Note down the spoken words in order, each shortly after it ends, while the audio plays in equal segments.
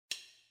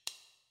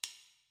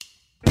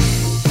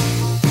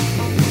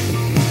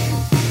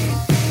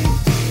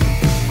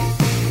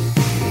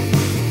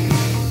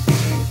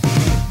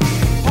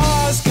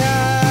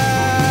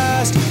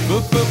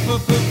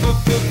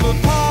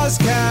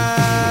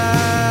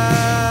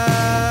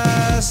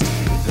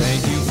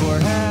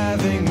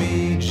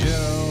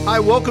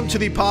welcome to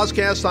the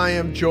PosCast. I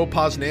am Joe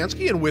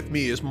Posnanski, and with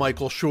me is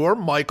Michael Shore.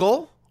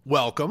 Michael,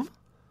 welcome.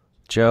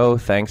 Joe,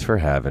 thanks for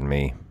having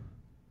me.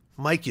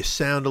 Mike, you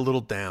sound a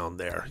little down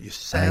there.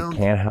 I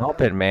can't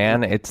help it,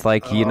 man. It's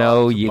like,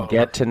 you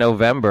get to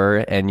November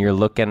and you're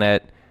looking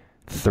at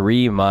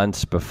 3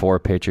 months before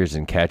pitchers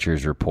and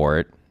catchers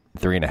report,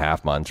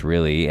 3.5 months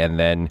really, and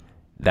then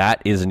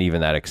that isn't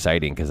even that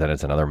exciting because then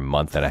it's another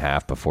month and a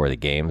half before the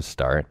games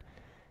start.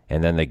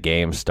 And then the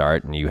games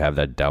start and you have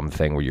that dumb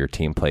thing where your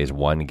team plays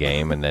one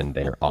game and then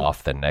they're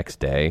off the next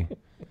day.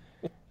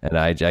 And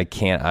I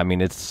can't,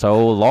 it's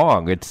so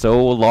long. It's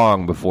so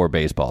long before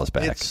baseball is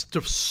back. It's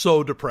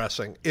so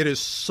depressing. It is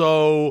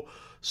so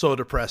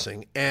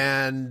depressing.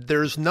 And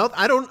there's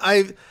I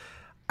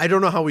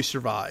don't know how we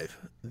survive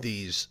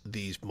these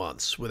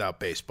months without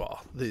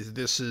baseball.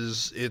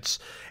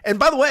 And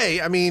by the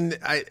way,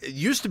 I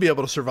used to be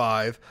able to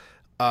survive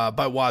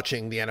by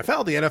watching the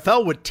NFL. The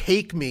NFL would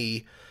take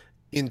me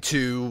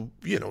into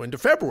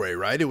February,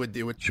 right? It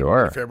would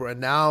sure. February.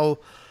 And now,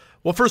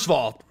 well, first of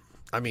all,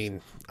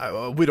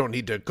 we don't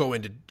need to go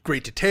into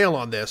great detail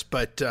on this,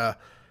 but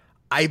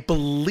I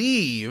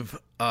believe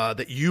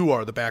that you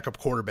are the backup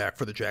quarterback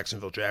for the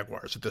Jacksonville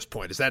Jaguars at this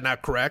point. Is that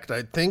not correct?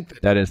 I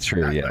think that is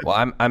true. Yeah.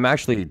 Well, I'm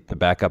actually the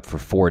backup for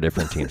 4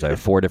 different teams. I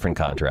have 4 different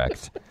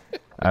contracts.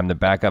 I'm the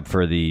backup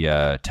for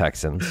the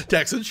Texans.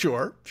 Texans,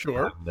 sure.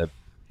 I'm the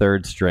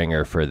third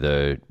stringer for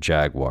the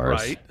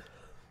Jaguars. Right.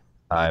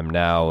 I'm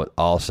now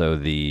also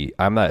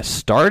I'm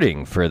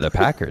starting for the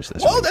Packers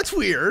this week. Oh, that's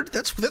weird.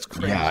 That's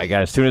crazy.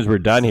 Yeah, as soon as we're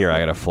done here, I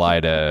got to fly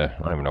to,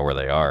 I don't even know where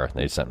they are.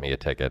 They sent me a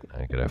ticket.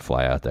 I got to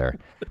fly out there.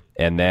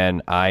 And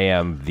then I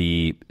am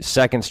the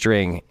second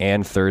string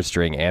and third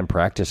string and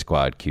practice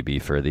squad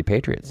QB for the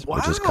Patriots,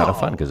 which is kind of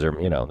fun because they're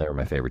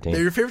my favorite team.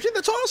 They're your favorite team?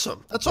 That's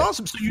awesome. So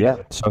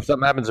So if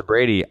something happens to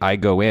Brady, I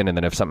go in, and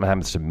then if something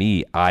happens to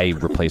me, I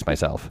replace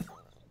myself.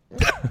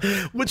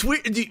 Which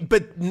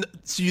but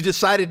so you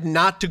decided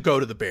not to go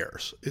to the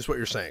Bears, is what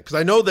you're saying? Because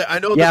I know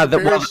that the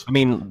Bears.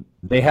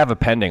 They have a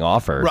pending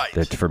offer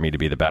right. for me to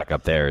be the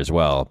backup there as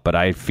well. But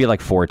I feel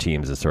like 4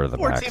 teams is sort of the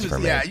max for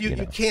me. Yeah,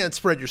 you can't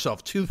spread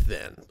yourself too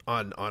thin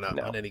on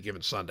any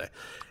given Sunday.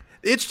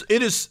 It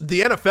is the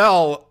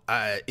NFL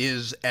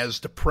is as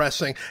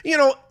depressing.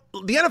 The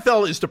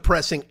NFL is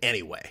depressing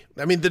anyway.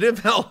 The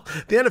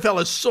NFL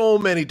has so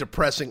many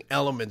depressing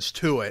elements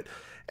to it.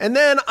 And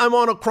then I'm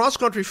on a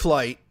cross-country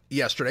flight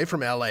yesterday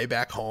from LA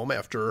back home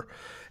after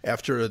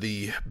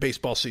the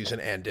baseball season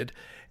ended.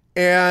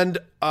 And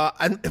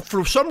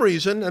for some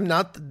reason,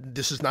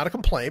 this is not a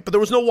complaint, but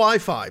there was no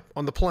Wi-Fi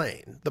on the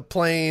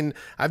plane.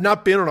 I've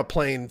not been on a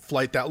plane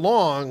flight that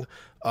long,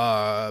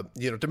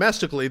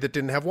 domestically that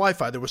didn't have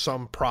Wi-Fi. There was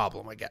some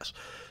problem, I guess.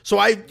 So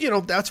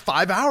that's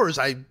 5 hours.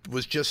 I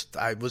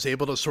was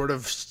able to sort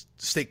of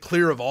stay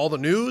clear of all the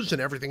news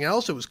and everything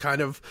else. It was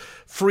kind of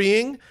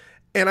freeing.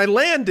 And I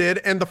landed,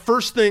 and the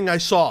first thing I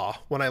saw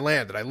when I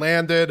landed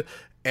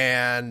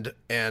and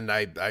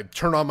I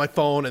turned on my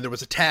phone, and there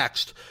was a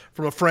text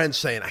from a friend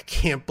saying, "I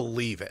can't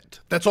believe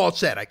it." That's all it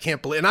said. I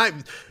can't believe,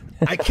 and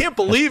I can't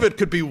believe it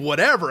could be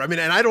whatever. And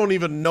I don't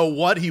even know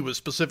what he was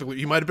specifically.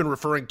 He might have been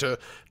referring to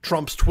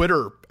Trump's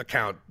Twitter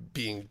account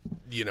being,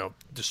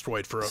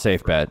 destroyed for a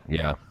safe bet.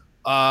 Yeah.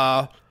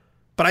 But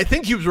I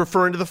think he was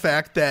referring to the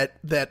fact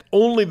that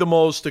only the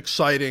most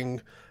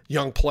exciting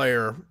young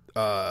player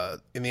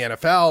in the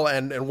NFL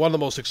and one of the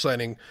most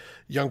exciting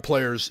young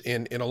players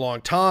in a long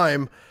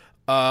time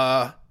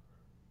got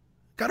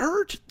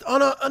hurt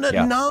on a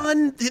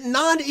non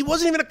it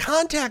wasn't even a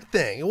contact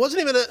thing. It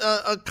wasn't even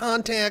a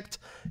contact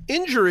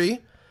injury.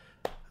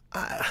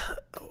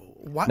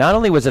 Not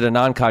only was it a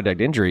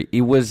non-contact injury,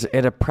 it was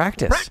at a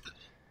practice.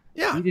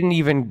 Yeah. He didn't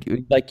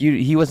even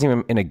he wasn't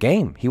even in a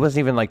game. He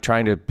wasn't even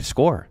trying to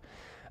score.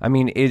 I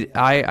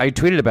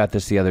tweeted about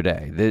this the other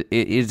day.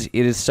 It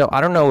is so. I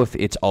don't know if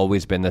it's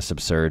always been this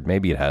absurd.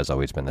 Maybe it has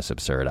always been this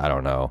absurd. I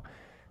don't know.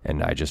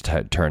 And I just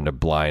had turned a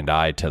blind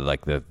eye to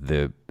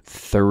the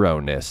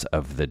thoroughness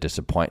of the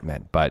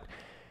disappointment. But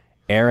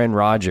Aaron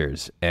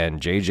Rodgers and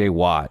J.J.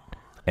 Watt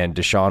and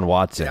Deshaun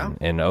Watson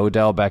and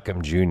Odell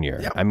Beckham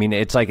Jr. Yeah.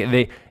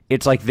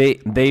 It's like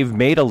they've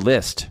made a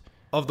list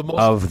of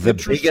the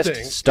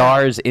biggest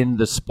stars in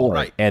the sport,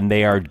 right. And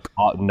they are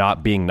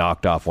not being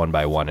knocked off one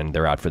by one, and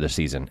they're out for the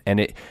season.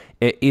 And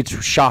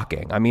it's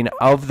shocking.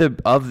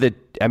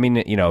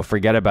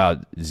 Forget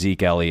about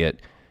Zeke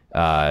Elliott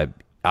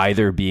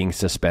either being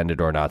suspended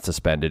or not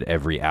suspended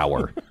every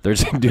hour.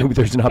 There's an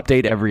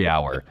update every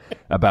hour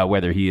about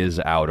whether he is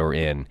out or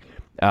in.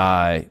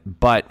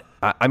 But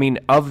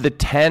of the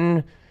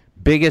 10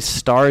 biggest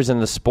stars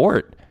in the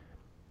sport,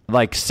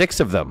 6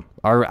 of them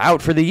are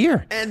out for the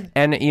year, and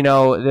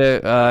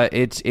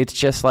it's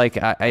just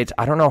I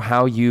don't know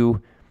how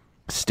you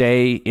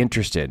stay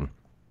interested,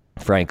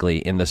 frankly,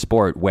 in the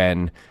sport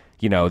when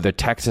the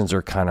Texans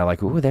are kind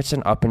of ooh, that's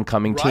an up and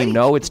coming team. Right.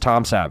 No, it's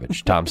Tom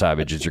Savage. Tom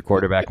Savage is your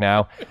quarterback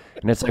now,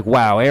 and it's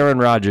wow, Aaron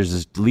Rodgers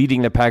is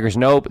leading the Packers.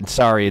 Nope,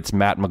 sorry, it's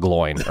Matt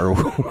McGloin or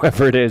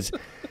whoever it is.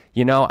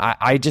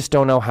 I just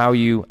don't know how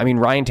you. I mean,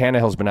 Ryan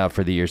Tannehill's been out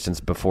for the year since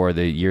before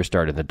the year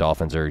started. The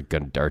Dolphins are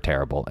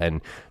terrible,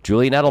 and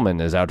Julian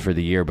Edelman is out for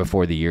the year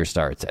before the year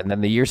starts, and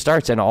then the year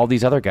starts, and all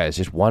these other guys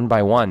just one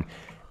by one.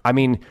 I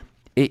mean,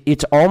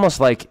 it's almost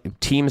like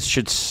teams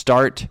should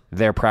start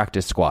their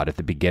practice squad at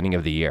the beginning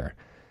of the year.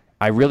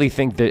 I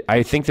think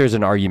there's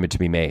an argument to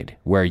be made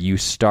where you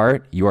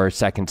start your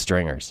second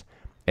stringers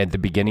at the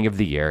beginning of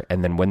the year,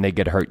 and then when they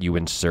get hurt, you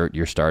insert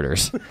your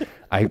starters.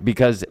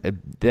 Because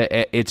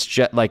it's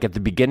just like at the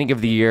beginning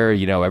of the year,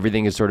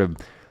 everything is sort of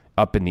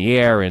up in the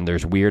air, and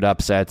there's weird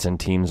upsets, and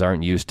teams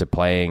aren't used to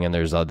playing, and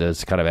there's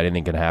this kind of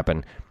anything can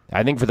happen.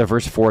 I think for the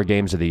first 4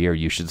 games of the year,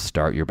 you should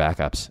start your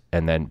backups,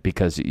 and then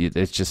because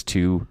it's just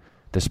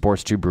the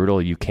sport's too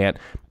brutal. You can't,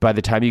 by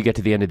the time you get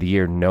to the end of the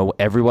year, know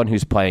everyone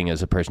who's playing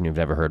is a person you've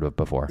never heard of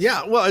before.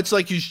 Yeah, well, it's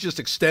like you should just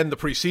extend the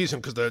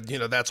preseason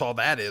because that's all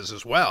that is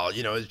as well.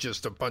 It's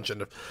just a bunch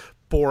of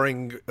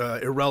boring,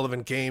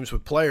 irrelevant games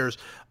with players.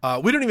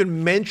 We don't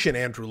even mention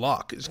Andrew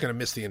Luck is going to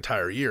miss the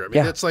entire year. I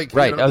mean, it's like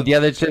right.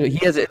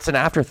 It's an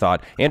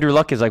afterthought. Andrew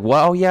Luck is like,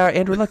 well, yeah,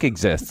 Andrew Luck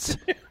exists,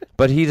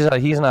 but he's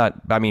not.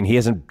 I mean, he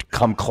hasn't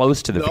come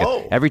close to the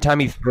field. Every time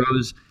he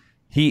throws.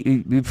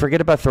 He forget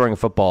about throwing a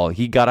football.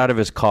 He got out of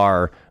his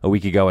car a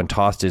week ago and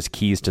tossed his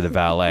keys to the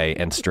valet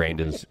and strained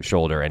his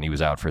shoulder, and he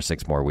was out for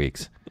 6 more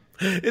weeks.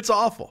 It's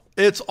awful.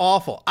 It's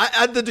awful.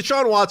 The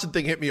Deshaun Watson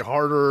thing hit me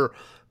harder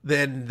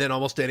than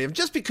almost any of them,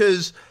 just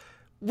because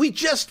we're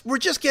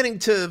just getting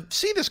to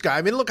see this guy.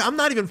 I mean, look, I'm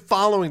not even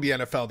following the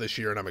NFL this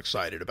year, and I'm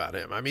excited about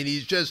him. I mean,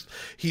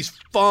 he's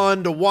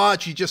fun to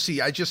watch. I just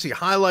see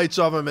highlights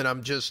of him, and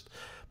I'm just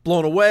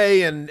blown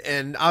away,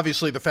 and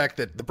obviously the fact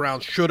that the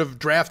Browns should have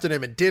drafted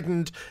him and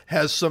didn't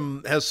has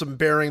some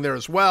bearing there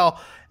as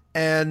well.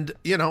 And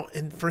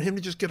and for him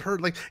to just get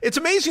hurt, like, it's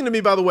amazing to me,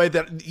 by the way,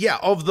 that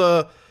of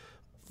the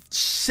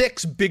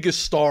 6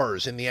 biggest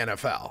stars in the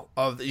NFL,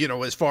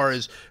 as far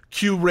as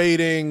Q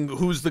rating,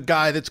 who's the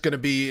guy that's going to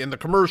be in the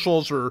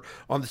commercials or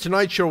on the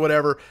Tonight Show,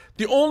 whatever,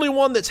 the only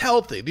one that's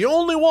healthy, the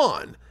only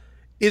one,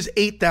 is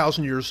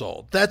 8,000 years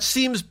old. That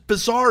seems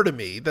bizarre to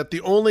me, that the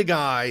only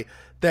guy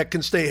that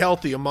can stay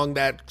healthy among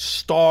that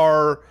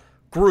star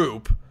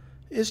group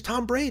is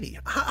Tom Brady.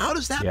 How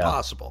is that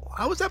possible?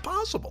 How is that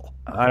possible?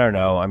 I don't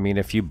know. I mean,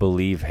 if you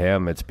believe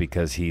him, it's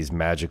because he's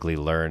magically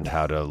learned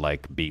how to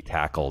be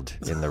tackled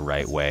in the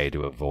right way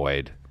to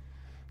avoid,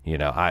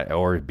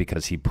 or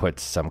because he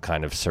puts some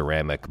kind of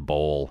ceramic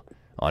bowl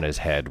on his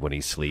head when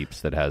he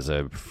sleeps that has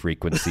a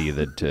frequency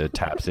that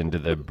taps into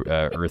the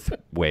earth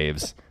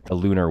waves, the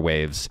lunar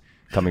waves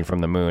coming from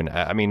the moon.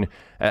 I mean,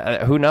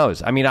 who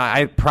knows? I mean,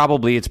 I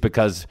probably it's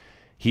because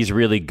he's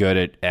really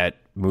good at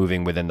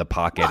moving within the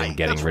pocket and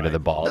getting rid of the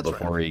ball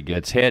before he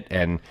gets hit.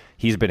 And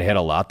he's been hit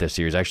a lot this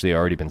year. He's actually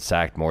already been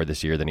sacked more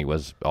this year than he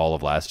was all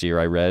of last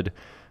year, I read.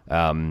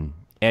 And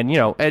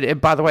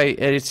by the way,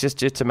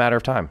 it's a matter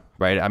of time,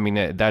 right? I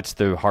mean, that's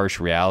the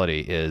harsh reality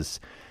is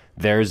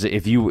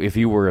if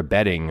you were a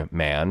betting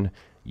man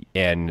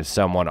and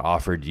someone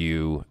offered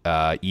you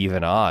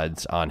even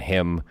odds on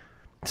him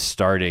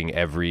starting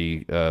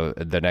every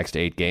the next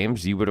 8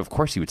 games, you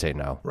would say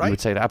no. Right. You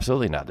would say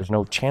absolutely not. There's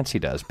no chance he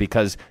does,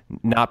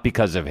 not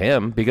because of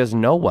him, because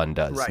no one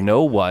does. Right.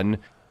 No one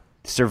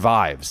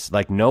survives.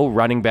 Like no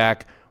running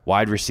back,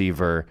 wide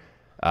receiver,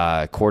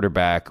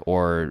 quarterback,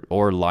 or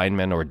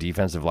lineman or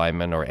defensive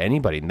lineman or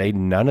anybody.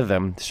 None of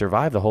them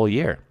survive the whole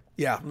year.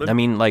 Yeah. I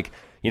mean,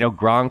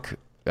 Gronk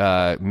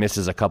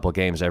misses a couple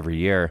games every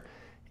year.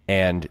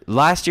 And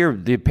last year,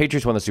 the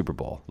Patriots won the Super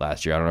Bowl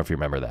last year. I don't know if you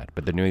remember that,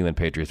 but the New England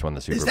Patriots won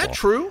the Super Bowl. Is that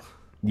true?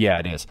 Yeah,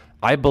 it is.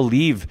 I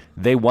believe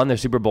they won the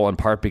Super Bowl in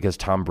part because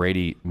Tom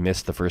Brady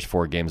missed the first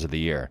 4 games of the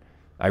year.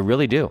 I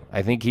really do.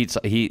 I think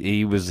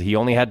he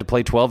only had to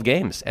play 12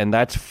 games, and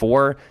that's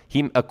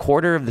a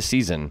quarter of the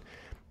season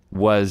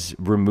was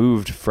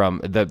removed from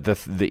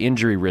the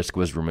injury risk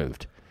was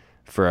removed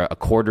for a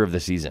quarter of the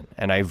season,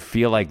 and I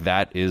feel like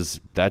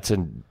that's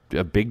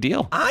a big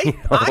deal.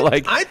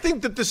 I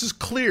think that this is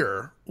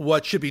clear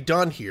what should be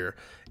done here.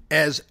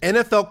 As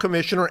NFL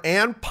commissioner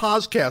and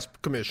PosCast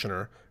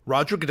commissioner,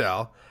 Roger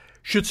Goodell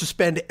should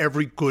suspend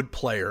every good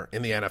player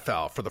in the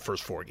NFL for the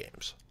first 4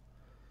 games.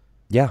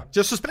 Yeah,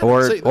 just suspend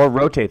or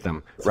rotate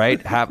them.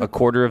 Right, have a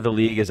quarter of the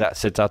league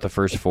sits out the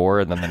first 4,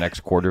 and then the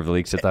next quarter of the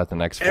league sits out the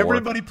next 4.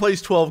 Everybody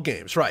plays 12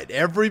 games, right?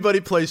 Everybody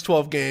plays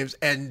 12 games,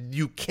 and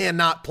you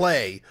cannot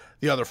play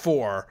the other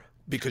 4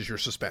 because you're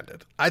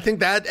suspended. I think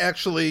that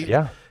actually,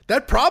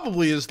 that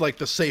probably is like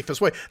the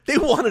safest way. They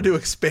wanted to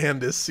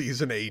expand this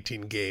season to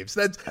 18 games.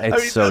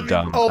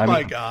 Dumb. Oh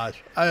my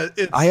gosh!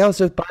 I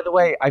also, by the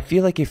way, I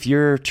feel like if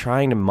you're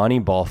trying to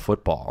moneyball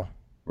football,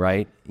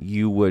 right,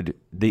 you would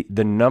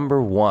the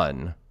number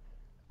one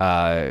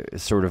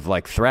sort of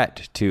like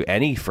threat to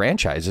any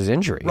franchise is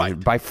injury. Right.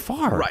 By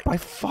far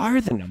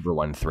the number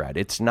one threat.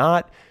 It's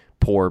not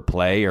poor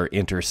play or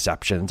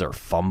interceptions or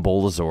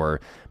fumbles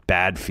or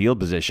bad field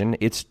position.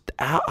 It's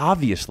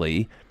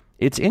obviously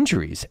it's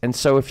injuries. And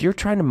so if you're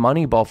trying to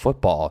moneyball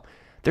football,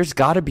 there's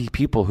got to be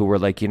people who are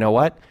like, you know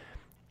what?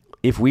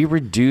 If we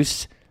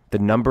reduce the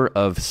number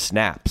of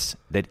snaps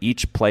that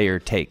each player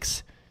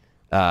takes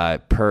by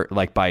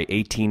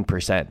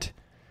 18%,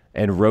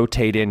 and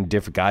rotate in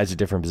different guys at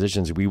different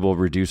positions, we will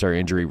reduce our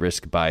injury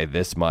risk by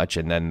this much,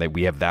 and then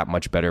we have that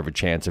much better of a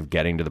chance of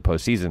getting to the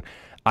postseason.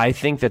 I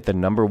think that the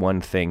number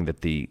one thing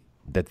that the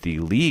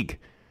league,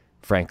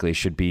 frankly,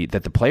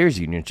 that the players'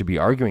 union should be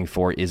arguing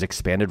for is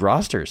expanded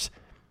rosters.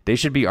 They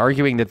should be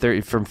arguing that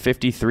they're from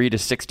 53 to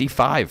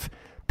 65.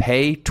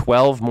 Pay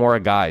 12 more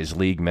guys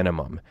league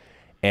minimum,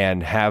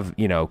 and have,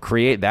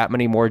 create that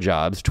many more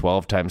jobs,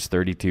 12 times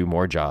 32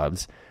 more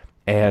jobs,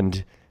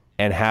 and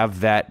have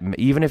that,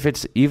 even if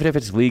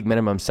it's league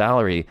minimum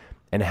salary,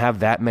 and have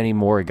that many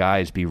more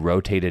guys be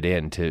rotated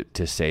in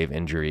to save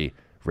injury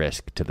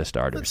risk to the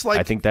starters.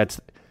 I think it's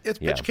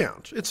pitch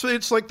count.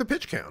 It's like the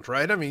pitch count,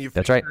 right? I mean,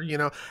 that's right.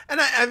 And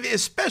I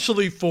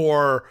especially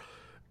for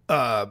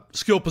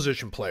skill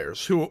position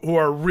players who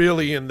are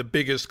really in the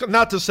biggest.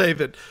 Not to say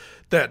that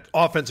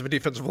offensive and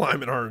defensive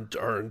linemen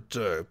aren't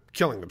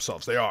killing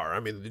themselves. They are. I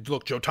mean,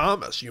 look, Joe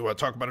Thomas. You want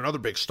to talk about another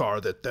big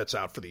star that's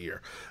out for the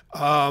year.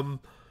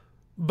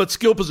 But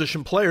skill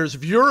position players,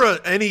 if you're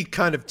any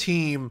kind of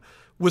team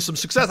with some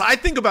success, I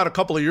think about a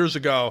couple of years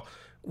ago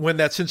when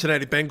that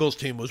Cincinnati Bengals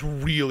team was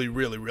really,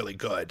 really, really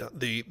good.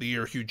 The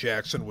year Hugh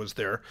Jackson was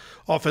their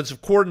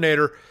offensive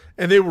coordinator,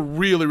 and they were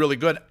really, really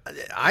good.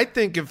 I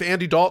think if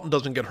Andy Dalton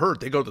doesn't get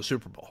hurt, they go to the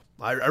Super Bowl.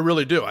 I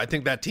really do. I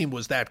think that team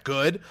was that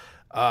good,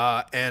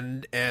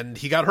 and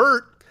he got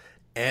hurt,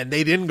 and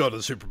they didn't go to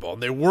the Super Bowl,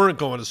 and they weren't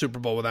going to the Super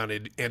Bowl without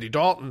Andy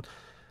Dalton.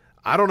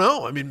 I don't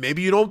know. I mean,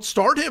 maybe you don't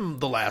start him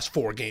the last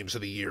 4 games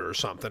of the year or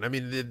something. I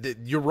mean,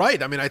 you're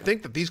right. I mean, I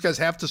think that these guys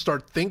have to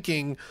start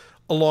thinking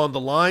along the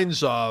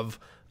lines of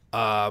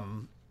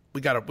we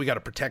got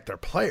to protect our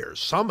players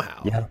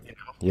somehow. Yeah.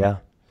 Yeah.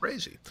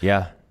 Crazy.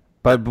 Yeah.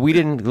 But we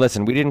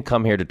didn't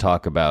come here to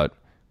talk about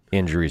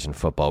injuries in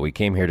football. We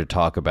came here to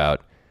talk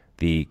about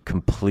the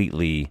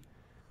completely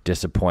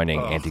disappointing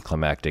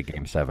anticlimactic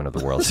Game 7 of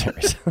the World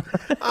Series.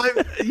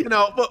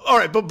 All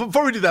right, but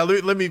before we do that,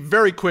 let me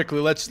very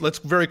quickly let's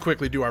very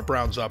quickly do our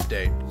Browns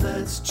update.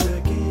 Let's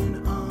check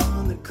in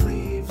on the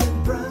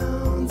Cleveland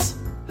Browns.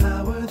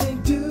 How are they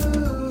doing?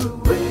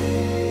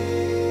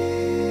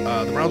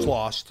 The Browns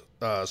lost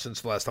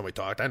since the last time we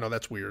talked. I know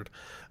that's weird.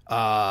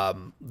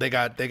 They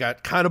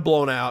got kind of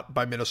blown out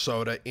by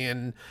Minnesota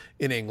in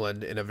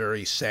England in a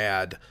very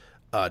sad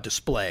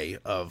display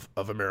of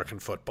American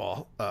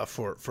football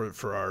for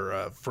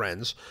our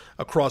friends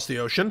across the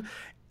ocean,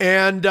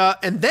 and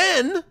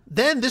then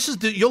this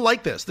is you'll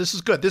like this. This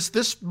is good.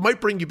 This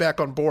might bring you back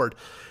on board.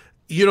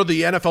 The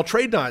NFL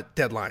trade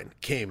deadline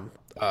came,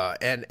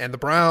 and the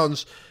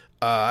Browns.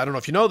 I don't know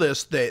if you know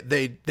this.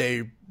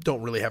 They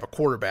don't really have a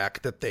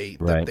quarterback that they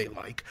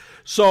like.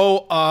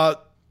 So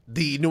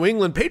the New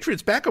England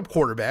Patriots backup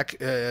quarterback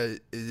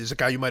is a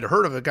guy you might have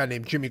heard of, a guy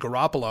named Jimmy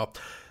Garoppolo.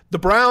 The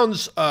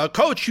Browns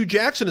coach, Hugh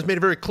Jackson, has made it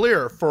very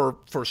clear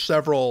for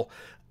several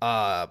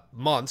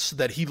months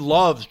that he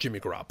loves Jimmy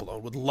Garoppolo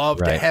and would love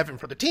to have him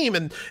for the team.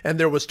 And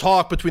there was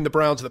talk between the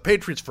Browns and the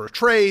Patriots for a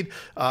trade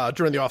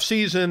during the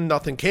offseason.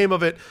 Nothing came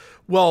of it.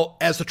 Well,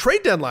 as the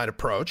trade deadline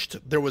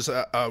approached, there was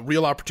a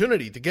real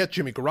opportunity to get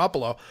Jimmy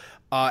Garoppolo.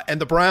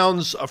 And the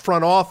Browns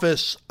front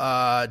office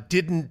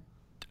didn't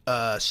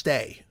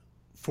stay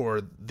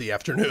for the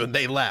afternoon.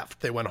 They left.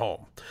 They went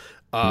home.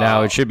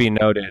 Now, it should be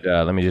noted,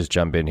 let me just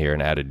jump in here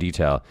and add a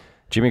detail.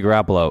 Jimmy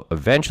Garoppolo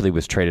eventually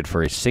was traded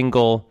for a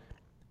single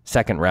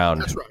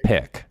second-round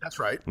pick. That's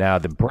right. Now,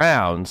 the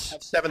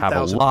Browns have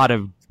a lot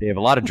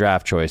of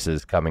draft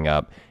choices coming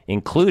up,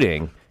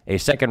 including a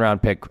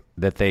second-round pick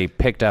that they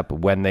picked up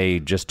when they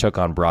just took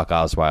on Brock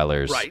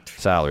Osweiler's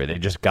salary. They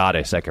just got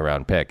a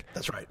second-round pick.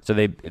 That's right. So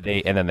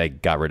and then they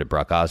got rid of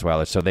Brock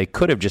Osweiler. So they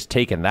could have just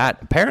taken that,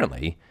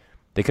 apparently.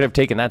 They could have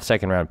taken that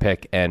second-round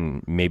pick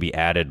and maybe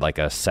added like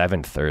a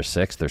 7th or a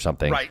 6th or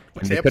something. Right.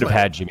 And they could have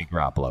had Jimmy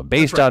Garoppolo.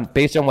 Based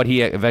on what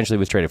he eventually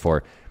was traded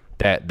for,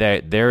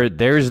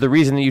 there's the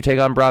reason that you take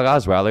on Brock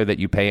Osweiler, that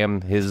you pay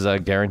him his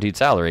guaranteed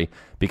salary,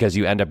 because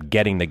you end up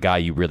getting the guy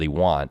you really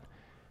want,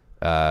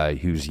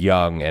 who's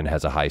young and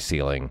has a high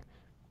ceiling.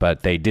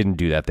 But they didn't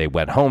do that. They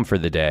went home for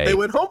the day. The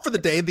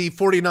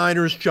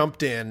 49ers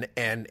jumped in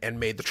and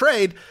made the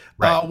trade,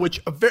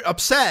 which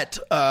upset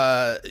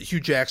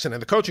Hugh Jackson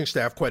and the coaching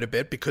staff quite a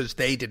bit, because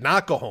they did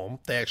not go home.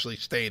 They actually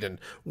stayed and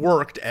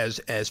worked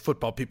as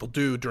football people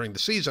do during the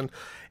season.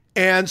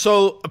 And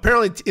so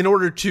apparently, in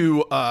order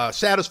to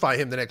satisfy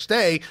him the next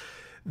day,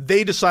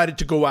 they decided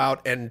to go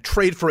out and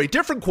trade for a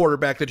different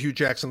quarterback that Hugh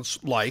Jackson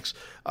likes,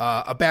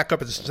 a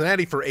backup in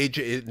Cincinnati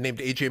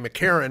named A.J.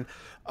 McCarron.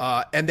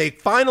 And they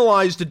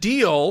finalized a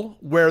deal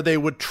where they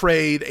would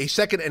trade a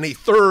second and a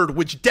third,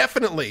 which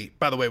definitely,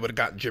 by the way, would have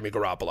gotten Jimmy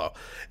Garoppolo,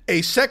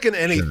 a second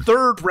and a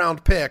third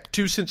round pick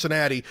to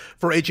Cincinnati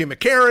for A.J.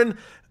 McCarron.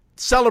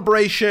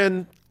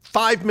 Celebration,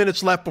 5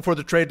 minutes left before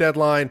the trade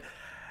deadline.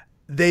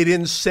 They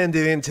didn't send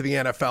it into the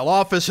NFL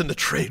office, and the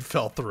trade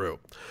fell through.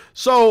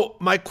 So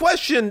my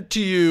question to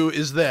you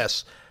is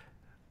this.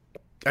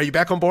 Are you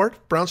back on board,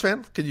 Browns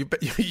fan? Can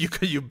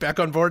you back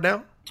on board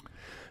now?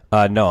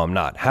 No, I'm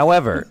not.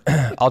 However,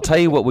 I'll tell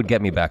you what would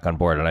get me back on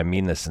board, and I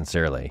mean this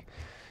sincerely.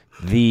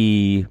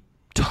 The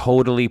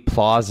totally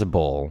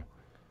plausible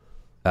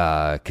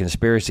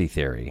conspiracy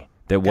theory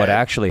that what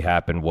actually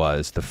happened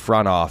was the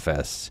front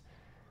office,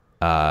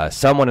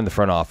 someone in the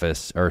front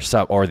office or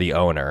the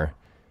owner,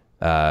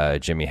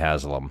 Jimmy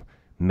Haslam,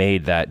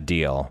 made that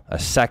deal, a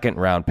second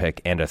round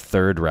pick and a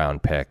third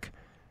round pick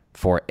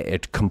for a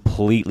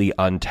completely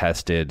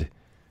untested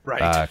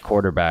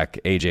quarterback,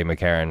 A.J.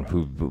 McCarron,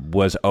 who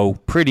was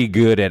pretty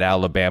good at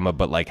Alabama,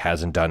 but like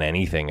hasn't done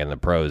anything in the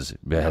pros,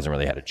 hasn't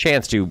really had a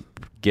chance to,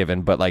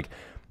 given, but like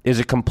is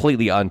a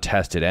completely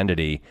untested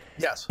entity.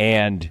 Yes.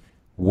 And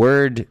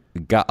word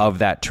of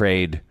that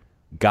trade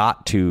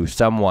got to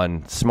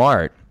someone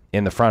smart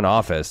in the front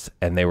office,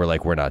 and they were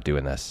like, we're not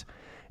doing this.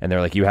 And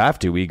they're like, you have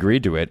to. We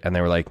agreed to it. And they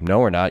were like, no,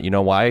 we're not. You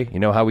know why? You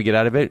know how we get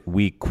out of it?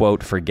 We,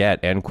 quote, forget,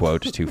 end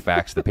quote, to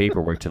fax the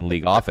paperwork to the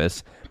league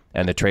office,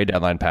 and the trade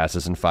deadline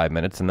passes in 5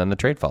 minutes, and then the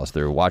trade falls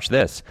through. Watch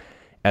this.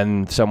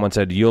 And someone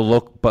said, we'll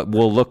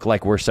look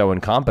like we're so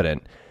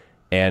incompetent.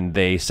 And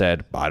they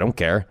said, I don't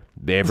care.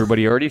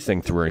 Everybody already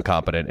thinks we're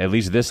incompetent. At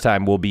least this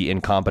time we'll be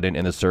incompetent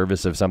in the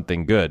service of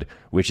something good,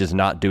 which is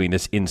not doing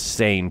this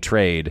insane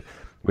trade,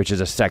 which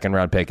is a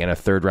second-round pick and a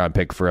third-round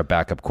pick for a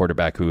backup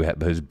quarterback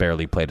who's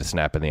barely played a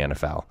snap in the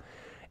NFL.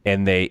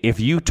 And if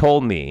you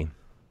told me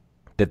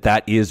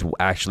that is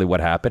actually what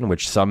happened,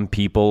 which some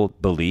people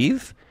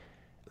believe,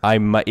 I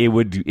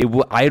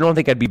don't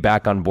think I'd be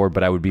back on board,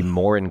 but I would be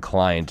more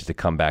inclined to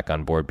come back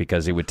on board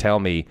because it would tell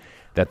me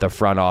that the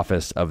front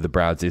office of the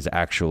Browns is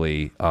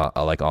actually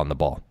like on the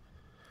ball.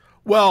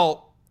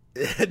 Well,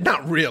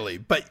 not really,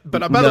 but by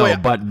the way,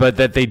 but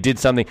that they did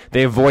something.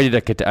 They avoided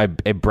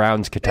a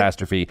Browns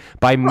catastrophe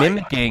by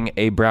mimicking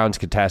a Browns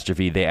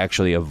catastrophe. They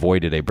actually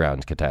avoided a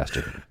Browns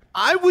catastrophe.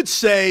 I would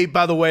say,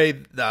 by the way,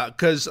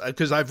 because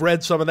I've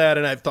read some of that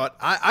and I've thought,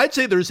 I'd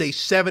say there's a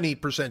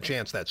 70%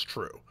 chance that's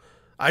true.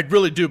 I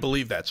really do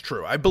believe that's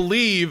true. I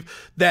believe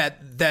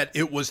that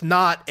it was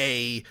not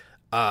an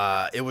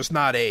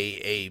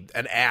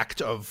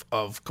act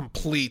of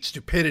complete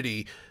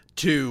stupidity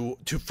to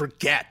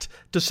forget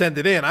to send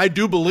it in. I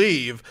do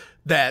believe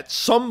that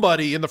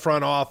somebody in the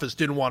front office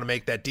didn't want to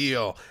make that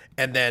deal,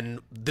 and then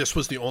this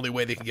was the only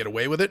way they could get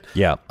away with it.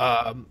 Yeah.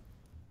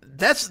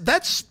 That's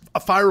a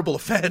fireable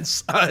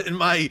offense in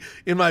my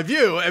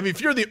view. I mean,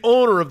 if you're the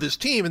owner of this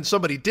team and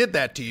somebody did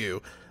that to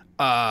you,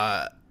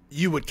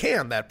 you would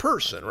can that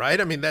person, right?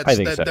 I mean, I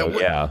think so.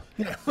 Yeah.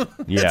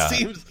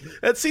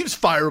 That seems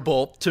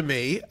fireable to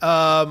me.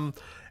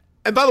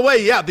 And by the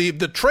way, yeah,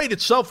 the trade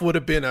itself would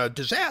have been a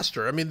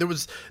disaster. I mean, there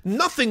was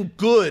nothing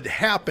good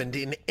happened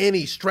in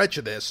any stretch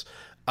of this.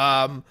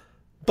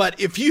 But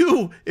if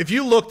you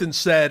looked and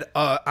said,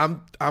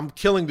 I'm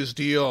killing this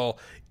deal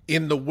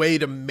in the way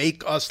to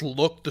make us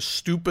look the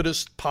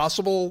stupidest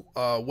possible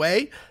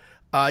way,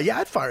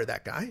 I'd fire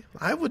that guy.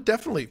 I would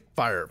definitely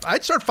fire.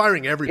 I'd start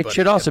firing everybody. It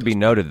should also be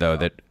noted, though,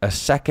 that a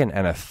second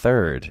and a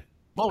third.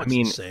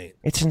 Insane.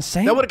 It's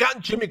insane. That would have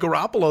gotten Jimmy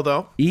Garoppolo,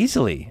 though.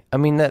 Easily. I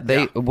mean,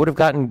 they would have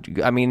gotten,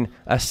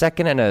 a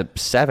second and a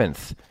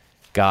seventh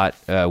got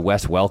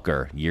Wes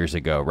Welker years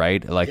ago,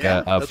 right? Like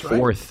a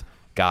fourth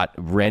got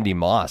Randy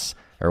Moss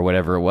or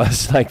whatever it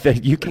was. Like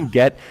that, you can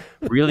get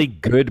really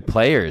good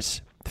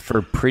players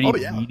for pretty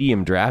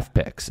medium draft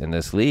picks in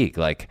this league.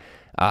 Like,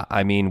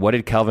 I mean, what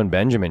did Kelvin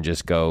Benjamin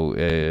just go?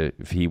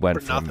 If he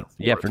went for nothing.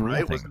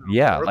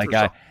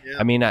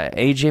 I mean,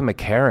 A.J.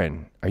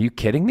 McCarron. Are you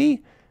kidding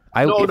me?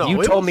 If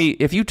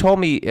you told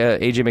me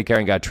A.J.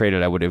 McCarron got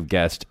traded, I would have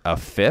guessed a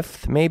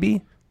fifth,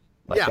 maybe.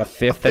 A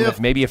fifth.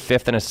 Maybe a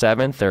fifth and a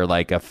seventh, or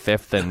like a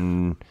fifth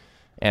and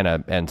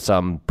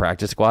some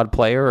practice squad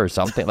player or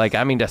something. Like,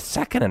 I mean, a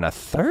second and a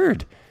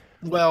third.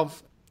 Well,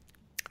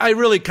 I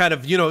really kind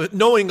of,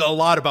 knowing a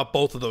lot about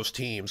both of those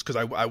teams, because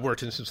I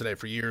worked in Cincinnati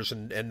for years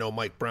and know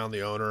Mike Brown,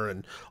 the owner,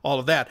 and all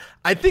of that.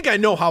 I think I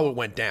know how it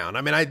went down.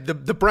 I mean,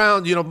 the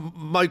Brown,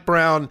 Mike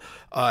Brown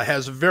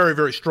has very,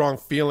 very strong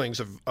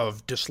feelings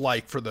of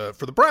dislike for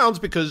the Browns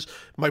because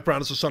Mike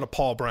Brown is the son of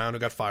Paul Brown, who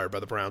got fired by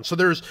the Browns. So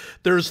there's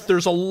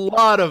a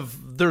lot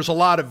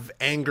of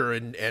anger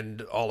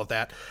and all of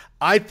that.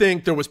 I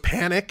think there was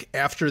panic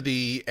after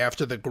the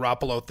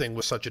Garoppolo thing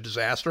was such a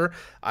disaster.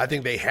 I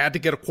think they had to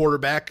get a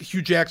quarterback.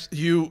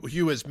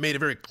 Hugh has made it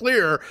very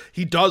clear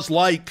he does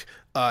like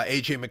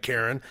A.J.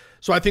 McCarron.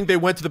 So I think they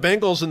went to the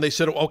Bengals and they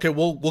said, okay,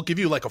 we'll give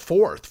you like a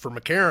fourth for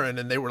McCarron.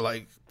 And they were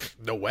like,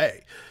 no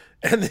way.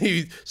 And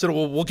they said,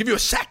 well, we'll give you a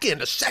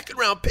second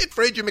round pick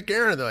for A.J.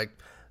 McCarron. And they're like,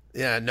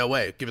 yeah, no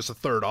way. Give us a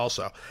third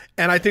also.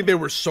 And I think they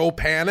were so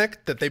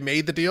panicked that they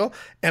made the deal.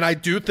 And I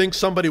do think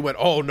somebody went,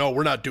 oh, no,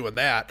 we're not doing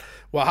that.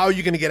 Well, how are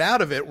you going to get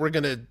out of it? We're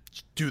going to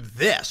do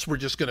this. We're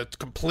just going to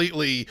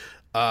completely,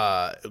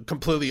 go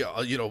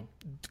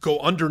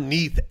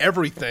underneath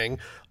everything,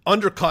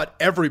 undercut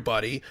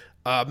everybody,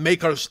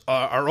 make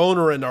our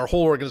owner and our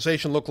whole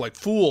organization look like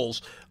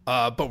fools,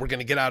 but we're going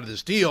to get out of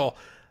this deal.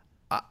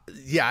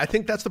 I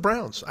think that's the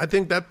Browns. I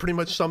think that pretty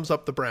much sums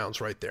up the Browns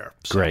right there.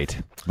 So,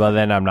 great. Well,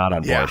 then I'm not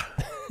on board.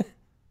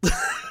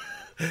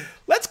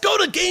 Let's go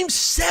to Game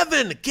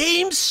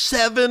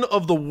 7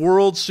 of the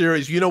World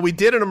Series. You know, we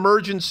did an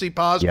emergency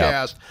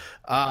PosCast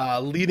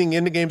leading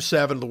into Game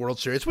 7 of the World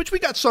Series, which we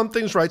got some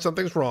things right, some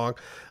things wrong.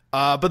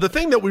 But the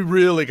thing that we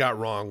really got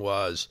wrong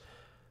was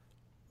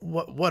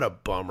what a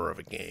bummer of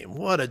a game.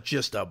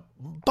 Just a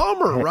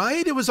bummer,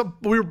 right? It was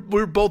we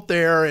were both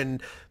there,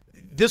 and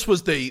this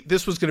was going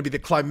to be the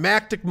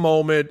climactic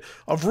moment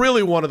of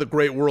really one of the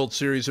great World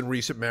Series in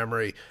recent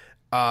memory.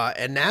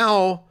 And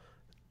now,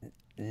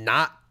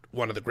 not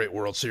one of the great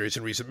World Series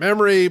in recent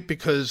memory,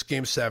 because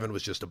Game 7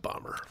 was just a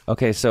bummer.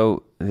 Okay,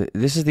 so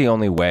this is the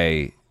only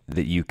way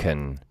that you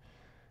can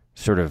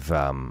sort of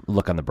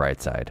look on the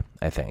bright side,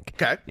 I think.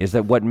 Okay. Is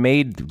that what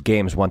made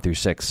games 1 through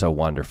 6 so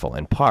wonderful,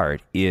 in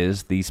part,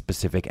 is the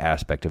specific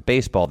aspect of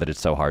baseball that it's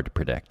so hard to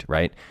predict,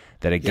 right?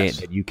 That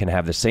that you can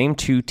have the same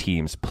two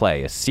teams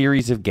play a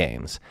series of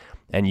games,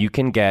 and you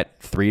can get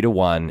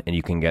 3-1 and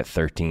you can get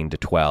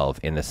 13-12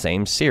 in the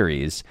same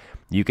series.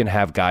 You can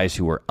have guys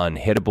who are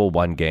unhittable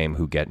one game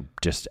who get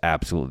just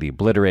absolutely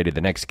obliterated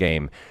the next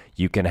game.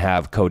 You can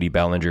have Cody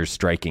Bellinger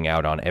striking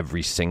out on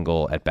every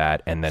single at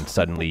bat, and then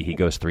suddenly he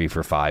goes 3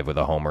 for 5 with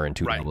a homer and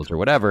 2 doubles or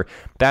whatever.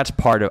 That's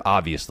part of,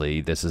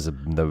 obviously, this is a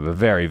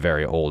very,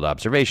 very old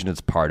observation.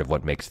 It's part of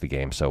what makes the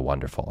game so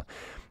wonderful.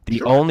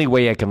 The only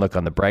way I can look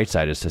on the bright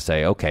side is to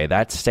say, okay,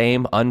 that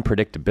same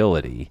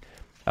unpredictability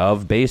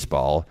of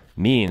baseball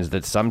means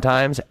that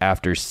sometimes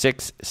after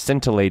 6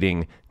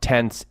 scintillating,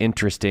 tense,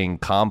 interesting,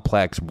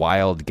 complex,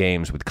 wild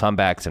games with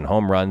comebacks and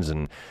home runs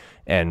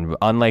and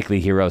unlikely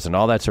heroes and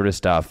all that sort of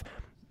stuff,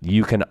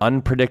 you can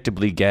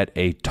unpredictably get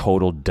a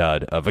total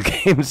dud of a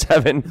Game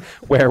 7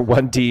 where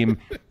one team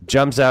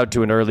jumps out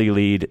to an early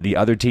lead, the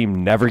other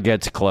team never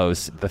gets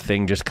close, the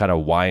thing just kind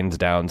of winds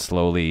down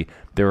slowly.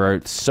 There are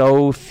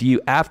so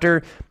few,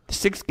 after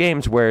 6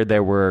 games where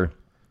there were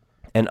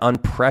an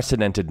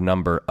unprecedented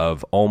number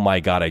of, oh my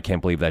God, I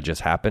can't believe that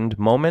just happened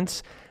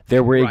moments,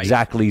 there were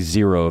exactly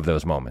 0 of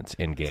those moments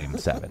in Game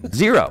 7.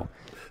 0.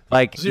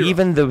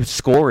 Even the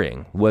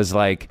scoring was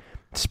like,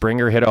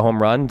 Springer hit a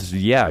home run.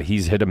 Yeah,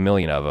 he's hit a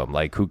million of them.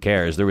 Like, who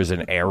cares? There was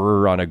an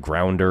error on a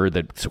grounder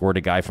that scored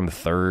a guy from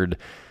third.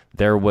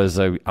 There was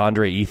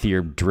Andre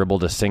Ethier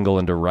dribbled a single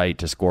into right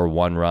to score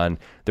 1 run.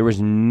 There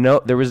was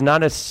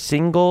not a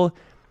single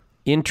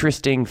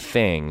interesting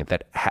thing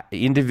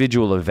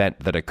individual event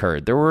that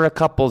occurred. There were a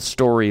couple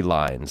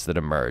storylines that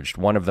emerged.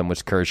 One of them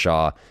was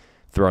Kershaw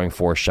throwing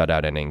 4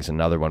 shutout innings.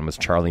 Another one was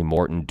Charlie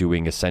Morton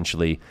doing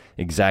essentially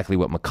exactly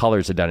what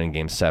McCullers had done in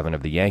Game 7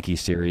 of the Yankee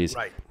series,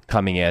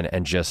 coming in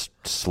and just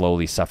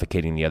slowly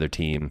suffocating the other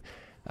team.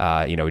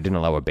 He didn't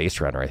allow a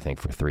base runner, I think,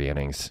 for 3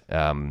 innings.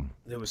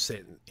 He was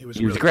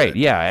really great,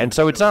 yeah. And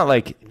so it's not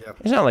like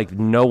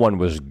no one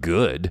was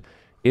good.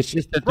 It's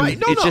just that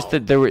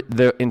that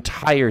the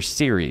entire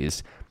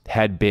series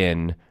had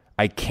been,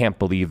 I can't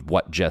believe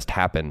what just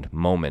happened,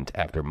 moment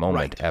after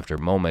moment after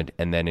moment,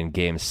 and then in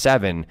Game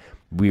 7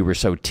 we were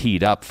so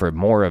teed up for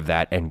more of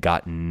that and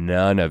got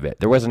none of it.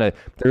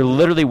 There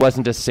literally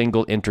wasn't a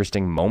single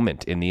interesting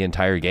moment in the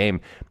entire game.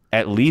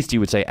 At least you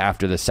would say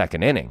after the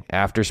second inning,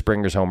 after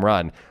Springer's home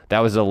run,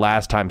 that was the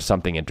last time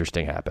something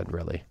interesting happened,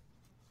 really.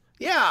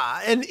 Yeah,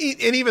 and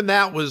even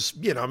that was,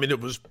 it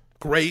was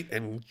great,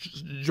 and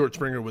George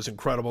Springer was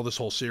incredible this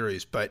whole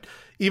series. But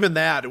even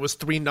that, it was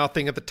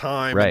 3-0 at the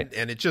time,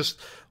 and it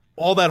just,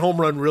 all that home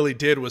run really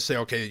did was say,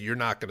 okay, you're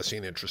not going to see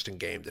an interesting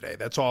game today.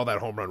 That's all that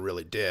home run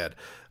really did.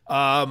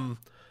 It's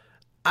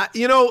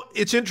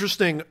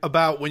interesting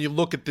about when you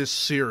look at this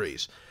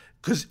series,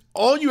 because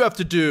all you have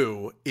to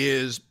do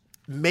is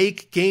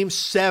make Game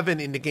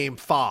 7 into Game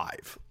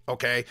 5,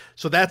 okay?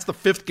 So that's the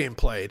 5th game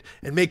played,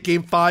 and make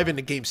Game 5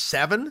 into Game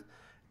 7,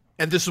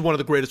 and this is one of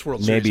the greatest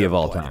World Series maybe of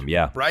all played, time,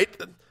 yeah. Right?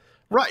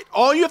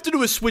 All you have to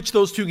do is switch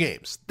those 2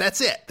 games.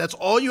 That's it. That's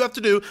all you have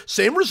to do.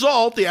 Same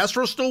result. The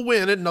Astros still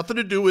win. It had nothing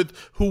to do with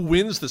who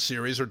wins the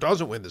series or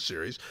doesn't win the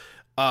series.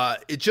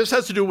 It just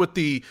has to do with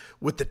the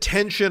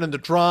tension and the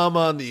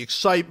drama and the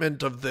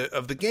excitement of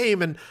the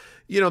game. And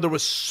there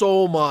was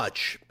so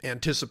much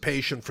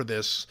anticipation for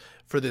this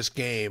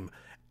game,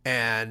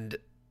 and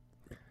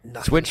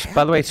switch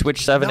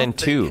 7 and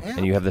 2,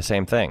 and you have the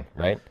same thing,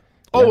 right?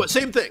 Oh,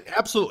 same thing.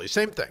 Absolutely,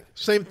 same thing.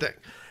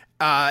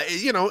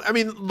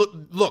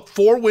 Look,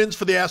 4 wins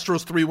for the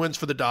Astros, 3 wins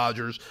for the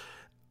Dodgers.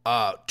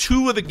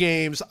 2 of the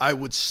games, I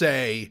would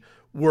say,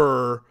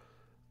 were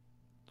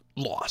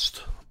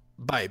lost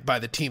by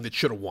the team that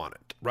should have won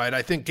it, right?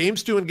 I think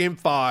Games 2 and Game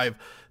 5,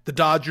 the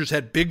Dodgers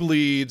had big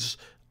leads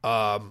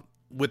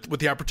with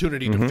the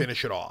opportunity to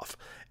finish it off,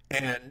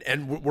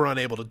 and were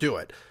unable to do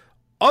it.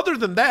 Other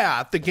than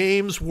that, the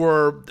games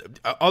were,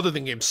 other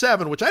than Game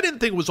 7, which I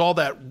didn't think was all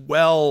that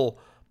well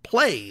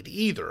played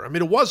either. I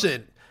mean, it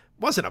wasn't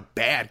a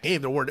bad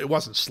game. It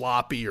wasn't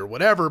sloppy or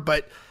whatever,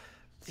 but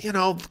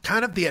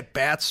kind of the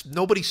at-bats,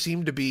 nobody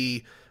seemed to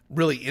be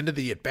really into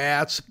the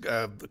at-bats.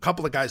 A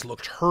couple of guys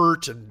looked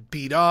hurt and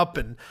beat up,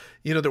 and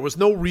there was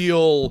no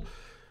real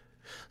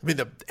I mean,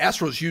 the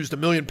Astros used 1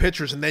 million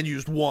pitchers and then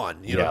used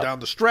one, down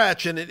the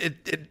stretch, and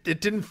it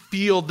didn't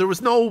feel there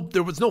was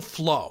no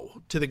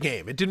flow to the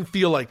game. It didn't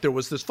feel like there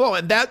was this flow,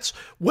 and that's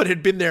what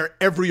had been there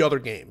every other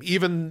game.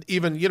 Even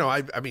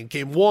I mean,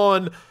 game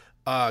 1,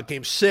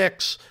 game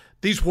 6,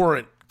 these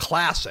weren't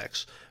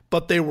classics,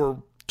 but they were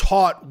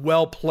taut,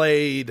 well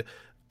played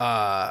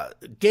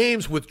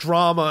games with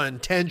drama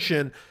and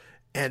tension.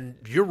 And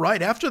you're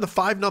right. After the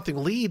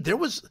 5-0 lead, there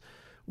was.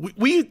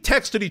 We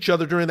texted each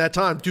other during that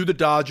time, do the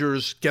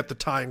Dodgers get the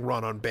tying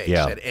run on base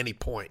at any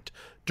point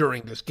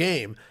during this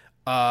game?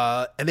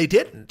 And they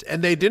didn't.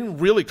 And they didn't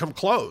really come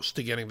close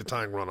to getting the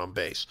tying run on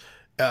base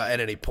at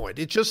any point.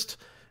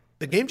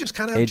 The game just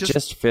kind of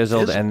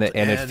fizzled, and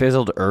it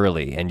fizzled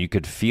early, and you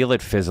could feel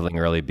it fizzling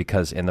early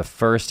because in the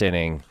first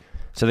inning,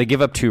 so they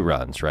give up 2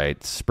 runs,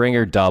 right?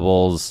 Springer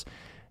doubles.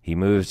 He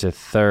moves to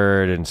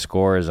third and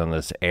scores on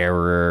this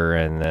error,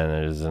 and then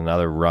there's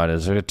another run.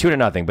 It's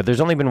 2-0, but there's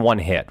only been 1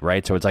 hit,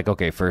 right? So it's like,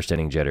 okay, first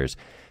inning jitters.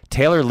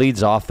 Taylor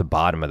leads off the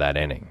bottom of that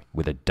inning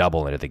with a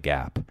double into the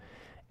gap,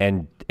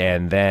 and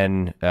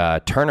then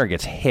Turner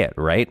gets hit,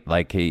 right?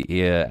 Like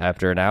he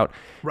after an out,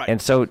 right?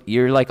 And so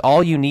you're like,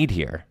 all you need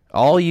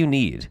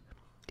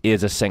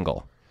is a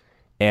single.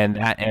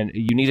 And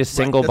you need a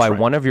single by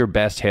one of your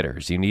best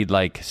hitters. You need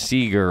like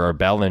Seager or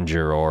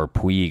Bellinger or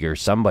Puig or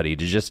somebody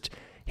to just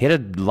hit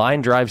a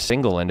line drive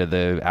single into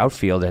the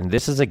outfield, and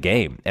this is a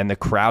game. And the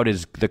crowd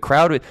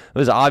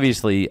was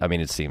obviously, I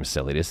mean, it seems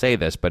silly to say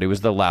this, but it was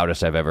the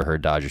loudest I've ever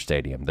heard Dodger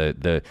Stadium.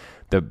 The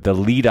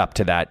lead up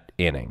to that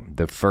inning,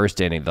 the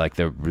first inning, like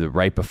the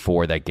right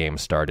before that game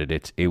started,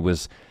 it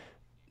was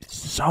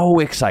so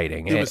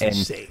exciting. It was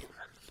insane.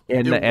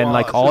 And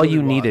like all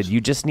you needed,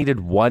 you just needed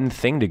one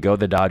thing to go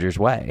the Dodgers'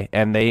 way,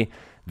 and they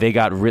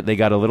got a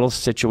little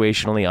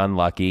situationally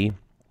unlucky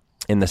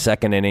in the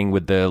second inning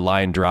with the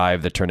line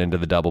drive that turned into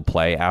the double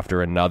play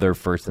after another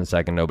first and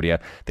second nobody out.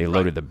 They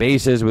loaded the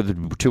bases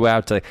with 2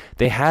 outs.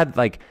 They had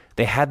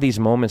these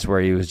moments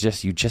where you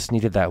just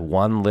needed that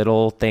one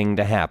little thing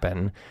to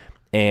happen,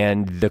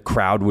 and the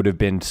crowd would have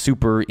been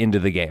super into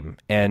the game,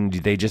 and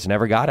they just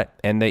never got it.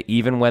 And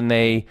even when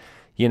they,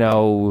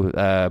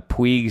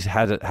 Puig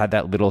had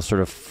that little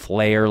sort of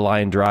flare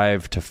line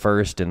drive to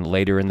first and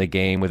later in the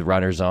game with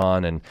runners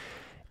on,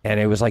 and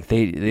it was like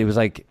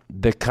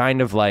the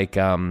kind of like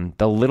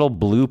the little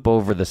bloop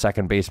over the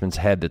second baseman's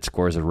head that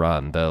scores a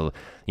run. The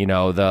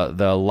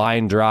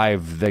line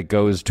drive that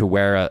goes to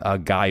where a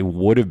guy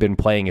would have been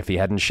playing if he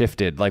hadn't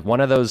shifted. Like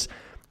one of those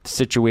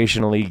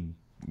situationally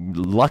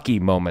lucky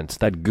moments,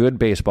 that good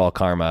baseball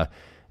karma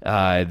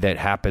that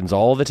happens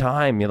all the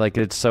time.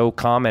 It's so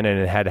common, and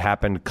it had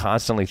happened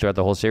constantly throughout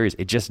the whole series.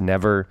 It just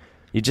never.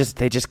 They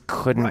just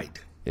couldn't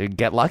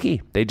get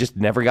lucky. They just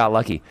never got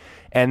lucky.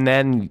 And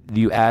then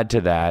you add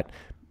to that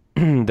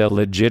the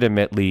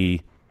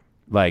legitimately,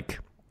 like,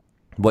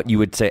 what you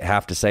would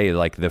have to say,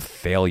 like the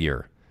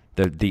failure,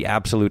 the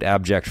absolute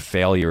abject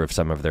failure of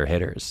some of their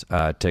hitters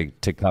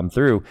to come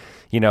through.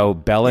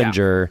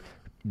 Bellinger,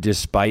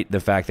 despite the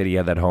fact that he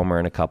had that homer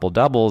and a couple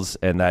doubles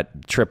and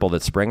that triple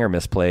that Springer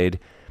misplayed,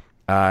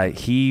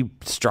 he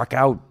struck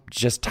out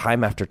just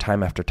time after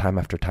time after time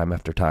after time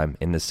after time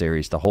in the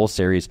series, the whole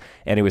series,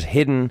 and it was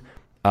hidden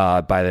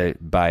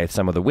by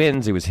some of the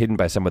wins. It was hidden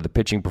by some of the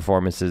pitching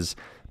performances.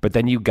 But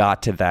then you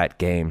got to that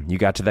game. You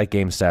got to that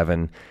game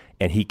 7,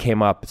 and he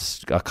came up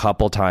a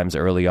couple times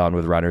early on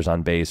with runners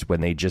on base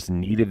when they just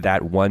needed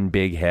that one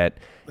big hit,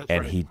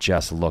 he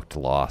just looked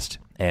lost.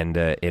 And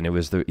it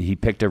was he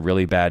picked a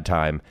really bad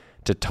time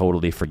to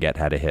totally forget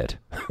how to hit,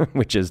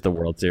 which is the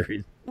World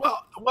Series.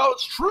 Well,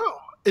 it's true.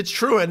 It's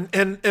true,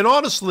 and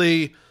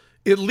honestly,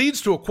 it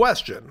leads to a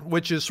question,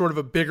 which is sort of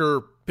a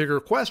bigger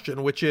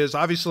question, which is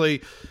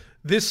obviously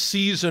this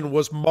season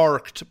was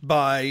marked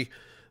by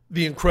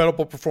the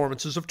incredible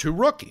performances of 2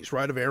 rookies,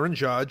 right, of Aaron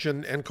Judge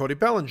and Cody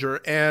Bellinger.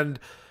 And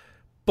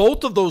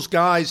both of those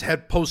guys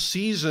had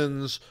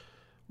postseasons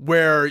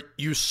where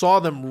you saw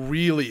them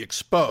really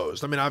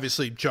exposed. I mean,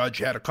 obviously, Judge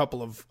had a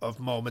couple of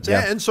moments,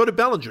 and so did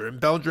Bellinger. And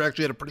Bellinger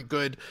actually had a pretty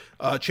good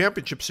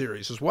championship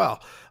series as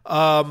well.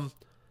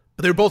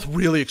 But they're both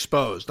really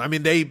exposed. I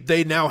mean,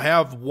 they now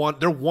have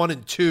they're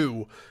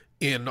 1-2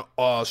 in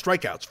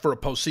strikeouts for a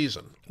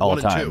postseason. All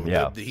 1 time,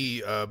 and 2.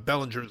 Yeah.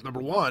 Bellinger's number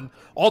 1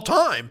 all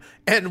time,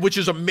 and which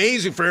is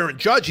amazing for Aaron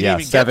Judge. He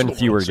didn't even 7 get to the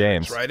fewer World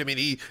Series, games, right? I mean,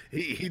 he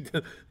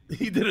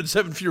did it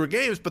 7 fewer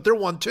games, but they're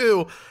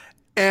 1-2,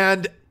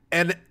 and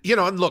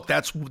look,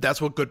 that's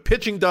what good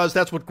pitching does.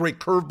 That's what great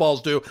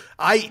curveballs do.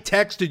 I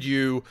texted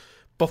you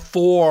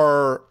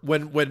before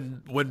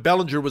when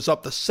Bellinger was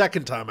up the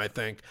second time, I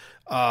think.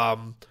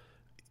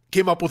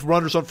 Came up with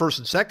runners on first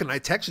and second. I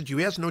texted you,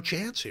 he has no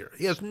chance here.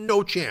 He has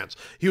no chance.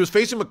 He was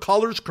facing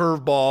McCullers'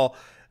 curveball.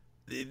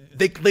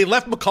 They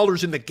left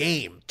McCullers in the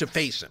game to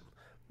face him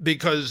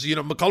because,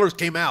 McCullers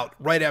came out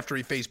right after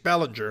he faced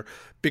Bellinger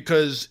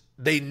because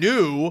they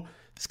knew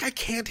this guy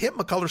can't hit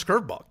McCullers'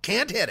 curveball.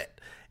 Can't hit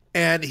it.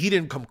 And he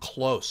didn't come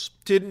close.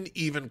 Didn't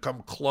even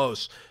come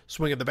close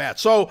swinging the bat.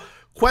 So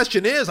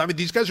question is, I mean,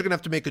 these guys are going to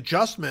have to make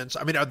adjustments.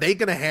 I mean, are they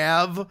going to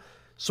have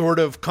sort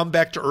of come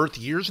back to earth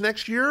years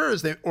next year?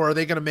 Or are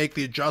they going to make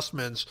the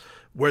adjustments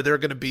where they're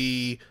going to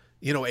be,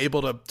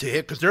 able to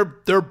hit? Because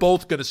they're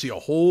both going to see a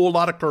whole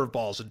lot of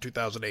curveballs in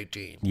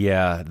 2018.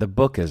 Yeah, the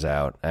book is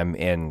out.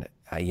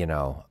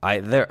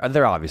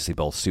 They're obviously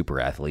both super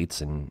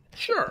athletes, and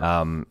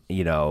sure,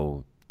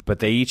 but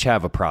they each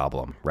have a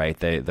problem, right?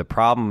 The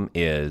problem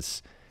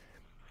is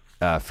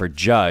for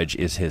Judge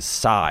is his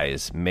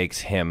size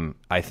makes him.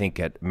 I think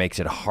it makes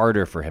it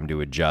harder for him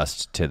to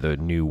adjust to the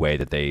new way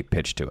that they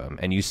pitch to him,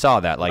 and you saw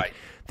that right.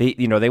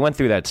 they went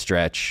through that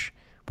stretch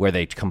where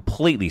they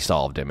completely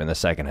solved him in the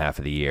second half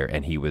of the year,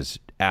 and he was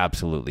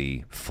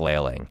absolutely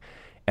flailing.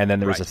 And then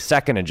there was a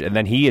second, and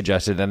then he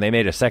adjusted, and they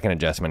made a second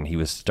adjustment, and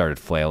he started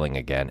flailing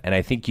again. And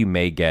I think you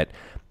may get,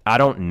 I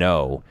don't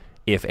know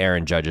if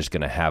Aaron Judge is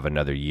going to have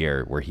another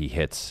year where he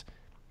hits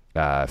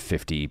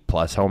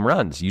 50-plus home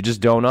runs. You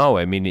just don't know.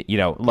 I mean,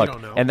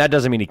 look, and that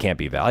doesn't mean he can't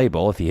be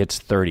valuable if he hits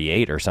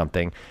 38 or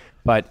something,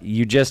 but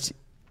you just...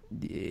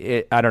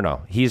 I don't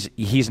know.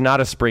 He's not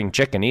a spring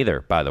chicken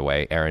either, by the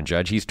way, Aaron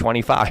Judge. He's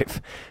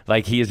 25.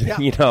 Like he's,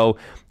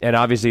 and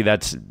obviously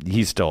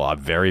he's still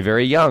very,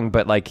 very young,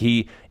 but like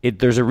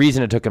there's a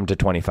reason it took him to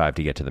 25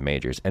 to get to the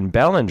majors. And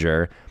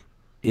Bellinger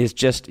is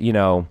just,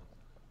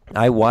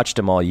 I watched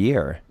him all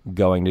year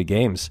going to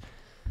games.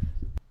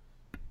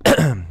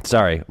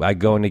 Sorry, I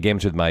go into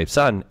games with my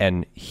son,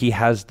 and he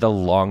has the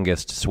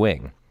longest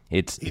swing.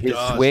 His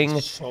swing,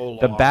 so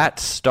the bat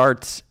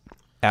starts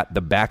at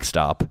the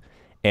backstop.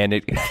 And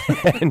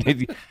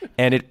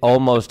it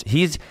almost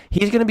he's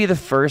going to be the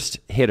first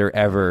hitter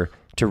ever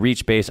to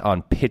reach base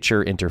on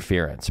pitcher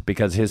interference,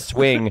 because his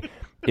swing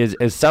is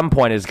at some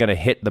point is going to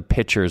hit the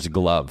pitcher's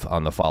glove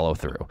on the follow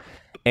through,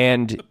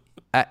 and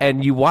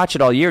you watch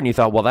it all year and you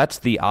thought, well, that's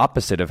the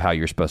opposite of how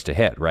you're supposed to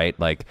hit, right?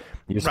 Like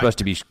you're supposed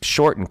to be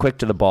short and quick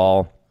to the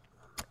ball,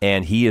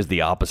 and he is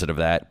the opposite of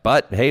that.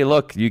 But hey,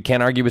 look, you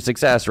can't argue with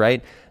success,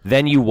 right?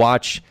 Then you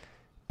watch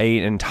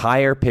an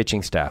entire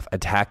pitching staff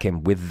attack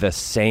him with the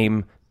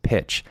same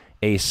pitch,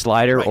 a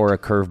slider or a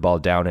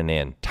curveball down and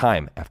in,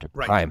 time after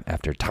time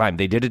after time.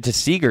 They did it to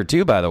Seager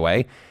too, by the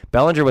way.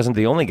 Bellinger wasn't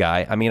the only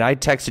guy. I mean, I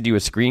texted you a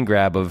screen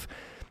grab of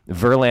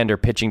Verlander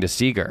pitching to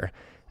Seager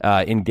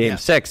in Game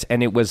 6,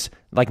 and it was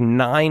like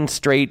 9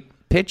 straight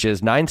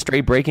pitches, 9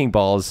 straight breaking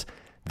balls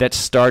that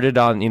started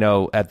on,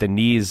 at the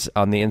knees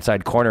on the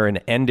inside corner and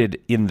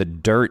ended in the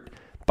dirt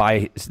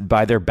by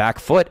their back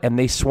foot, and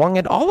they swung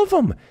at all of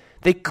them.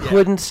 They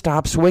couldn't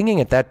stop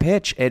swinging at that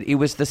pitch. It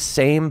was the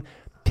same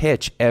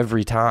pitch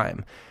every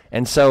time.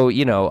 And so,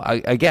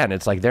 again,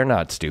 it's like they're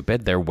not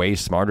stupid. They're way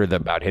smarter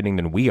about hitting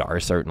than we are,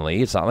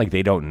 certainly. It's not like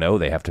they don't know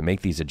they have to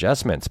make these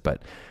adjustments.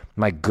 But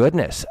my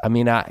goodness, I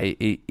mean,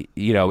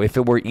 if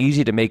it were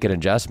easy to make an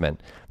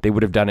adjustment, they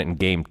would have done it in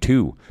Game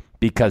 2,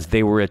 because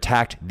they were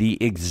attacked the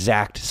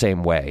exact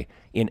same way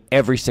in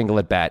every single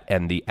at-bat,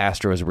 and the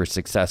Astros were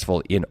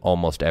successful in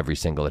almost every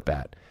single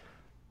at-bat.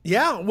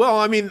 Yeah, well,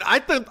 I mean, I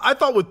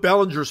thought with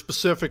Bellinger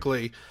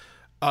specifically,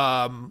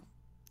 the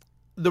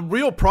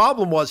real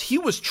problem was he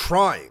was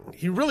trying.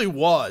 He really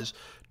was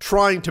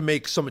trying to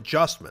make some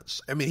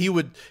adjustments. I mean,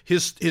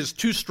 his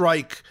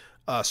 2-strike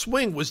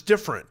swing was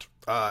different.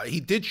 He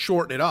did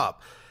shorten it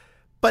up,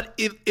 but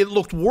it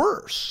looked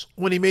worse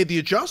when he made the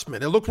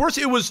adjustment. It looked worse.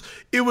 It was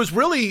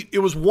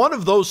one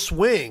of those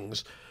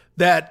swings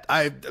that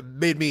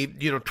made me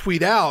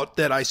tweet out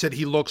that I said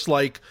he looks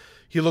like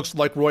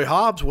Roy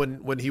Hobbs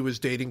when he was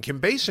dating Kim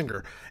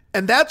Basinger.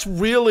 And that's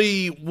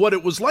really what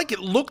it was like. It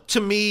looked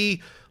to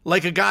me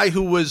like a guy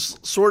who was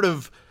sort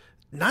of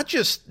not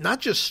just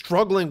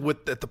struggling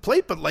at the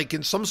plate, but like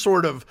in some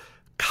sort of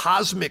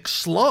cosmic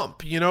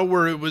slump,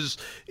 where it was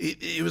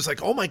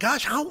like, oh my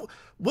gosh,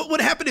 what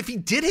would happen if he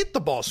did hit the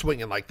ball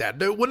swinging like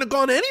that? It wouldn't have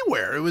gone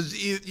anywhere. It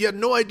was, you had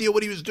no idea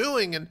what he was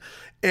doing.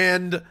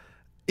 And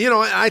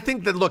I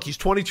think that, look, he's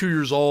 22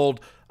 years old.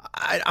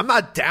 I'm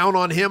not down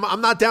on him.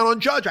 I'm not down on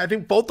Judge. I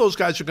think both those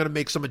guys are going to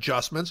make some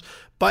adjustments,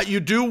 but you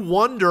do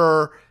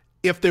wonder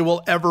if it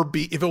will ever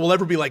be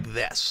like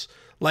this.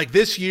 Like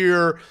this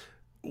year,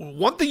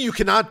 one thing you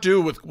cannot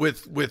do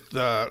with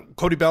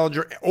Cody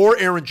Bellinger or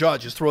Aaron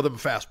Judge is throw them a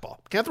fastball.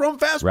 Can't throw him a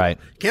fastball. Right.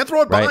 Can't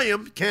throw it by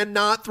him.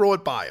 Cannot throw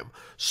it by him.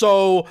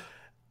 So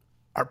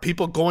are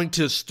people going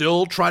to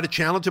still try to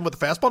challenge him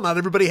with a fastball? Not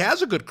everybody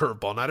has a good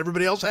curveball. Not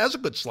everybody else has a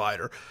good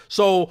slider.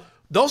 So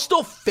they'll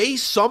still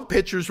face some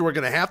pitchers who are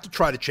going to have to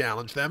try to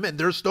challenge them, and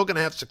they're still going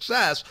to have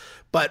success.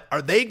 But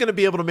are they going to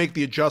be able to make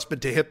the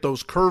adjustment to hit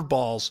those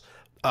curveballs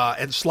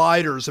and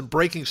sliders and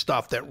breaking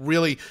stuff that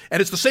really,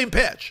 and it's the same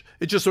pitch.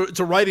 It's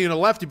a righty and a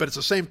lefty, but it's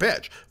the same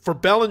pitch. For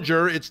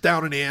Bellinger, it's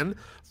down and in.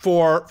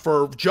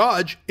 For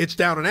Judge, it's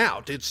down and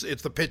out. It's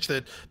the pitch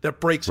that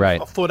breaks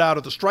a foot out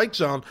of the strike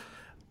zone.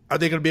 Are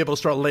they going to be able to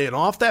start laying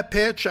off that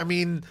pitch? I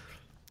mean,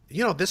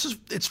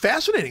 it's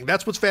fascinating.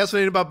 That's what's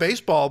fascinating about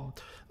baseball.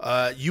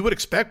 You would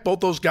expect both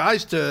those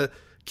guys to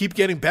keep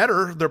getting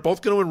better. They're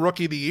both going to win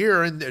Rookie of the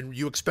Year, and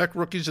you expect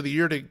Rookies of the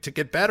Year to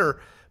get better.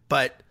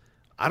 But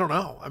I don't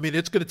know. I mean,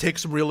 it's going to take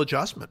some real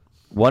adjustment.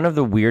 one of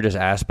the weirdest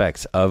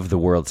aspects of the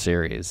World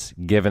Series,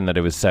 given that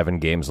it was 7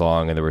 games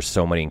long and there were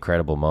so many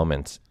incredible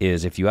moments,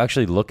 is if you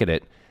actually look at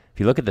it, if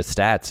you look at the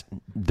stats,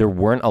 there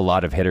weren't a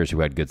lot of hitters who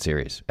had good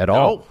series at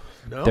all.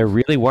 No. There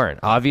really weren't.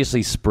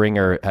 Obviously,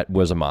 Springer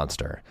was a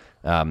monster.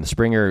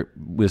 Springer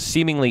was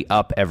seemingly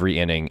up every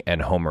inning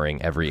and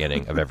homering every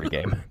inning of every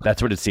game.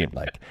 That's what it seemed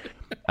like.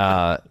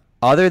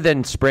 Other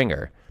than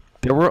Springer,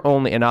 there were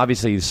only, and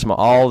obviously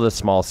all the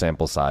small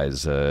sample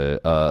size,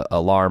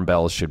 alarm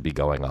bells should be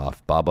going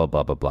off, blah, blah,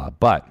 blah, blah, blah.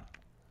 But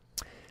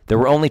there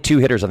were only 2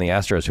 hitters on the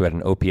Astros who had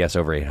an OPS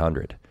over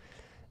 800.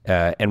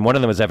 And one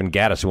of them was Evan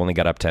Gattis, who only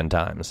got up 10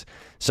 times.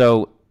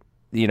 So,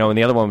 and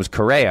the other one was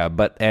Correa.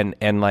 But,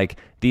 and like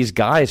these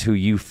guys who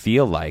you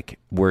feel like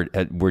were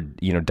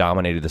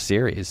dominated the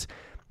series,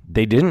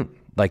 they didn't.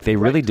 Like, they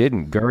really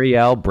didn't.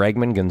 Gurriel,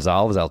 Bregman,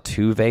 Gonzalez,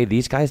 Altuve,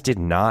 these guys did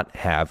not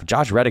have...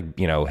 Josh Reddick,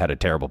 had a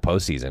terrible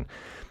postseason.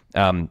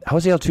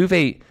 Jose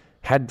Altuve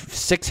had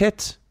 6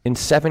 hits in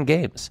 7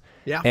 games.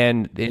 Yeah.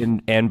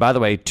 And by the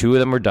way, 2 of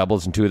them were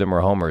doubles and 2 of them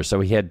were homers. So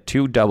he had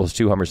 2 doubles,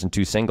 2 homers, and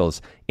 2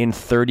 singles in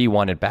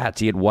 31 at-bats.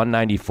 He had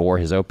 194.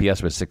 His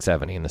OPS was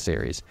 670 in the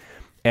series.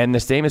 And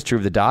the same is true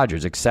of the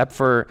Dodgers, except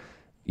for,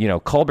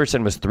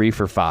 Culberson was 3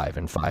 for 5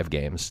 in 5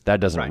 games. That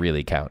doesn't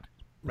really count.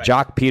 Right.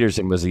 Jock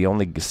Peterson was the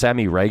only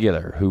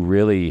semi-regular who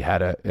really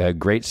had a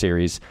great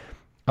series.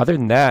 Other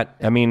than that,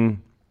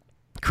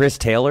 Chris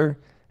Taylor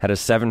had a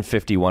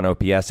 751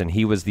 OPS, and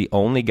he was the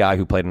only guy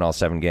who played in all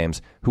 7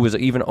 games who was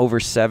even over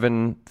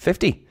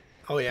 750.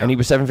 Oh, yeah. And he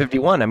was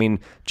 751.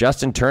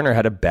 Justin Turner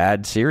had a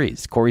bad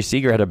series. Corey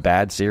Seager had a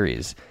bad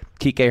series.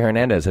 Kike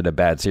Hernandez had a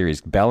bad series.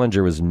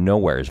 Bellinger was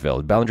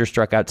nowheresville. Bellinger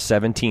struck out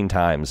 17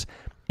 times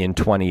in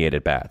 28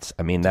 at-bats.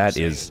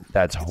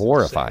 That's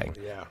horrifying.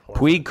 Yeah,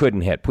 Puig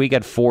couldn't hit. Puig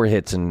had 4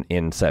 hits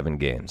in 7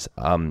 games.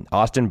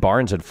 Austin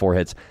Barnes had 4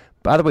 hits.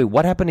 By the way,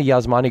 what happened to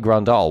Yasmani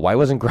Grandal? Why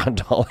wasn't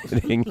Grandal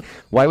hitting?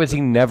 Why was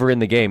he never in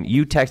the game?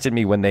 You texted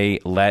me when they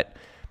let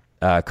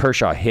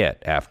Kershaw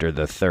hit after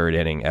the 3rd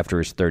inning, after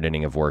his 3rd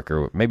inning of work,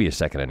 or maybe his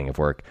 2nd inning of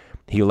work.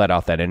 He let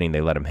off that inning.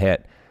 They let him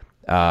hit.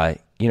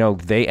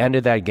 They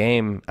ended that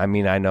game. I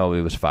know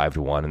it was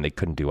 5-1 and they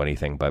couldn't do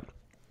anything, but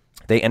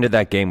they ended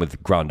that game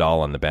with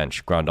Grandal on the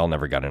bench. Grandal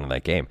never got into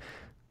that game.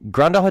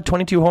 Grandal had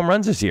 22 home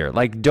runs this year.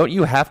 Like, don't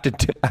you have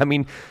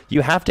to?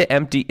 You have to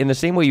empty in the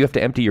same way you have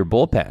to empty your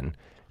bullpen.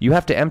 You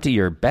have to empty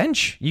your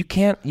bench. You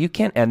can't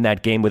end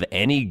that game with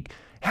any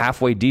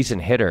halfway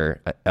decent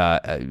hitter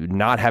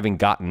not having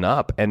gotten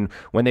up. And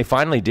when they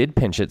finally did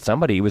pinch hit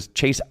somebody, it was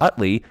Chase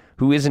Utley,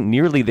 who isn't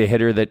nearly the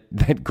hitter that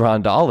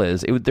Grandal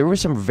is. There were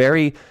some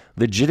very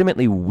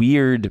legitimately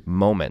weird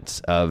moments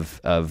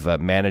of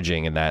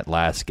managing in that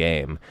last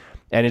game.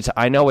 And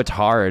I know it's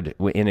hard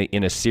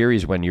in a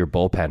series when your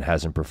bullpen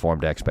hasn't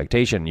performed to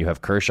expectation. You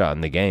have Kershaw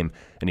in the game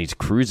and he's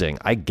cruising.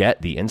 I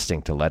get the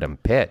instinct to let him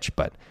pitch,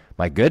 but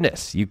my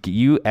goodness,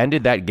 you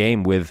ended that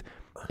game with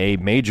a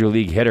major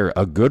league hitter,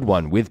 a good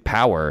one with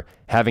power,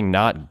 having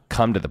not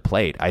come to the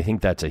plate. I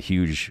think that's a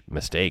huge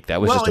mistake.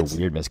 That was just a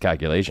weird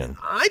miscalculation.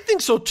 I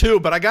think so too,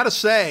 but I got to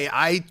say,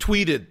 I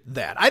tweeted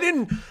that. I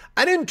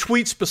didn't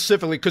tweet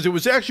specifically because it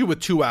was actually with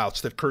 2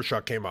 outs that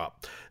Kershaw came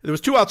up. There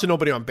was 2 outs and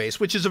nobody on base,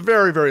 which is a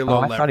very, very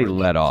low leverage. I thought he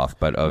led off,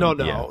 but no.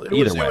 Yeah,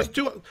 It was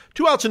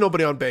 2 outs and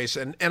nobody on base,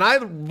 and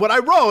what I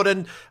wrote,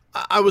 and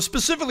I was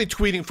specifically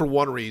tweeting for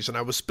one reason.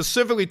 I was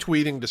specifically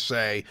tweeting to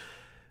say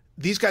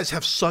these guys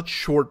have such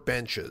short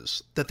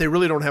benches that they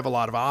really don't have a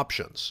lot of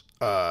options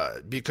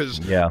because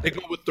they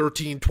go with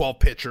 13, 12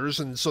 pitchers,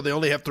 and so they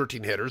only have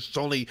 13 hitters. It's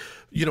only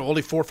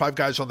 4 or 5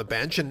 guys on the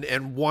bench,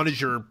 and one is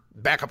your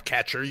backup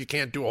catcher. You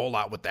can't do a whole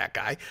lot with that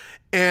guy,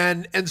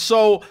 and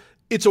so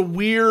it's a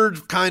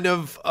weird kind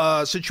of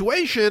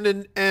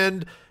situation,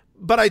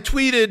 but I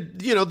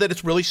tweeted, that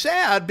it's really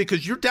sad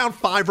because you're down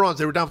 5 runs.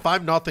 They were down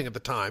 5-0 at the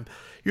time.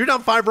 You're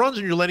down 5 runs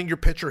and you're letting your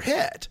pitcher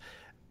hit.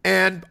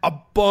 And a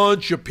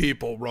bunch of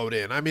people wrote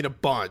in, a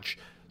bunch,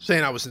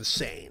 saying I was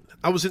insane.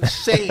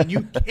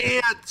 You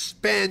can't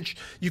bench.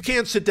 You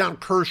can't sit down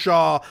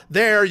Kershaw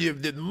there.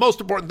 The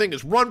most important thing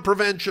is run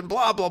prevention,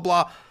 blah, blah,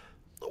 blah.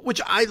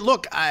 Which I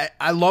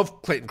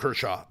love Clayton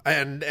Kershaw,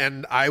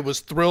 and I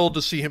was thrilled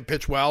to see him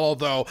pitch well,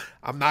 although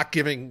I'm not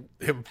giving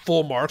him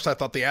full marks. I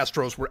thought the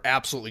Astros were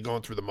absolutely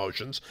going through the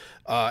motions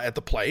at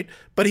the plate.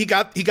 But he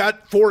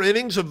got 4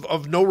 innings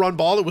of no-run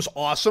ball. It was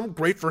awesome.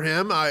 Great for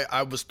him.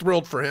 I was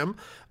thrilled for him.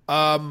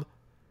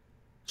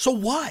 So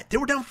what? They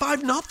were down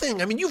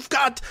 5-0. You've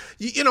got,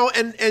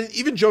 and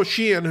even Joe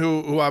Sheehan,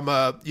 who I'm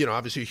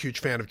obviously a huge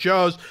fan of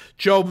Joe's.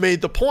 Joe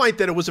made the point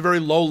that it was a very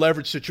low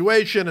leverage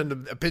situation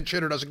and a pinch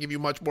hitter doesn't give you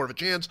much more of a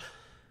chance.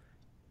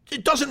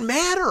 It doesn't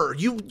matter.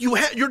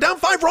 You're down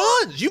 5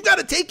 runs. You've got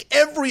to take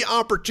every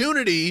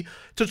opportunity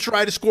to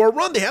try to score a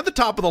run. They have the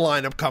top of the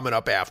lineup coming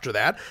up after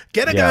that.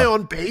 Get a guy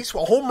on base. A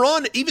home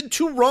run, even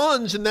 2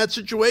 runs in that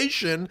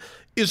situation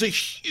is a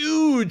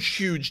huge,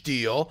 huge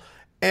deal.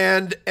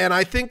 And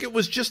I think it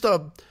was just I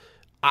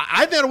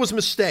thought it was a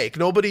mistake.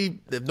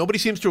 Nobody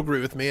seems to agree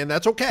with me, and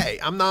that's okay.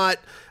 I'm not.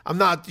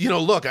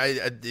 Look,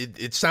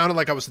 it sounded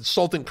like I was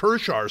insulting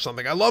Kershaw or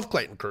something. I love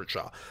Clayton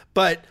Kershaw,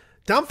 but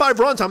Down 5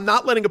 runs, I'm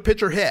not letting a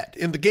pitcher hit.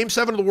 In the Game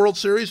 7 of the World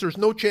Series, there's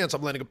no chance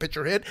I'm letting a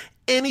pitcher hit.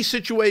 Any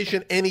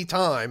situation, any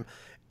time.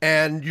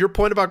 And your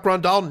point about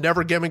Grandal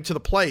never getting to the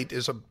plate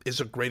is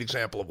a great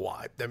example of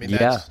why. I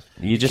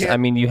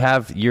mean, you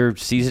have your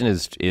season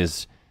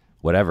is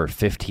whatever,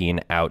 15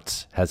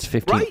 outs, has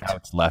 15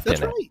 outs left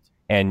in it.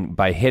 And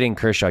by hitting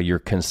Kershaw, you're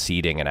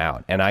conceding an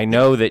out. And I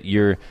know that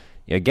you're,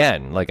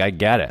 again, like I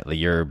get it. Like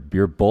your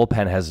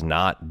bullpen has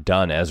not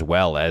done as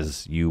well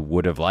as you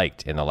would have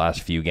liked in the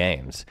last few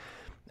games.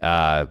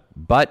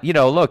 But,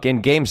 look,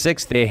 in Game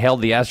 6, they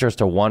held the Astros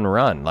to 1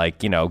 run. Like,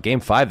 Game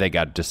 5, they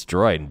got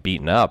destroyed and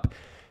beaten up,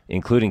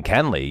 including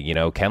Kenley.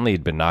 Kenley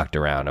had been knocked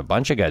around. A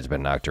bunch of guys have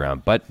been knocked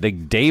around. But the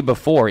day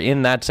before,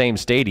 in that same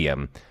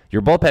stadium,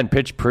 your bullpen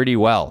pitched pretty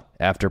well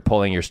after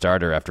pulling your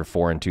starter after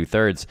 4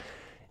 2/3.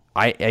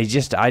 I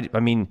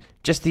mean,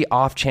 just the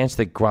off chance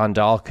that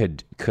Grandal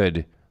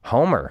could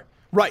homer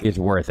is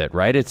worth it,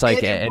 right? It's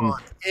like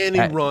any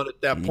run at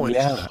that point.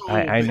 Yeah,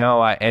 I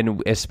know.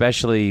 And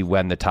especially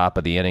when the top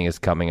of the inning is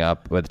coming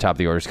up, or the top of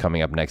the order is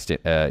coming up next,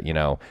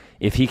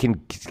 if he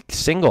can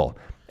single,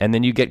 and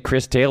then you get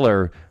Chris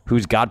Taylor,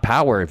 who's got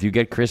power. If you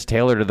get Chris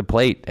Taylor to the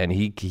plate and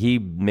he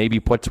maybe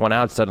puts one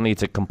out, suddenly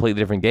it's a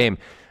completely different game.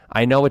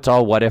 I know it's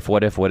all what if,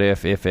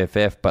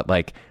 but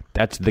like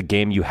that's the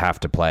game you have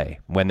to play.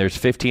 When there's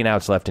 15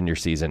 outs left in your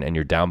season and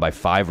you're down by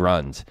 5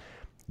 runs,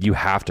 you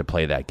have to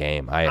play that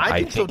game.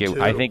 I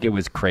think it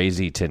was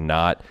crazy to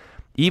not,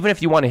 even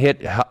if you want to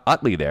hit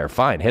Utley there,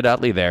 fine, hit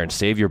Utley there and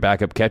save your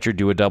backup catcher,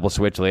 do a double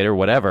switch later,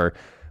 whatever.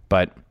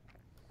 But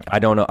I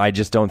don't know. I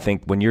just don't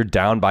think when you're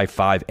down by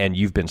 5 and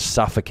you've been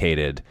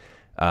suffocated.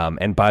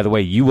 And by the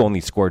way, you only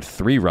scored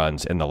 3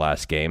 runs in the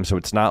last game, so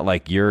it's not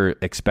like you're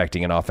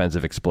expecting an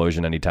offensive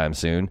explosion anytime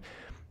soon.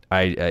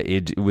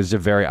 It was a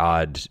very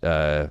odd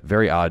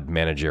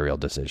managerial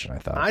decision, I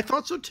thought. I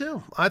thought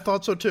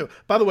so too.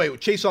 By the way,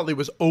 Chase Utley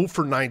was 0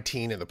 for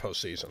 19 in the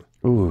postseason.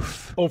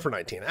 Oof. 0 for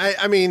 19.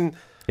 I mean,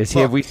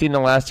 have we seen the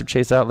last of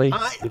Chase Utley?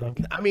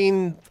 I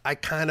mean, I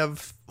kind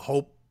of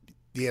hope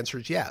the answer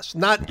is yes.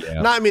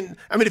 I mean,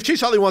 if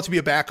Chase Utley wants to be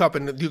a backup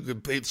and you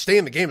could stay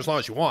in the game as long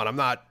as you want, I'm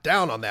not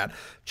down on that.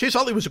 Chase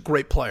Utley was a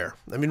great player.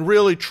 I mean,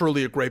 really,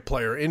 truly a great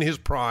player in his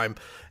prime.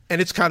 And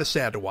it's kind of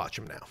sad to watch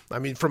him now. I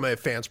mean, from a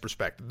fan's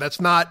perspective.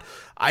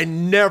 I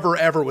never,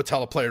 ever would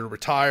tell a player to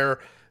retire.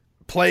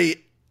 Play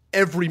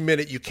every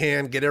minute you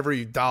can. Get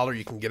every dollar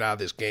you can get out of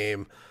this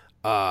game.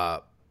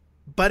 But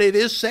it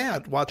is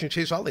sad watching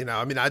Chase Utley now.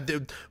 I mean,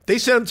 they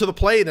sent him to the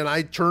plate, and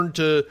I turned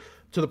to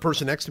the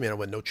person next to me, and I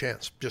went, no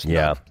chance. Just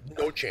no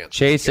chance.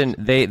 Chase, and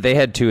they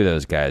had 2 of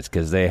those guys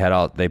because they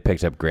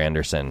picked up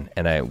Granderson,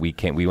 and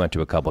we went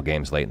to a couple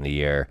games late in the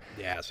year.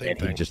 Yeah, same and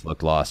thing. He just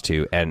looked lost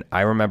too. And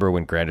I remember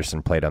when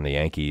Granderson played on the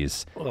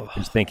Yankees,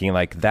 just thinking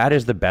like that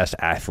is the best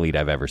athlete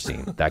I've ever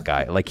seen. That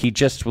guy, like he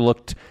just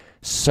looked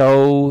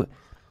so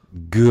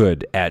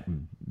good at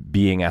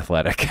being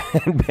athletic,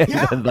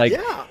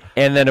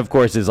 and then of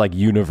course is like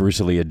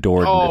universally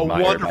adored and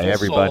admired by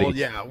everybody. Soul.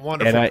 Yeah,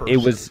 wonderful. And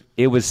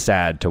it was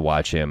sad to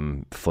watch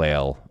him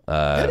flail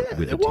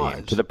with the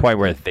team to the point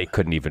where they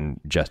couldn't even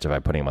justify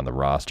putting him on the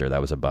roster.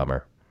 That was a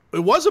bummer. It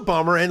was a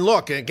bummer, and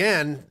look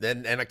again,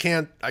 and I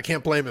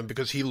can't blame him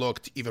because he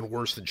looked even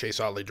worse than Chase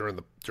Utley during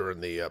the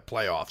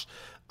playoffs.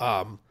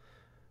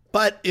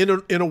 But in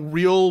a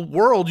real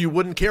world, you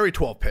wouldn't carry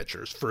 12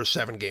 pitchers for a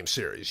 7-game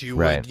series. You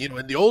would,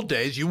 in the old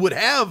days, you would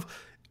have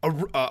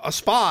a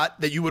spot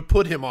that you would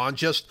put him on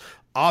just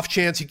off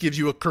chance he gives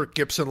you a Kirk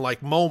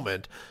Gibson-like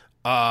moment.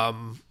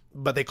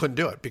 But they couldn't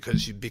do it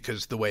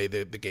because the way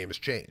the game has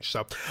changed.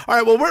 So, all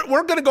right, well,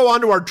 we're going to go on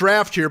to our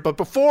draft here, but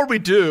before we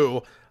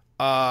do,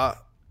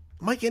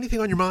 Mike, anything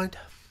on your mind?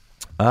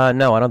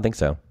 No, I don't think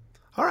so.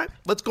 All right,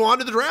 let's go on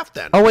to the draft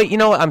then. Oh wait, you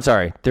know what? I'm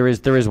sorry. There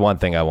is one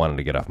thing I wanted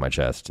to get off my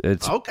chest.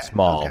 It's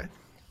small.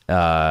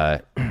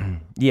 Okay.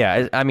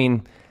 Yeah, I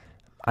mean,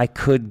 I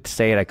could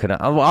say it. I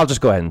couldn't. I'll just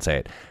go ahead and say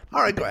it.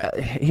 All right, go ahead.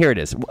 Here it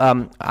is.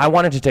 I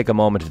wanted to take a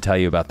moment to tell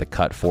you about the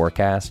Cut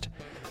Forecast.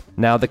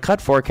 Now, the Cut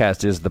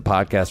Forecast is the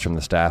podcast from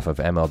the staff of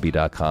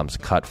MLB.com's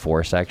Cut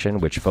 4 section,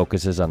 which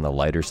focuses on the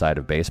lighter side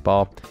of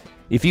baseball.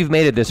 If you've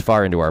made it this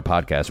far into our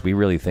podcast, we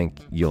really think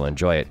you'll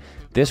enjoy it.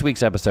 This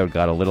week's episode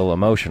got a little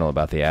emotional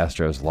about the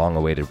Astros'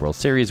 long-awaited World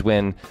Series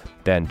win,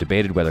 then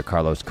debated whether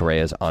Carlos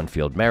Correa's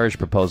on-field marriage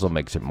proposal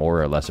makes it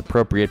more or less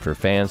appropriate for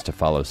fans to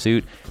follow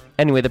suit.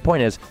 Anyway, the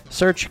point is,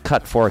 search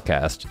Cut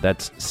Forecast,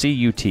 that's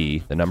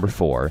C-U-T, the number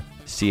 4,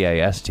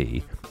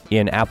 C-A-S-T,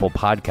 in Apple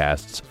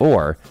Podcasts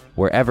or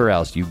wherever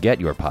else you get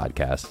your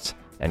podcasts,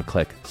 and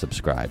click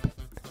subscribe.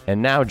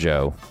 And now,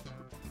 Joe,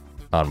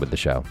 on with the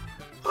show.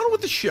 On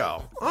with the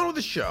show.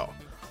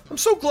 I'm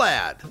so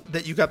glad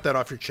that you got that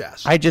off your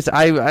chest. I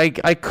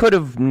could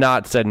have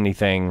not said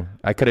anything.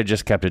 I could have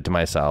just kept it to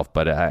myself,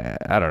 but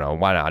I don't know.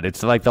 Why not?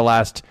 It's like the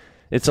last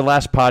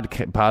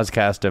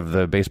podcast of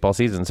the baseball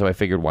season, so I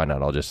figured why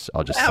not? I'll just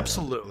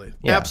absolutely.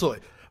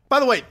 Absolutely. By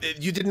the way,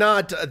 you did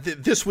not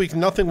this week.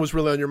 Nothing was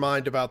really on your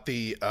mind about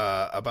the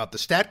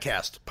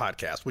Statcast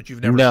podcast, which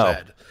you've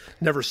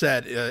never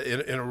said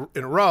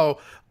in a row.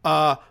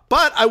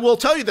 But I will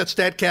tell you that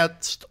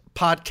Statcast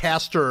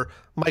podcaster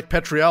Mike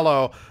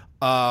Petriello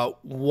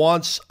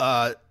wants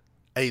a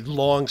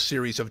long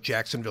series of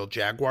Jacksonville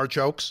Jaguar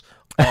jokes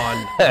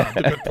on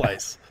The Good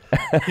Place.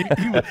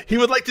 He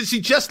would like to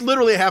see just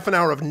literally half an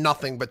hour of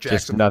nothing but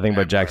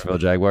Jacksonville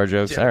Jaguar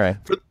jokes. Yeah. All right.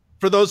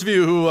 For those of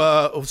you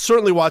who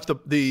certainly watch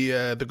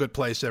the Good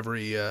Place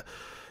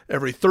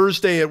every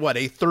Thursday at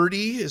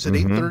 8:30? Is it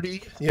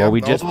 8:30? Yeah. Well,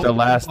 we just the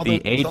last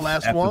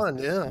one.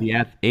 Yeah.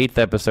 The eighth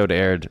episode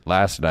aired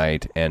last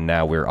night, and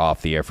now we're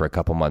off the air for a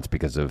couple months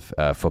because of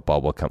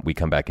football. We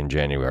come back in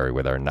January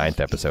with our 9th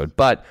episode.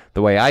 But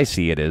the way I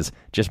see it is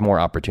just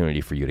more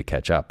opportunity for you to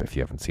catch up if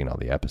you haven't seen all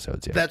the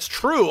episodes yet. That's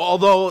true.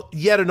 Although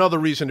yet another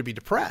reason to be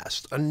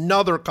depressed.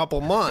 Another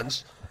couple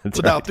months.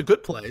 Without The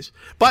Good Place.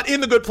 But in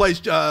The Good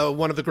Place,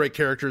 one of the great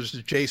characters,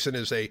 Jason,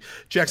 is a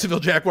Jacksonville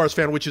Jaguars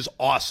fan, which is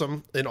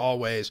awesome in all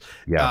ways.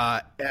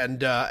 Yeah.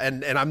 And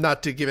I'm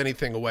not to give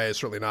anything away,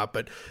 certainly not.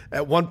 But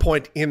at one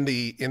point in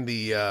the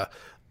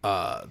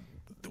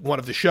one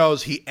of the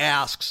shows, he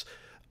asks,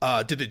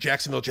 did the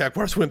Jacksonville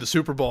Jaguars win the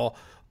Super Bowl?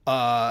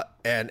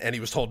 And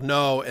he was told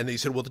no. And he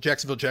said, will the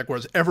Jacksonville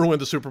Jaguars ever win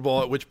the Super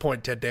Bowl? At which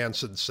point Ted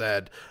Danson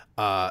said,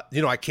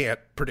 I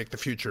can't predict the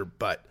future,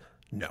 but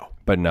no.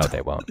 But no, they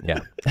won't.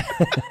 Yeah.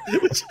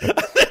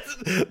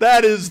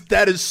 That is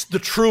the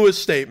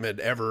truest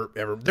statement ever.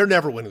 They're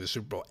never winning the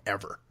Super Bowl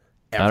ever.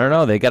 I don't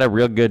know. They got a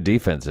real good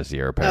defense this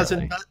year,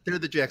 apparently. They're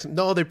the Jackson.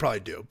 No, they probably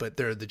do, but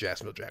they're the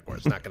Jacksonville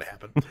Jaguars. Not going to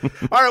happen.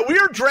 All right, we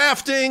are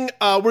drafting.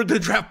 We're going to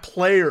draft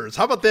players.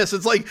 How about this?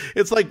 It's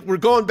like we're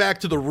going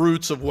back to the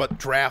roots of what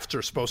drafts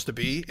are supposed to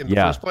be in the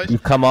first place.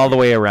 We've come all the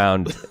way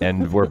around,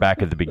 and we're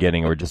back at the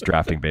beginning. We're just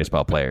drafting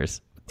baseball players.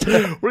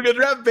 We're going to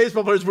draft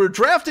baseball players. We're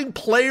drafting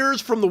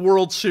players from the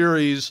World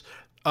Series.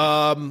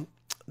 And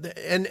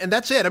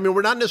that's it. I mean,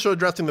 we're not necessarily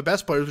drafting the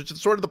best players, which is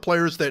sort of the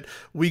players that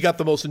we got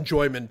the most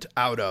enjoyment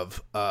out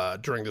of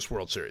during this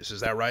World Series.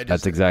 Is that right?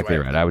 That's exactly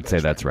right. I would say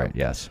that's right.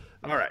 Yes.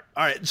 All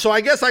right. So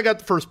I guess I got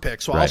the first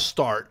pick, so I'll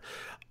start.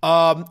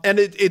 And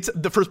it's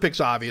the first pick's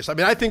obvious. I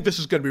mean, I think this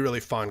is going to be really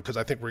fun because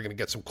I think we're going to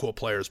get some cool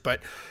players. But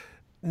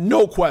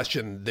no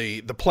question,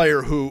 the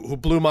player who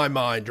blew my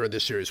mind during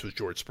this series was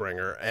George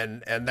Springer,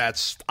 and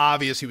that's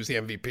obvious. He was the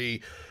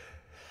MVP.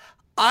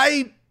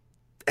 I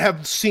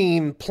have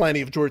seen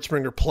plenty of George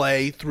Springer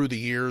play through the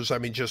years. I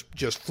mean,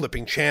 just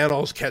flipping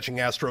channels, catching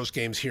Astros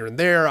games here and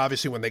there.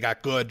 Obviously, when they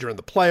got good during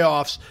the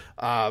playoffs,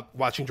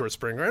 watching George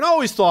Springer, and I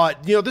always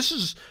thought, this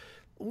is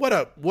what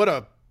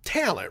a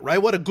talent,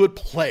 right? What a good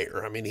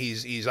player. I mean,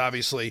 he's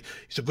obviously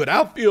a good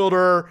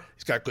outfielder.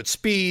 He's got good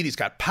speed. He's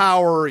got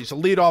power. He's a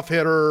leadoff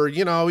hitter.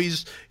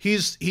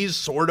 He's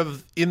sort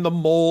of in the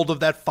mold of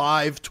that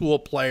 5-tool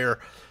player.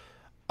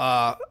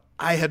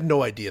 I had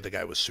no idea the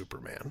guy was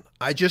Superman.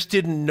 I just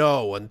didn't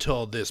know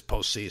until this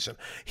postseason.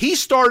 He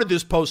started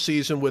this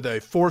postseason with a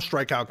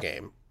 4-strikeout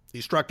game.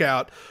 He struck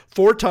out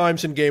 4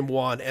 times in game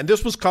 1, and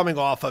this was coming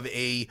off of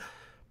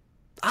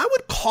I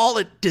would call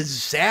it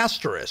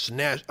disastrous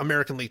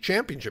American League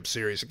Championship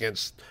Series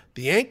against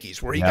the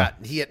Yankees, where he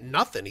hit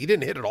nothing. He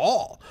didn't hit at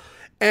all.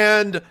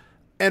 And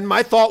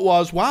my thought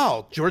was,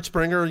 wow, George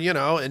Springer,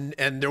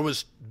 and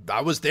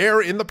I was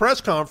there in the press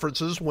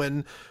conferences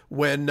when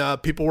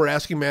people were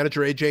asking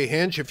manager A.J.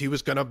 Hinch if he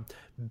was going to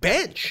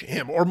bench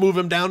him or move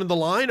him down in the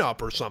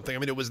lineup or something. I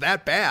mean, it was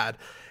that bad.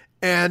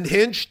 And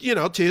Hinch,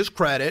 to his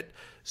credit,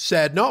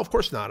 said, no, of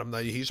course not.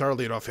 He's our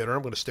leadoff hitter.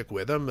 I'm going to stick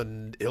with him,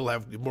 and he'll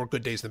have more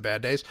good days than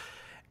bad days.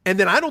 And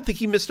then I don't think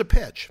he missed a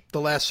pitch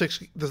the last 6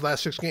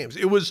 games.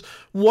 It was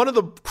one of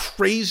the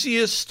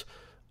craziest,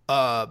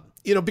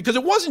 because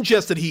it wasn't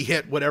just that he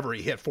hit whatever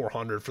he hit,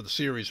 400 for the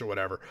series or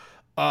whatever.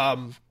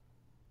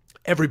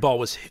 Every ball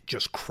was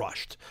just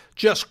crushed.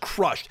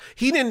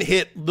 He didn't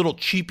hit little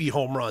cheapy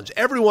home runs.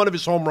 Every one of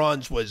his home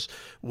runs was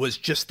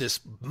just this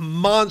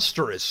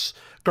monstrous,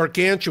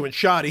 gargantuan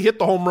shot. He hit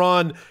the home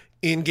run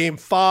in game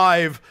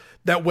 5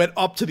 that went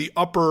up to the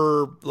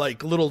upper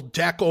little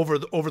deck over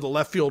the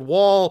left field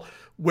wall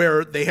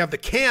where they have the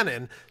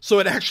cannon. So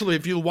it actually,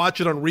 if you watch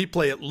it on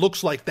replay, it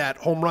looks like that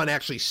home run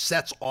actually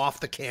sets off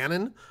the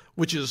cannon,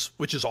 which is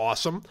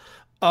awesome.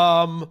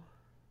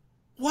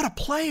 What a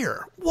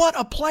player.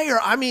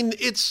 I mean,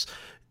 it's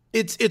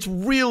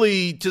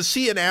really, to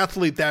see an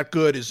athlete that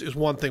good is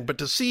one thing, but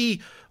to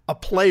see a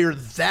player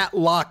that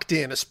locked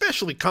in,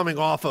 especially coming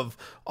off of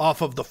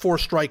the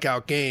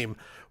 4-strikeout game,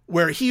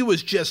 where he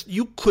was just,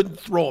 you couldn't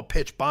throw a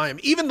pitch by him.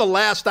 Even the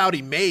last out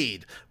he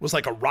made was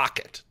like a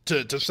rocket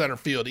to center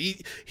field.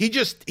 He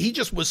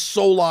just was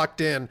so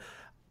locked in.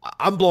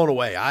 I'm blown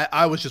away.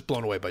 I was just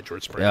blown away by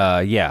George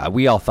Springer. Yeah,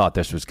 we all thought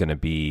this was going to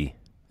be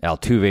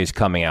Altuve's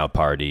coming out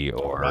party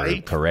or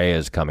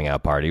Correa's coming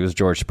out party. It was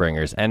George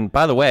Springer's. And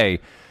by the way,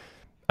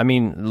 I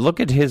mean,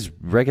 look at his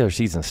regular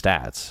season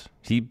stats.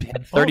 He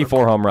had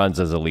 34 home runs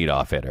as a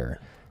leadoff hitter.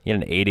 He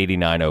had an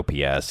 889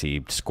 OPS.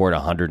 He scored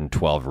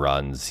 112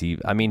 runs. He's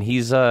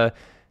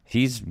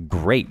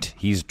great.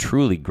 He's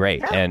truly great.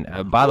 Yeah.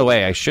 And by the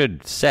way, I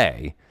should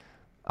say,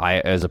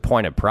 as a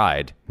point of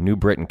pride, New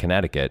Britain,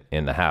 Connecticut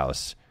in the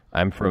house.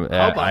 I'm from.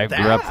 How about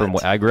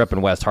I grew up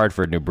in West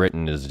Hartford. New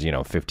Britain is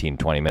 15,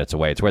 20 minutes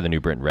away. It's where the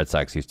New Britain Red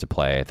Sox used to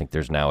play. I think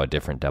there's now a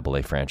different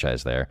AA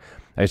franchise there.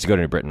 I used to go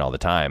to New Britain all the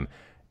time.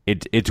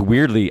 It's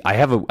weirdly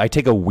I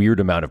take a weird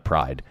amount of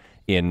pride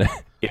in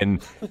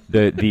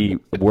the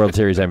World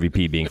Series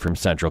MVP being from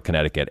Central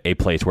Connecticut, a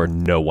place where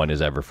no one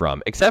is ever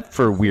from, except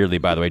for weirdly,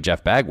 by the way,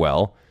 Jeff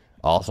Bagwell,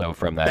 also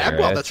from that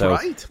area. That's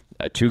right.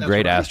 Two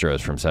great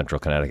Astros from Central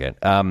Connecticut.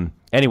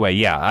 Anyway,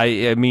 yeah,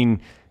 I mean.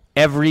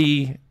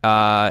 Everything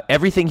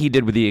he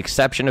did, with the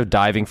exception of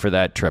diving for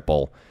that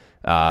triple,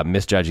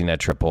 misjudging that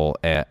triple,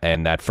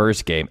 and that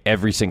first game,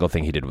 every single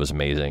thing he did was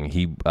amazing.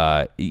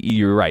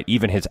 You're right.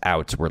 Even his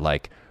outs were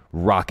like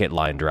rocket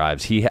line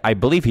drives. I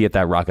believe he hit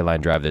that rocket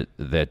line drive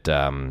that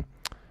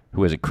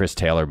who was it? Chris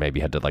Taylor maybe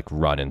had to like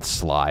run and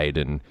slide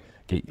and.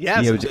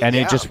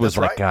 It just was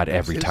like, right. God,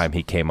 every time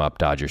he came up,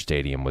 Dodger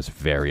Stadium was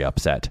very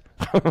upset.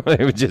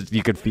 It was just,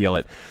 you could feel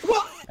it.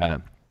 Well,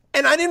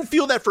 and I didn't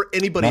feel that for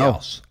anybody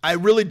else. I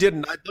really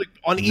didn't.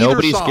 On either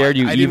Nobody side, scared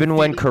you. Even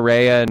when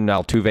Correa and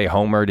Altuve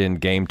homered in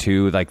Game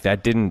 2, like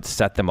that didn't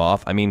set them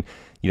off. I mean,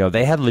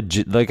 they had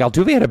legit. Like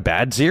Altuve had a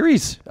bad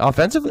series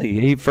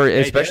offensively.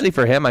 Especially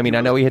for him. I mean, I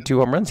know he hit 2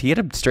 home runs. He had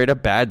a straight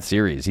up bad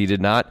series. He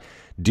did not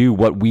do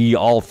what we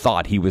all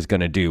thought he was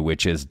going to do,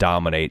 which is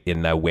dominate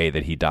in the way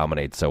that he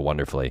dominates so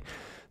wonderfully.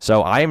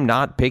 So I am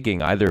not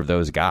picking either of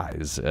those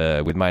guys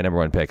with my number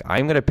 1 pick.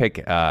 I'm going to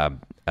pick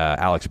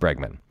Alex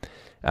Bregman.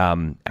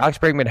 Alex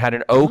Bregman had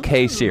an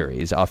okay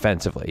series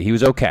offensively. He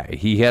was okay.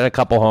 He had a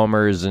couple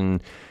homers,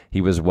 and he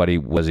was what he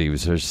was. He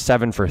was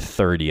 7 for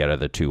 30 out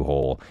of the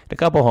 2-hole. A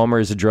couple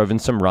homers, he drove in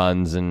some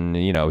runs, and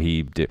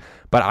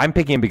But I'm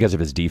picking him because of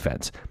his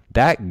defense.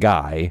 That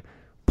guy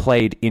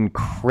played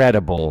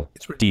incredible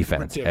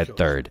defense at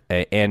third,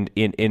 and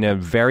in a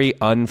very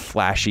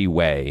unflashy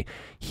way.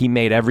 He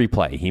made every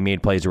play. He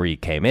made plays where he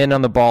came in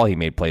on the ball. He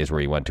made plays where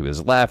he went to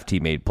his left.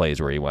 He made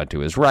plays where he went to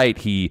his right.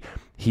 He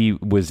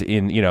was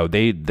in, the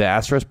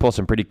Astros pulled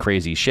some pretty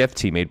crazy shifts.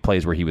 He made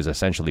plays where he was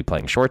essentially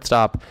playing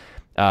shortstop.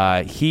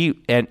 And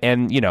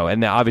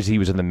obviously he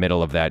was in the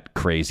middle of that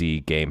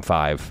crazy Game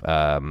 5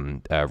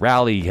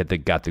 rally. He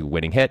got the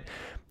winning hit.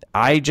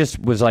 I just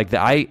was like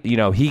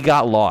he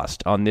got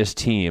lost on this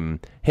team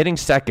hitting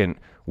second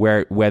in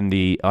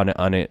a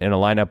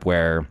lineup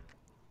where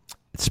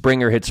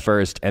Springer hits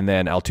first, and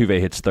then Altuve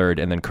hits third,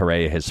 and then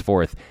Correa hits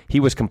fourth.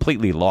 He was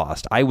completely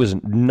lost. I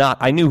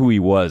knew who he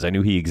was. I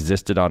knew he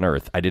existed on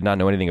Earth. I did not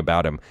know anything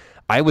about him.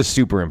 I was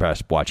super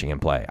impressed watching him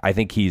play. I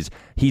think he's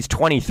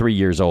 23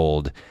 years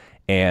old,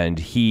 and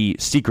he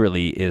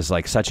secretly is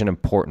like such an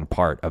important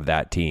part of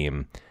that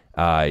team.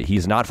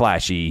 He's not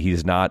flashy.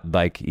 He's not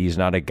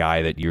a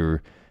guy that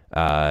you're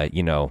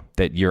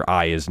that your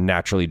eye is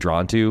naturally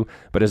drawn to.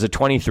 But as a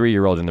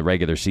 23-year-old in the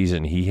regular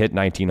season, he hit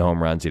 19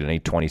 home runs. He had an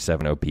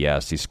 827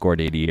 OPS. He scored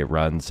 88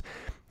 runs.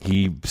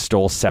 He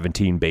stole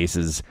 17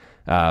 bases,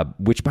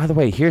 which, by the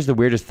way, here's the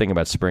weirdest thing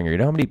about Springer.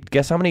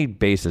 Guess how many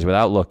bases,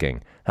 without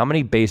looking, how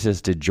many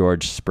bases did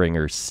George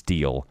Springer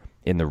steal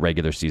in the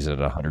regular season at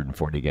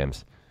 140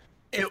 games?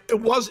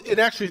 It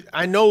actually,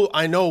 I know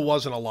it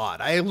wasn't a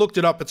lot. I looked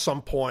it up at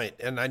some point,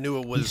 and I knew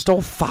it was. He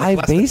stole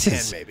 5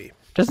 bases. 10 maybe.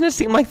 Doesn't it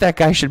seem like that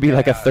guy should be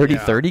like a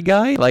 30-30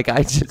 guy? Like,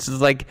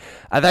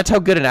 that's how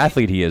good an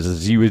athlete he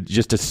is you would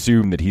just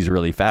assume that he's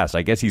really fast.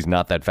 I guess he's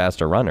not that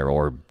fast a runner,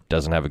 or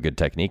doesn't have a good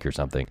technique or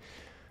something.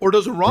 Or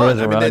doesn't run.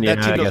 That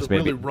team doesn't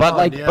really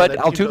run. But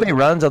Altuve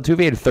runs.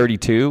 Altuve had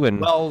 32,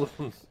 and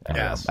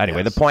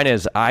anyway, the point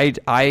is,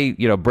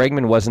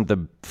 Bregman wasn't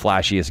the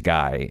flashiest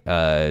guy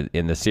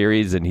in the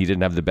series, and he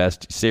didn't have the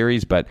best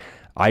series, but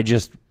I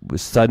just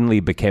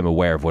suddenly became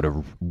aware of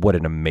what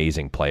an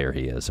amazing player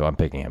he is. So I'm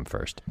picking him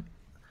first.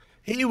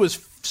 He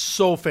was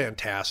so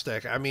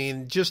fantastic. I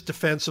mean, just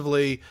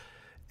defensively,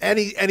 and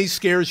he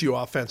scares you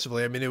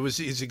offensively. I mean,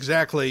 he's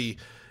exactly.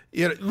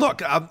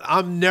 Look,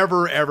 I'm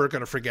never ever going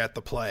to forget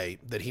the play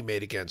that he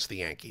made against the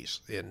Yankees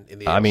in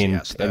the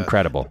LCS.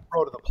 Incredible. The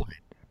throw to the plate.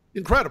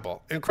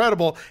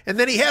 Incredible. And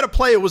then he had a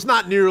play. It was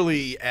not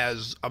nearly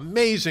as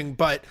amazing,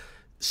 but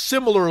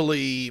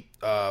similarly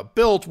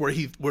built, where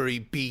he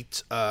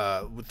beat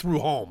through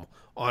home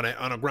on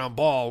a ground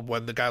ball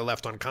when the guy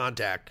left on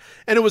contact,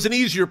 and it was an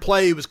easier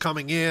play. He was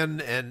coming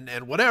in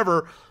and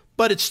whatever,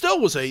 but it still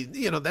was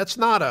that's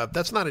not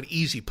an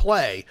easy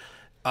play.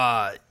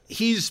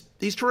 He's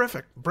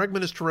terrific.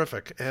 Bregman is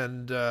terrific,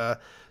 and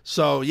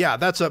so yeah,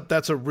 that's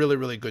a really,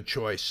 really good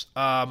choice.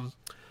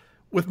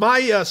 With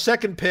my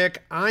second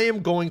pick, I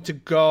am going to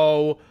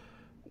go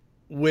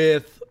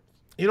with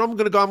I'm going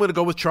to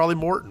go with Charlie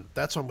Morton.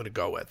 That's what I'm going to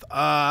go with.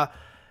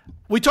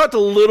 We talked a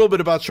little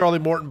bit about Charlie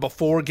Morton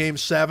before Game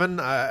 7.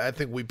 I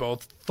think we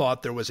both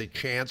thought there was a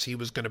chance he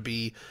was going to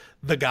be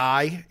the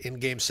guy in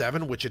Game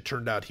 7, which it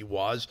turned out he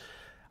was.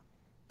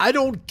 I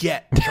don't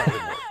get Charlie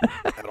Morton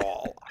at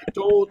all.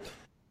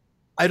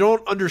 I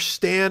don't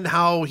understand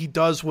how he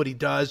does what he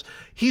does.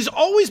 He's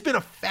always been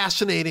a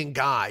fascinating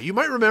guy. You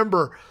might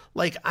remember,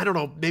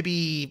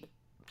 maybe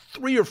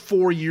 3 or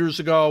 4 years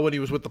ago when he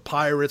was with the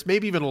Pirates,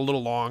 maybe even a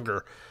little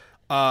longer,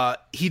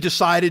 he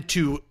decided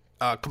to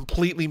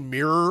completely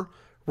mirror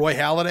Roy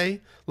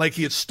Halladay. Like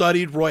he had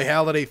studied Roy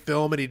Halladay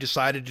film and he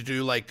decided to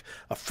do like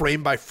a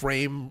frame by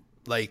frame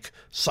like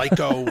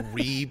psycho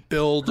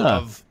rebuild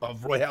of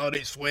Roy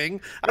Halladay's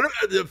swing. I don't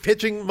know the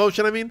pitching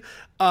motion. I mean,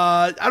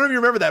 I don't even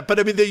remember that,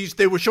 but I mean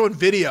they were showing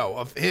video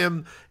of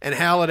him and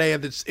Halladay,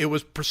 and it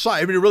was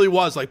precise. I mean, it really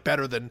was like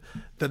better than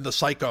the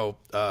psycho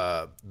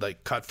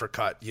like cut for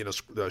cut,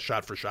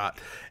 shot for shot,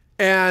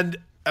 and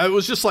it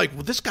was just like,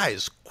 well, this guy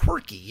is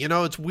quirky,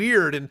 it's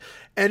weird, and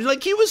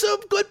like he was a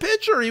good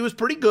pitcher. He was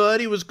pretty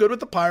good. He was good with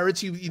the Pirates.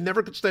 He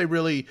never could stay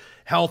really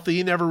healthy.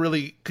 He never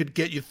really could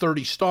get you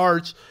 30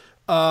 starts.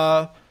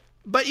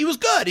 But he was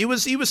good. He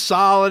was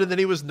solid, and then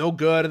he was no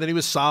good, and then he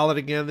was solid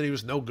again, and then he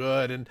was no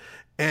good, and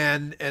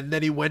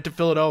then he went to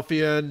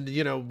Philadelphia, and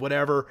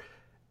whatever,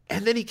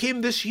 and then he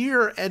came this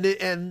year,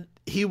 and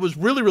he was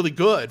really, really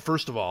good.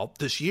 First of all,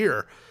 this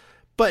year,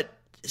 but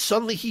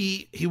suddenly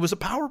he was a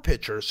power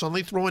pitcher,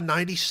 suddenly throwing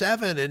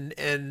 97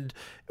 and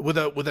with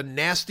a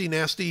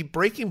nasty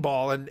breaking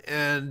ball,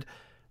 and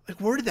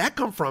like, where did that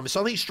come from?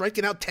 Suddenly he's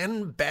striking out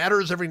 10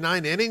 batters every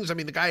 9 innings. I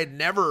mean, the guy had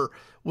never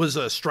was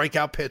a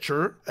strikeout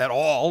pitcher at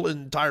all in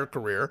entire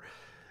career.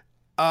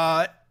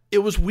 It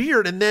was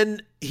weird. And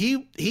then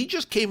he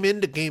just came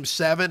into game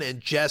 7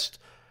 and just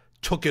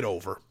took it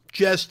over.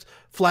 Just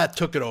flat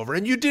took it over.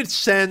 And you did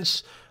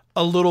sense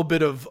a little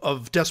bit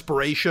of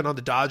desperation on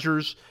the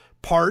Dodgers'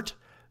 part,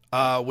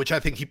 which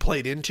I think he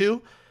played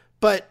into.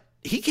 But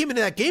he came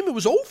into that game, it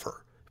was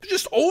over. It was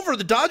just over.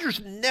 The Dodgers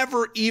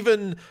never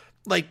even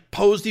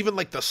posed even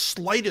like the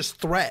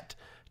slightest threat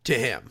to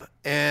him.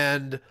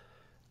 And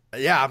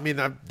yeah, I mean,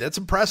 that's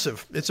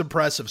impressive. It's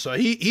impressive. So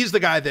he's the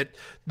guy that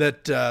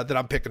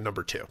I'm picking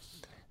number 2.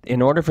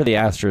 In order for the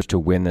Astros to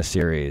win the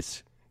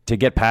series, to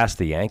get past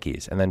the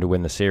Yankees and then to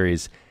win the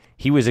series,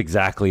 he was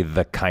exactly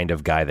the kind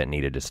of guy that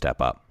needed to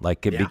step up.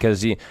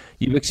 Because you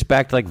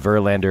expect like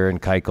Verlander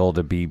and Keuchel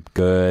to be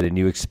good, and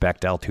you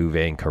expect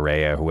Altuve and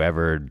Correa,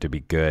 whoever, to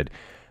be good.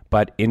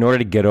 But in order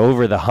to get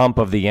over the hump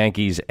of the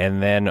Yankees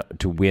and then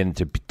to win,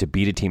 to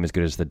beat a team as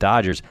good as the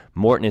Dodgers,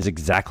 Morton is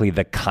exactly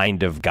the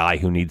kind of guy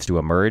who needs to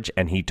emerge,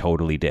 and he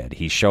totally did.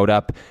 He showed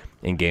up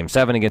in Game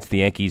 7 against the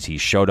Yankees. He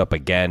showed up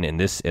again in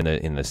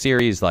the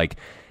series. Again,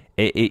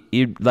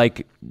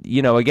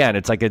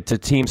 it's like it's a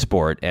team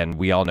sport, and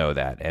we all know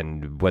that.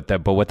 And what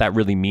that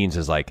really means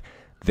is like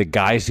the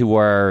guys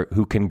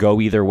who can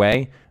go either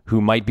way, who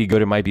might be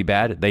good or might be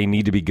bad, they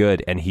need to be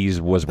good, and he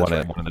was one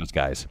of those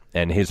guys.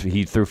 And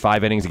he threw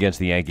 5 innings against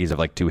the Yankees of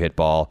like 2-hit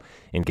ball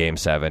in Game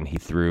 7. He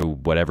threw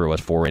whatever it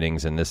was, 4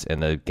 innings in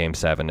the Game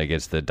 7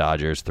 against the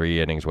Dodgers, 3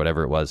 innings,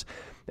 whatever it was,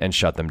 and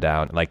shut them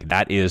down. Like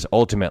that is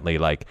ultimately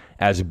like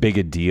as big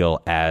a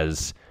deal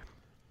as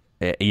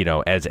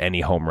as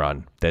any home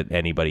run that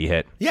anybody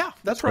hit. Yeah,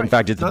 that's right. In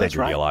fact, it's a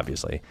bigger deal,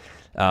 obviously.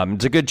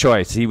 It's a good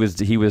choice. He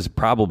was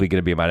probably going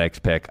to be my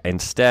next pick.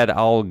 Instead,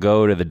 I'll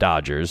go to the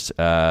Dodgers.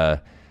 I'm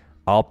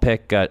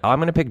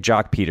going to pick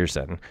Jock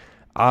Peterson.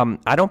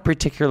 I don't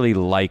particularly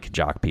like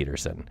Jock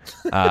Peterson.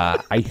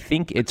 I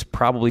think it's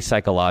probably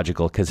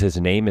psychological because his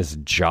name is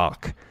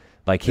Jock.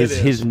 Like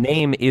his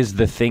name is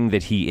the thing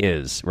that he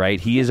is, right?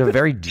 He is a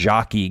very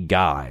jockey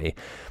guy.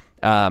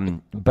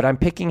 But I'm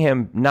picking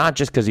him not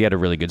just because he had a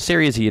really good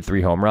series. He had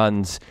 3 home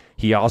runs.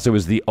 He also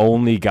was the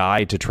only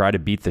guy to try to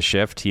beat the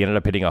shift. He ended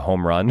up hitting a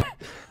home run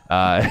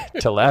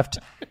to left.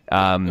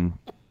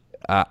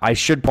 I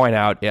should point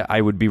out, I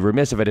would be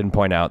remiss if I didn't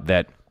point out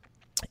that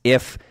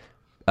if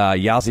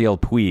Yasiel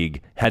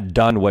Puig had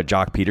done what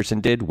Jock Peterson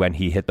did when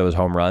he hit those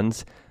home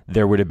runs,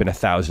 there would have been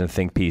 1,000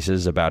 think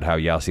pieces about how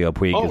Yasiel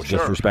Puig is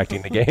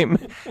disrespecting the game.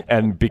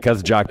 And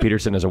because Jock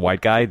Peterson is a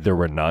white guy, there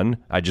were none.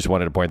 I just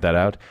wanted to point that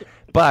out.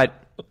 But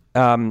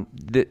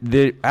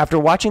after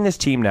watching this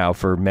team now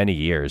for many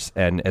years,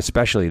 and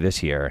especially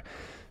this year,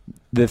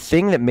 the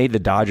thing that made the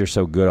Dodgers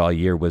so good all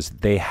year was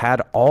they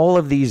had all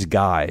of these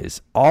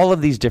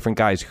different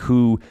guys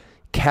who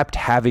kept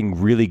having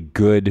really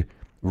good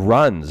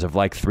runs of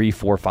like 3,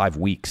 4, 5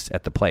 weeks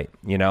at the plate.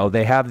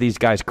 They have these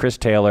guys, Chris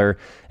Taylor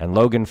and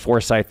Logan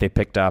Forsythe they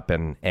picked up,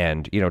 and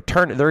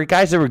Turner. There were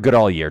guys that were good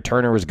all year.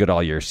 Turner was good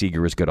all year.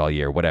 Seager was good all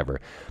year, whatever.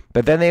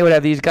 But then they would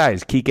have these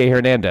guys, Kike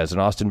Hernandez and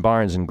Austin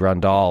Barnes and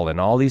Grandal and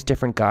all these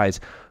different guys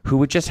who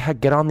would just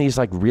get on these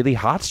like really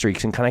hot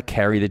streaks and kind of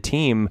carry the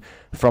team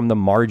from the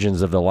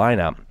margins of the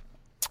lineup.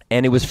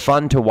 And it was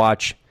fun to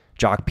watch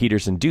Jock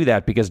Peterson do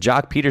that because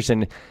Jock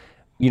Peterson,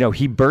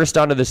 he burst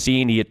onto the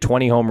scene. He hit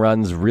 20 home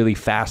runs really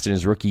fast in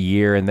his rookie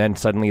year, and then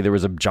suddenly there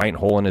was a giant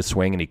hole in his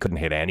swing and he couldn't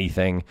hit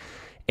anything.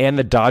 And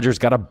the Dodgers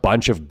got a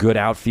bunch of good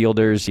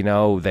outfielders.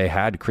 They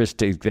got Chris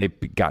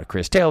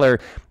Taylor,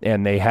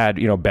 and they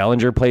had,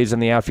 Bellinger plays in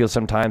the outfield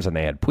sometimes, and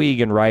they had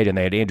Puig and right, and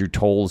they had Andrew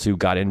Tolles who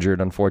got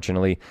injured,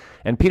 unfortunately.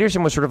 And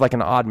Peterson was sort of like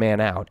an odd man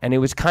out. And it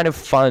was kind of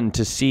fun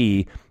to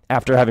see,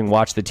 after having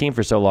watched the team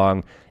for so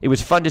long, it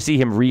was fun to see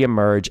him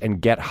reemerge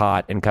and get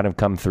hot and kind of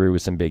come through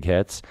with some big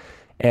hits.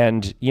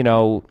 And,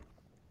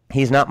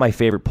 he's not my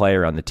favorite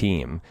player on the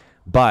team,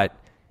 but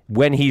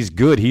when he's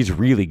good, he's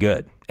really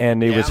good.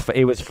 And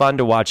it was fun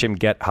to watch him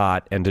get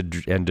hot and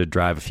to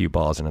drive a few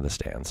balls into the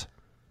stands.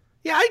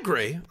 Yeah, I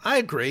agree.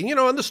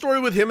 And the story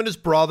with him and his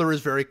brother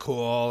is very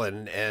cool.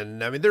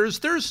 And I mean, there's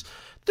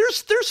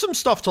some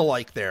stuff to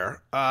like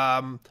there.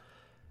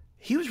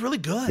 He was really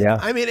good. Yeah.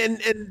 I mean,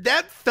 and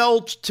that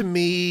felt to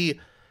me,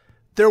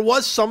 there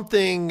was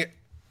something,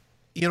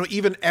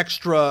 even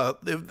extra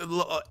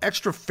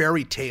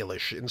fairy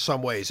tale-ish in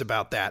some ways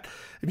about that.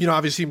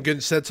 Obviously him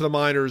getting sent to the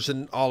minors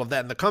and all of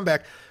that and the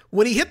comeback.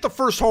 When he hit the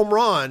first home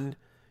run,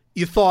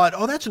 you thought,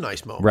 oh, that's a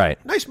nice moment.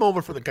 Right. Nice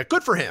moment for the guy.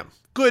 Good for him.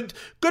 Good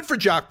for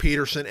Jock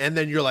Peterson. And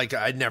then you're like,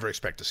 I'd never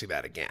expect to see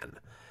that again.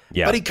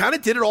 Yeah. But he kind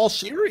of did it all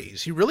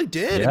series. He really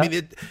did. Yeah. I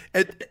mean,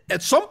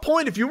 at some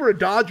point, if you were a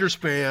Dodgers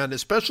fan,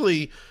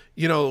 especially,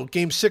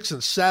 game 6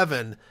 and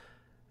 7,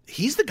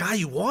 he's the guy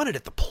you wanted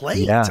at the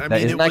plate. Yeah, I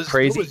mean, isn't that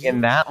crazy?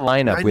 In that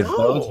lineup with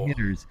those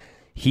hitters,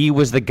 he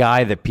was the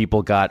guy that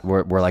people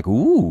were like,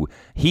 ooh,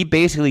 he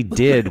basically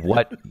did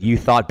what you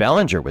thought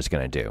Bellinger was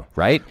going to do,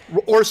 right?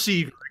 Or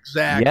Seager.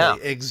 Exactly. Yeah.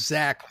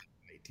 Exactly.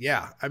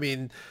 Yeah. I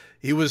mean,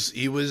 he was,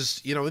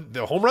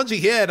 the home runs he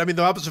hit. I mean,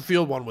 the opposite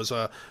field one was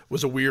a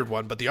weird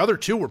one, but the other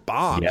two were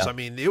bombs. Yeah. I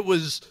mean, it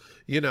was,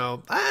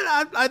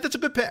 that's a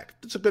good pick.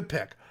 It's a good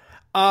pick.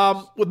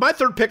 With my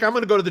third pick, I'm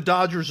going to go to the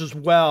Dodgers as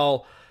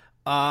well.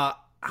 I'm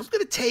going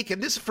to take,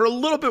 and this is for a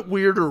little bit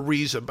weirder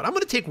reason, but I'm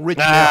going to take Rich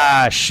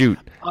Hill. Shoot.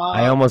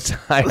 I almost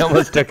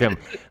took him.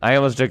 I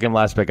almost took him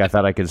last pick. I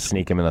thought I could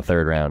sneak him in the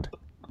third round.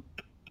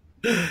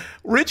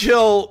 Rich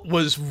Hill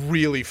was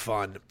really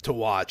fun to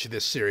watch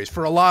this series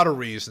for a lot of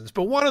reasons.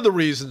 But one of the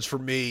reasons for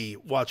me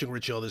watching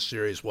Rich Hill this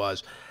series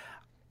was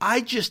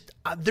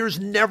there's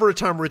never a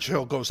time Rich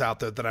Hill goes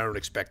out there that I don't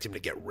expect him to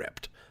get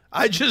ripped.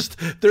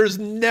 There's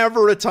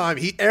never a time.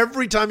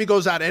 Every time he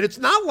goes out, and it's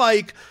not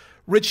like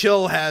Rich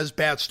Hill has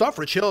bad stuff.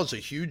 Rich Hill is a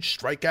huge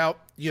strikeout,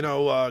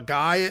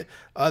 guy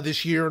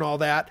this year and all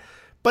that.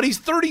 But he's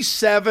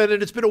 37,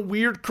 and it's been a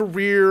weird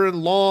career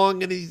and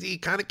long, and he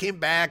kind of came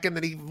back, and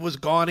then he was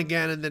gone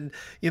again. And then,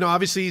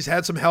 obviously he's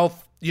had some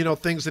health,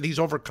 things that he's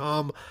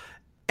overcome.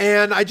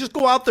 And I just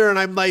go out there, and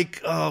I'm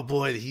like, oh,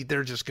 boy,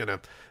 they're going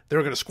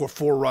to score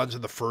 4 runs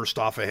in the first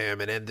off of him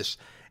and end this.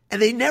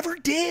 And they never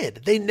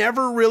did. They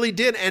never really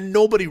did. And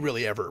nobody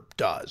really ever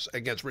does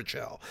against Rich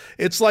Hill.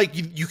 It's like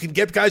you can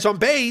get guys on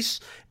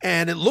base,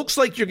 and it looks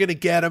like you're going to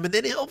get him, and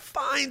then he'll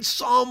find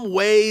some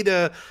way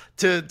to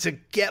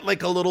get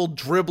like a little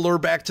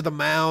dribbler back to the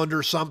mound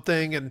or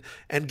something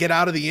and get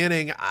out of the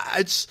inning.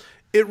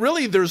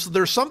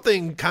 There's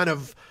something kind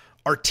of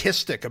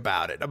artistic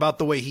about it, about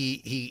the way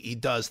he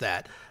does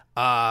that.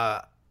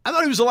 I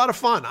thought he was a lot of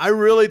fun. I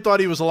really thought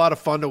he was a lot of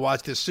fun to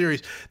watch this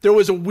series. There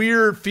was a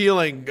weird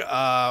feeling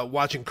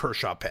watching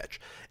Kershaw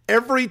pitch.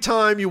 Every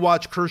time you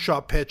watch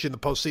Kershaw pitch in the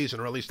postseason,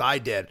 or at least I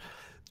did,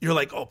 you're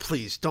like, oh,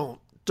 please don't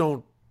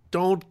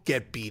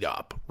get beat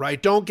up,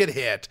 right? Don't get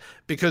hit,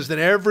 because then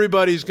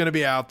everybody's going to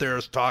be out there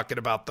talking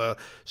about the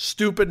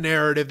stupid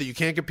narrative that you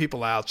can't get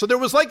people out. So there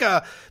was like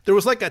a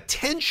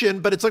tension,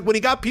 but it's like when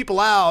he got people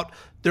out,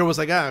 there was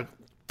like,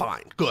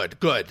 fine, good.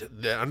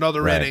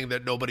 Another inning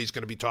that nobody's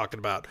going to be talking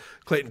about.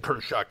 Clayton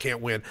Kershaw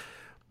can't win.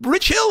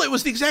 Rich Hill, it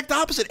was the exact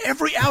opposite.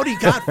 Every out he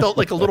got felt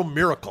like a little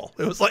miracle.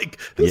 It was like,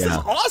 this is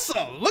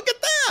awesome. Look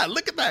at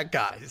that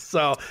guy.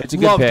 So it's a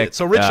good loved pick. it.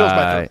 So Rich Hill's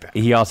my third pick.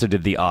 He also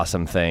did the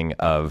awesome thing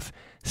of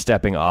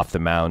stepping off the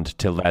mound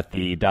to let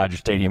the Dodger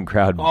Stadium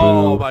crowd boo.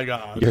 Oh my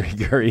God,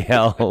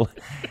 Gurriel.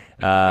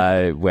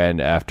 When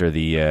after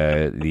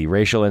the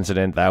racial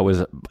incident, that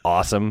was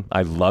awesome.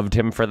 I loved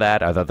him for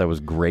that. I thought that was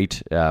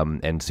great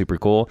and super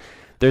cool.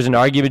 There's an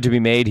argument to be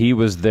made. He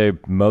was the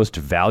most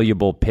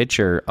valuable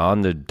pitcher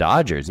on the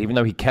Dodgers, even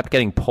though he kept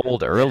getting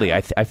pulled early.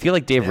 I feel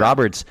like Dave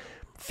Roberts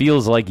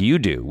feels like you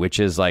do, which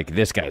is like,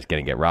 this guy's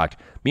going to get rocked.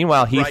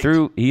 Meanwhile, he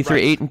threw 8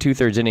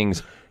 2/3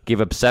 innings, gave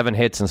up 7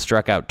 hits and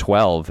struck out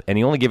 12, and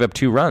he only gave up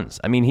 2 runs.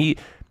 I mean, he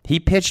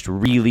pitched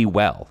really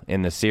well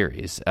in the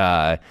series.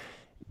 There's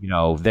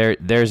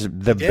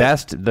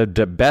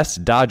the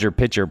best Dodger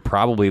pitcher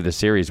probably of the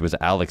series was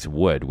Alex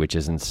Wood, which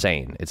is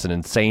insane. It's an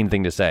insane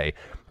thing to say,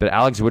 but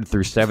Alex Wood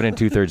threw 7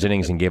 2/3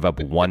 innings and gave up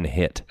 1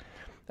 hit.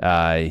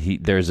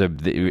 Hindsight is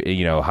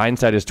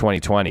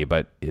 20/20,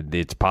 but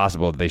it's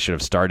possible they should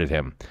have started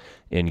him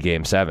in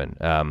Game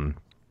 7.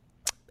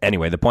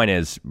 Anyway, the point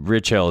is,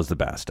 Rich Hill is the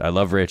best. I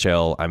love Rich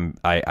Hill.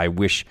 I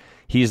wish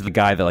he's the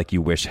guy that like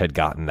you wish had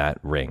gotten that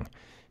ring.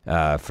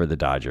 For the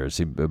Dodgers,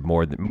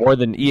 more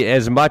than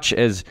as much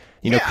as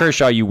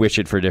Kershaw. You wish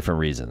it for different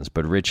reasons,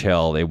 but Rich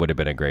Hill, it would have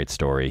been a great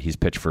story. He's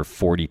pitched for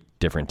 40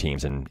 different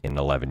teams in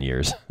 11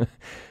 years.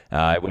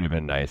 It would have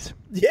been nice.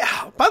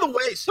 Yeah. By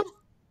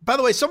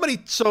the way, somebody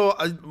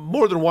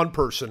more than one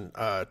person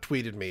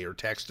tweeted me or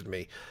texted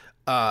me,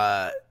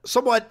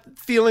 somewhat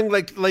feeling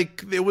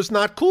like it was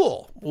not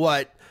cool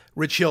what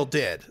Rich Hill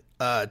did.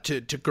 To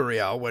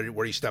Gurriel,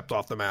 where he stepped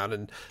off the mound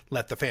and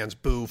let the fans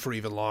boo for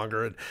even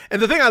longer. And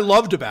the thing I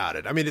loved about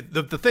it, I mean,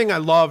 the thing I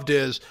loved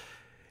is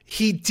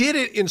he did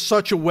it in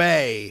such a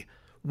way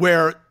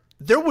where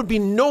there would be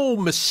no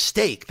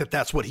mistake that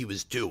that's what he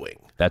was doing.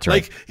 That's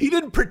right. Like, he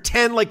didn't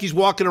pretend like he's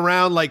walking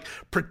around, like,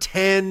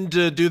 pretend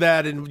to do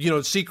that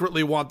and,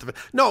 secretly want the...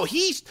 No,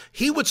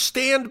 he would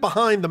stand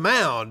behind the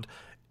mound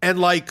and,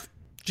 like,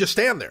 just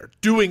stand there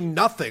doing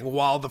nothing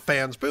while the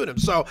fans booed him.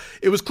 So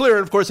it was clear.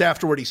 And, of course,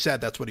 afterward he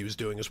said that's what he was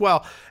doing as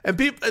well. And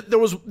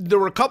there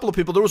were a couple of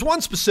people. There was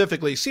one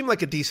specifically, seemed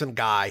like a decent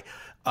guy,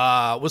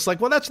 was like,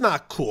 well, that's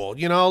not cool.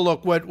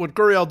 Look, what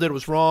Gurriel did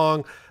was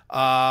wrong.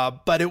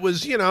 But it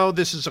was,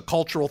 this is a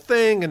cultural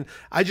thing, and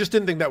I just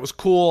didn't think that was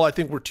cool. I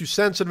think we're too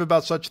sensitive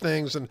about such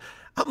things. And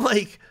I'm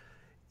like,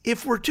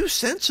 if we're too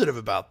sensitive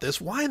about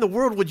this, why in the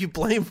world would you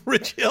blame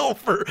Rich Hill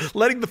for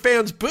letting the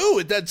fans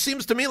boo? That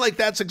seems to me like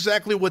that's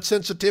exactly what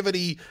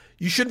sensitivity,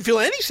 you shouldn't feel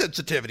any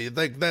sensitivity.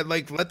 Like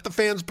let the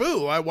fans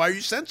boo. Why are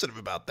you sensitive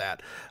about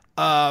that?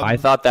 I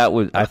thought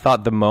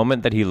the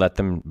moment that he let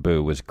them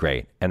boo was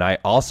great. And I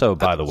also,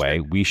 by the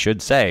way, we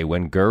should say,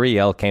 when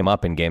Gurriel came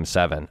up in Game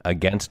 7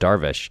 against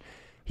Darvish,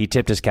 he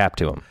tipped his cap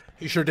to him.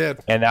 He sure did.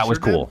 And that was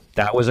cool.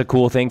 That was a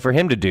cool thing for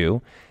him to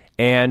do.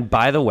 And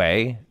by the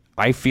way,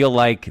 I feel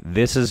like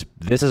this is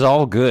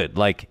all good.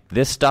 Like,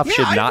 this stuff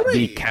should not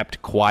be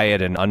kept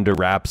quiet and under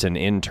wraps and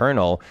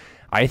internal.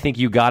 I think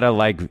you gotta,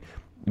 like,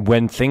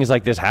 when things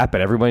like this happen,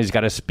 everybody's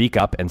got to speak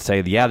up and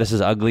say, yeah, this is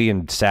ugly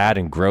and sad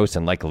and gross,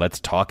 and, like, let's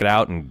talk it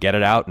out and get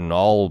it out and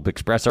all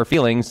express our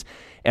feelings.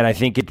 And I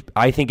think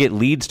it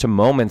leads to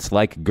moments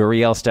like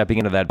Gurriel stepping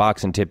into that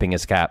box and tipping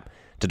his cap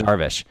to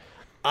Darvish.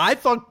 I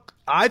thought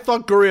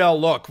Gurriel,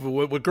 look,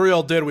 what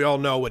Gurriel did, we all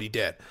know what he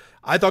did.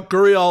 I thought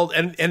Gurriel,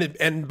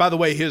 and by the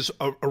way, his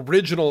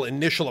original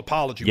initial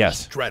apology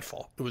was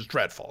dreadful. It was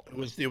dreadful.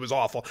 It was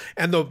awful.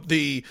 And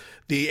the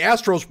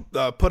Astros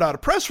put out a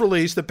press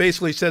release that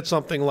basically said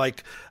something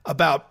like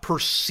about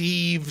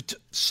perceived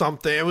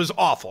something. It was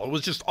awful. It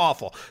was just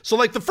awful. So,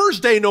 like, the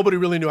first day, nobody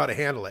really knew how to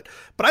handle it.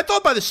 But I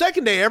thought by the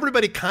second day,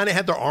 everybody kind of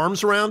had their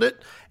arms around it.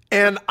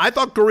 And I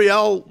thought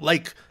Gurriel,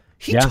 like,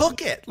 he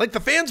took it. Like, the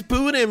fans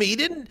booed him. He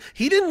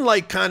didn't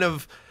like kind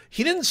of...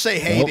 He didn't say,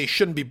 hey, they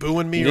shouldn't be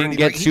booing me. He didn't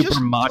get super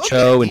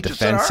macho and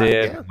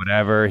defensive,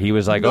 whatever. He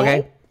was like,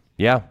 okay,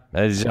 yeah,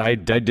 I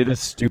did a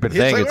stupid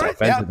thing. It's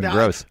offensive and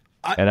gross.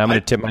 And I'm going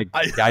to tip my...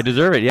 I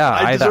deserve it. Yeah,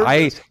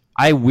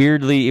 I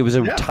weirdly... It was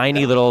a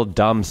tiny little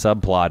dumb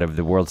subplot of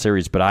the World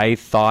Series, but I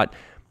thought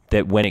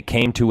that when it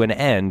came to an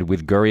end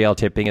with Gurriel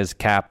tipping his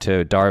cap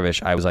to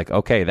Darvish, I was like,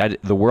 okay,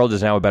 the world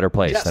is now a better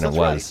place than it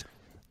was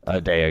a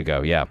day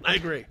ago. Yeah, I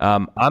agree.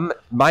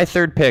 My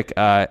third pick.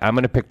 I'm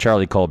going to pick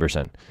Charlie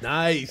Culberson.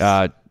 Nice.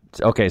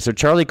 Okay, so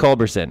Charlie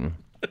Culberson.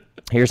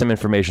 Here's some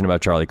information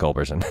about Charlie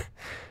Culberson.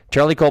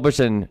 Charlie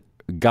Culberson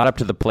got up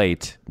to the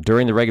plate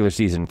during the regular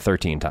season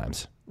 13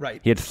 times.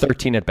 Right. He had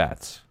 13 at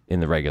bats in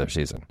the regular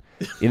season.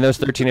 In those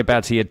 13 at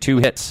bats, he had 2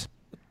 hits.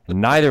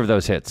 Neither of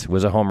those hits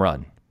was a home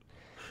run.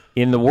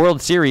 In the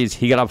World Series,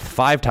 he got up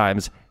 5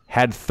 times,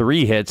 had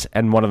 3 hits,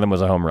 and one of them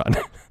was a home run.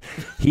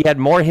 He had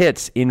more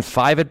hits in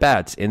 5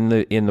 at-bats in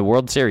the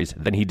World Series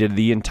than he did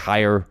the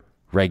entire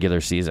regular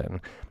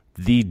season.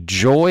 The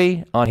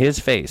joy on his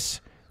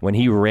face when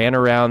he ran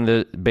around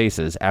the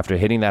bases after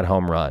hitting that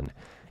home run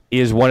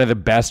is one of the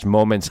best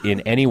moments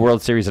in any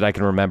World Series that I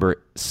can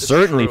remember,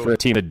 certainly for a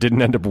team that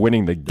didn't end up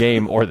winning the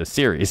game or the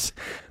series.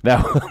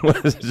 That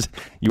was,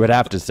 you would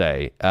have to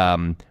say.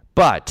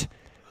 But...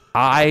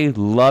 I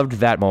loved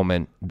that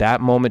moment. That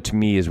moment to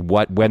me is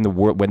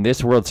when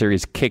this World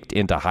Series kicked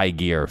into high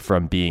gear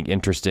from being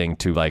interesting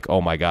to, like,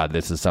 oh my God,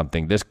 this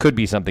could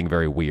be something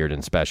very weird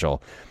and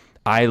special.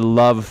 I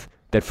love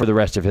that for the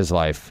rest of his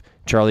life,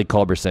 Charlie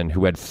Culberson,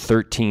 who had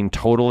 13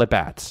 total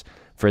at-bats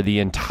for the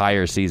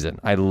entire season.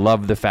 I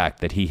love the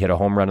fact that he hit a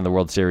home run in the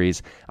World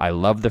Series. I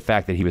love the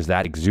fact that he was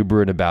that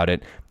exuberant about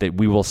it, that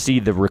we will see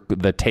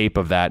the tape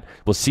of that.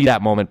 We'll see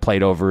that moment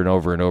played over and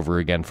over and over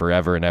again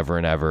forever and ever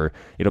and ever.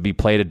 It'll be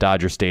played at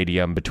Dodger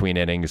Stadium between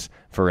innings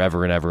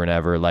forever and ever and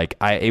ever.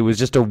 It was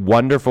just a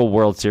wonderful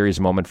World Series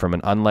moment from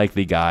an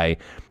unlikely guy.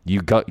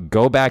 You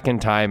go back in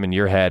time in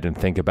your head and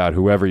think about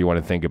whoever you want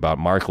to think about,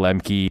 Mark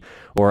Lemke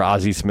or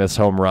Ozzie Smith's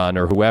home run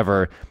or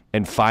whoever,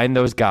 and find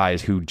those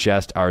guys who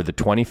just are the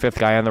 25th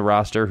guy on the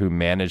roster who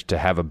managed to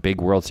have a big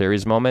World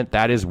Series moment.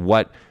 That is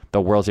what the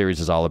World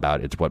Series is all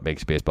about. It's what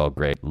makes baseball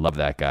great. Love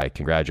that guy.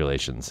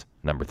 Congratulations.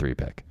 Number 3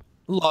 pick.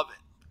 Love it.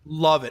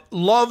 Love it.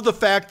 Love the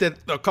fact that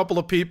a couple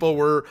of people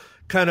were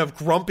kind of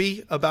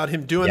grumpy about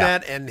him doing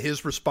that, and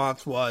his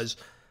response was,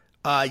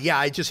 yeah,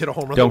 I just hit a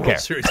home run in the World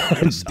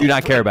Series. Do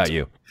not care about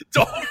you.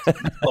 Don't.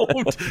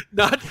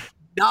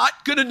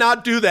 Not going to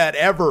not do that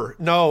ever.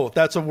 No,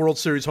 that's a World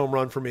Series home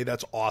run for me.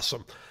 That's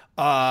awesome.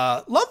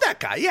 Love that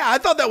guy. Yeah, I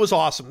thought that was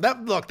awesome.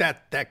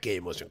 That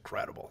game was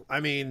incredible. I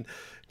mean,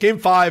 Game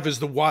 5 is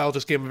the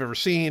wildest game I've ever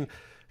seen.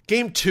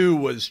 Game 2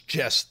 was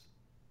just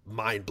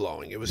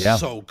mind-blowing. It was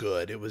so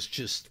good. It was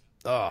just,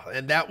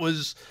 and that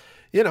was,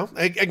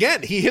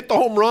 again, he hit the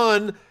home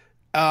run,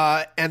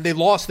 and they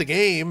lost the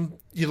game,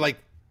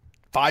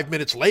 5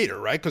 minutes later,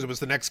 right? Because it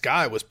was the next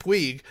guy, was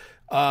Puig.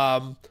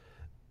 And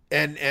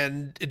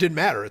it didn't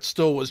matter. It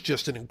still was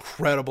just an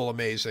incredible,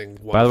 amazing.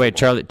 By the way,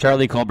 Charlie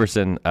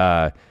Culberson,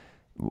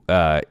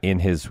 in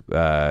his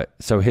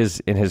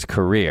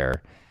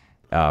career,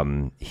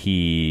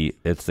 he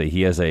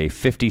has a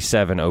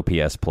 57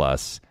 OPS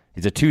plus.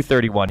 He's a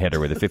 231 hitter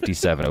with a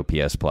 57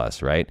 OPS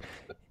plus, right?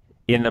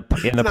 In the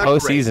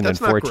postseason in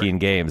 14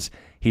 games,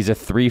 he's a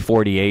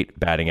 348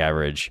 batting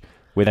average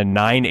with a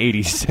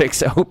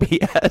 986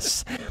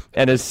 OPS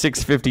and a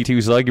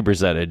 652 slugging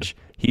percentage.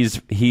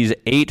 He's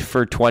 8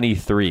 for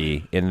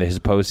 23 in his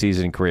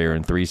postseason career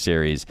in 3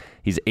 series.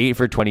 He's 8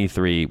 for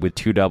 23 with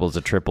 2 doubles,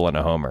 a triple, and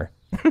a homer.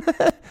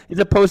 He's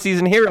a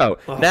postseason hero.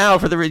 Now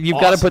you've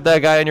got to put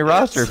that guy on your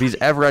roster if he's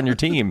ever on your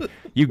team.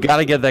 You've got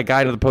to get that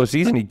guy to the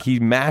postseason. He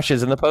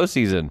mashes in the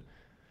postseason.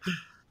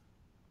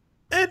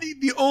 And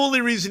the only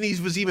reason he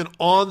was even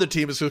on the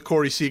team is because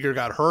Corey Seager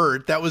got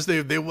hurt. That was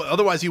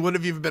otherwise he wouldn't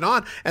have even been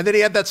on. And then he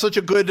had that such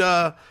a good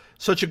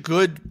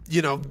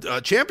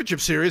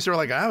championship series. They're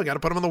like, we got to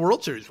put him on the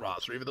World Series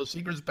roster, even though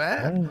Seager's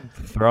bad.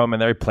 Throw him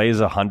in there. He plays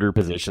 100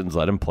 positions.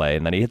 Let him play,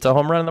 and then he hits a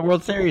home run in the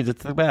World Series.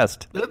 It's the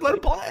best. Let him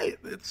play.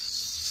 It's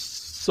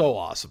so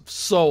awesome,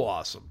 so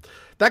awesome.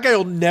 That guy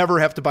will never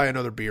have to buy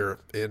another beer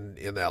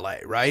in L.A.,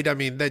 right? I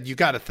mean, then you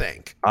got to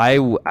think. I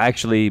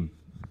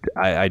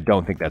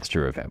don't think that's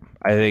true of him.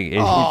 I think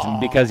it's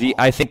because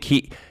I think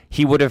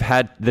he would have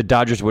had, the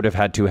Dodgers would have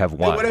had to have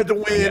won. They would have had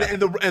to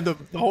win, and the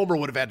homer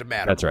would have had to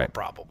matter. That's right,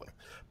 probably.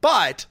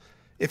 But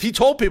if he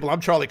told people I'm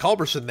Charlie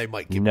Culberson, they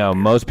might give him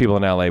most people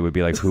in LA would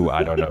be like, "Who?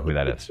 I don't know who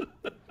that is."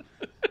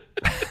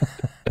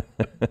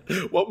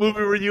 What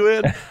movie were you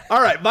in?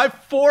 All right, my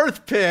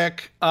fourth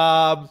pick. You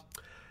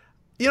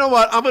know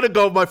what?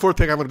 My fourth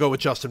pick. I'm going to go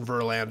with Justin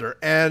Verlander,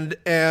 and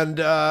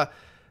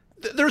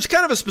there's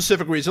kind of a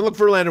specific reason. Look,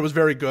 Verlander was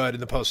very good in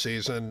the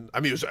postseason. I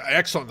mean, he was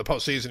excellent in the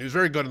postseason. He was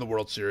very good in the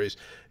World Series.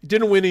 He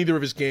didn't win either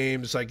of his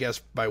games, I guess,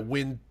 by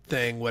win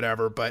thing,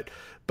 whatever. But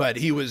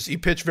he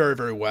pitched very,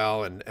 very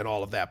well and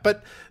all of that.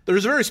 But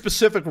there's a very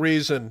specific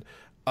reason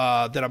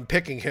that I'm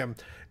picking him.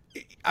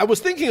 I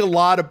was thinking a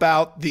lot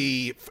about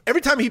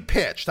every time he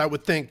pitched, I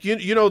would think,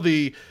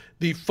 the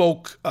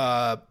folk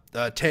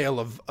tale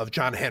of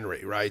John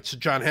Henry, right? So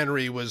John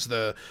Henry was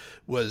the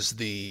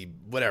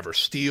whatever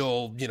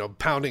steel,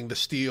 pounding the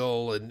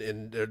steel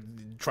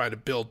and trying to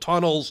build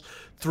tunnels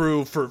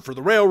through for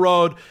the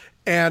railroad,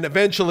 and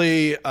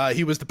eventually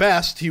he was the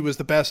best. He was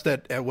the best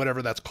at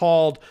whatever that's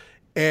called.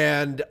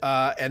 And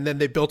then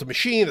they built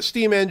a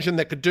steam engine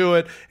that could do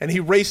it, and he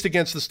raced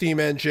against the steam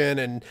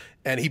engine,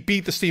 and he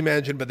beat the steam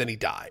engine, but then he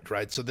died,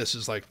 right? So this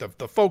is like the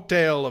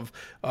folktale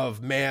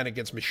of man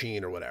against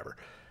machine or whatever.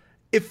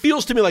 It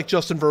feels to me like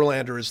Justin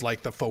Verlander is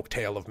like the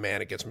folktale of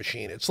man against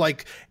machine. It's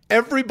like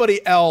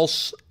everybody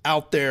else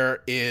out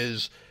there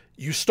is,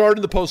 you start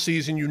in the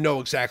postseason, you know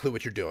exactly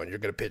what you're doing. You're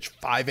going to pitch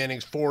 5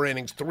 innings, 4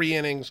 innings, 3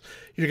 innings.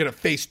 You're going to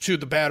face the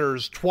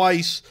batters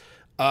twice.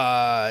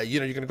 You're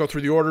going to go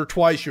through the order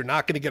twice. You're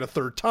not going to get a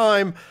third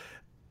time.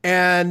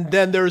 And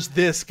then there's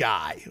this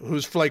guy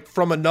who's like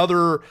from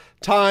another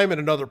time and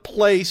another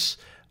place,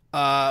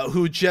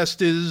 who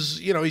just is,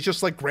 he's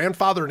just like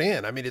grandfathered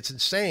in. I mean, it's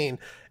insane.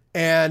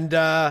 And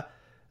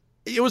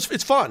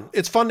it's fun.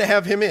 It's fun to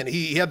have him in.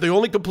 He had the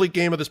only complete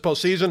game of this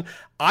postseason.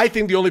 I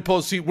think the only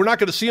postseason, we're not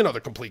going to see another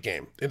complete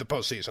game in the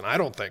postseason. I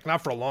don't think,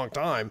 not for a long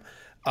time.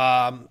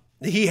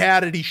 He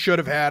had it. He should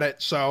have had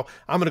it. So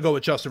I'm going to go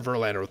with Justin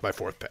Verlander with my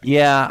fourth pick.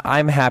 Yeah,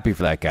 I'm happy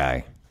for that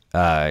guy.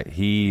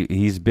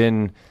 He's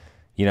been,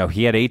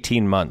 he had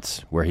 18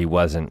 months where he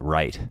wasn't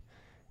right.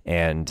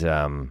 And he,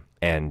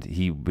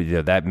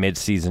 that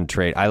midseason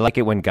trade, I like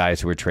it when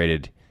guys who were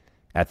traded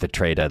at the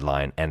trade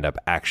deadline end up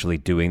actually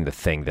doing the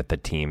thing that the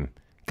team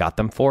got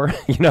them for.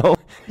 He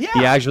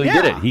actually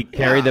did it. He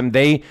carried them.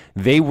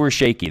 They were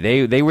shaky.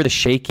 They were the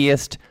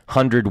shakiest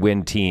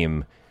 100-win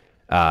team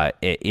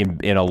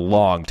in a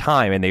long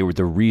time, and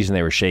the reason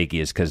they were shaky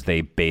is because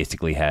they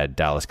basically had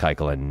Dallas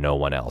Keuchel and no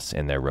one else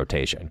in their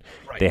rotation.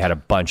 Right. They had a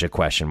bunch of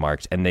question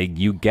marks, and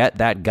you get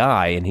that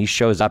guy, and he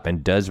shows up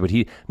and does what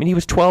he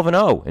was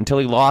 12-0 until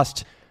he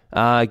lost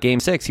Game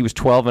 6. He was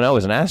 12-0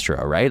 as an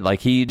Astro, right? Like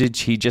he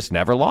just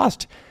never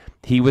lost.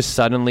 He was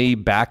suddenly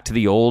back to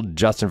the old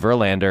Justin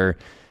Verlander.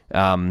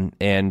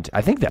 And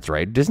I think that's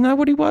right. Isn't that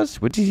what he was?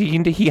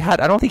 He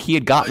had. I don't think he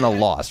had gotten a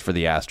loss for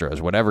the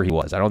Astros, whatever he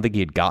was. I don't think he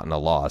had gotten a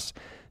loss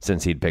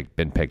since he'd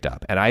been picked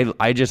up. And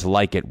I just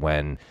like it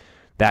when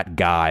that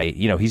guy,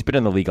 he's been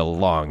in the league a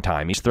long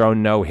time. He's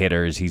thrown no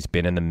hitters. He's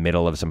been in the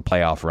middle of some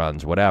playoff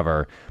runs,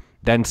 whatever.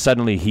 Then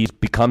suddenly he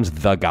becomes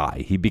the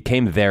guy. He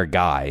became their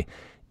guy.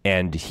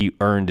 And he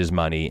earned his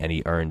money, and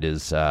he earned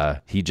his. He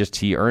got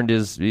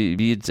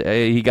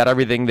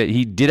everything that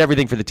he did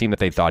everything for the team that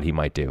they thought he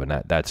might do,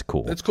 and that's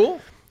cool. That's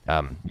cool.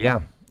 Yeah.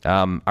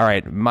 All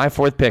right, my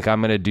fourth pick. I'm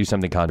going to do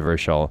something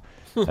controversial,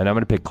 and I'm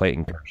going to pick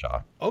Clayton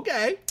Kershaw.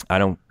 Okay. I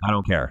don't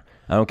care.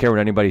 I don't care what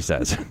anybody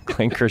says.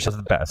 Clayton Kershaw's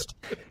the best.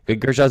 Clayton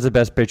Kershaw's the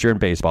best pitcher in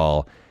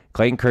baseball.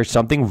 Clayton Kershaw.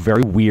 Something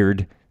very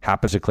weird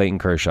happens to Clayton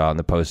Kershaw in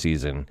the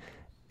postseason.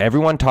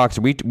 Everyone talks.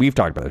 We've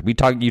talked about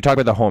it. You talk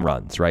about the home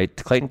runs, right?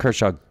 Clayton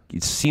Kershaw.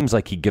 It seems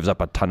like he gives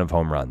up a ton of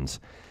home runs,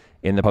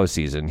 in the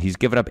postseason. He's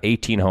given up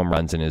 18 home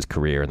runs in his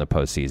career in the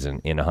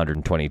postseason in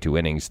 122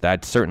 innings.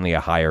 That's certainly a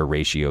higher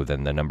ratio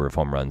than the number of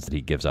home runs that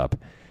he gives up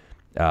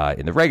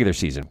in the regular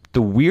season.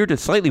 The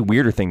slightly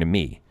weirder thing to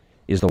me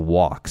is the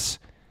walks.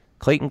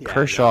 Clayton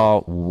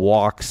Kershaw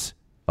walks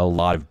a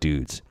lot of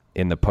dudes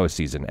in the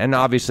postseason. And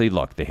obviously,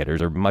 look, the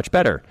hitters are much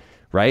better,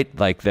 right?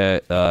 Like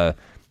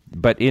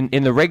but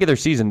in the regular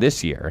season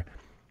this year,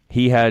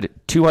 he had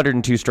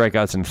 202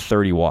 strikeouts and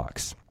 30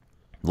 walks.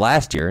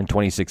 Last year, in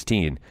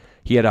 2016,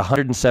 he had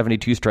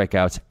 172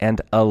 strikeouts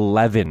and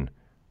 11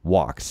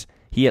 walks.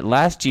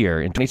 Last year,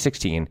 in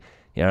 2016,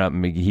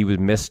 he was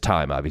missed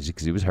time, obviously,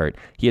 because he was hurt.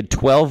 He had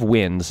 12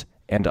 wins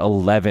and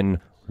 11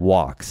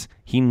 walks.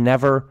 He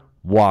never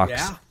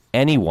walks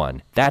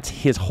anyone. That's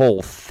his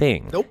whole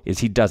thing, is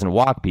he doesn't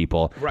walk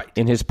people. Right.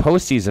 In his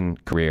postseason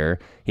career,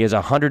 he has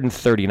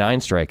 139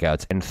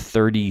 strikeouts and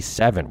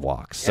 37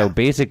 walks. So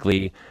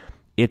basically,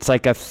 it's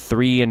like a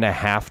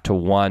 3.5 to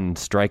 1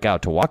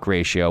 strikeout to walk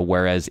ratio,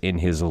 whereas in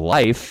his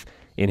life,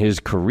 in his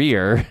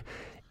career,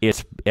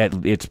 it's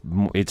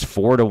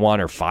 4 to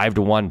 1 or 5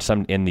 to 1.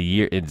 Some in the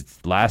year in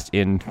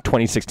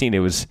 2016 it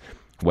was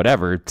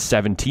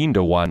 17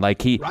 to 1.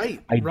 Like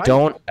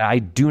I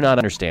do not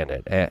understand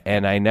it,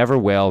 and I never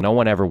will. No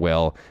one ever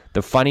will.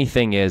 The funny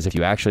thing is, if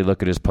you actually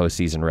look at his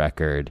postseason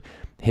record,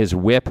 his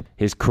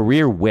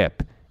career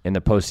whip in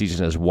the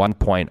postseason is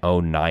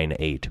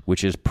 1.098,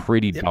 which is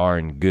pretty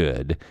darn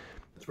good.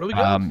 It's really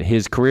good.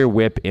 His career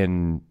whip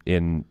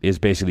is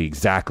basically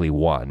exactly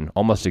 1,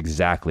 almost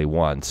exactly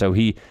 1. So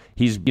he's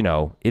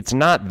it's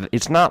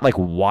not like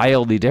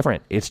wildly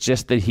different. It's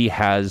just that he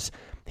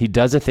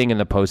does a thing in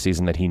the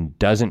postseason that he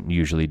doesn't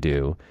usually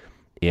do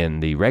in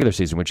the regular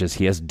season, which is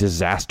he has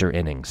disaster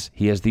innings.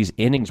 He has these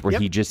innings where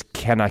he just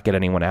cannot get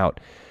anyone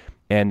out,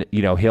 and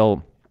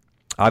he'll.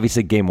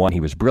 Obviously, game 1, he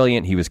was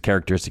brilliant. He was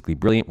characteristically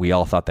brilliant. We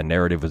all thought the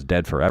narrative was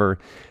dead forever.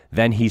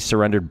 Then he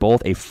surrendered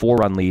both a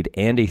 4-run lead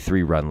and a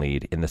 3-run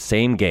lead in the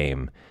same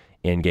game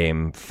in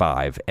game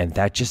 5, and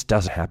that just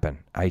doesn't happen.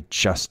 I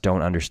just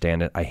don't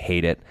understand it. I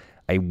hate it.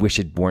 I wish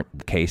it weren't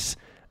the case,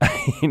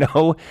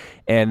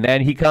 And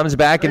then he comes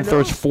back and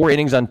throws 4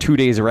 innings on 2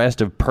 days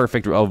rest of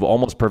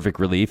almost perfect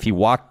relief. He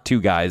walked 2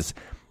 guys,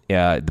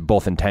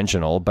 both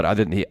intentional, but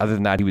other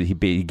than that,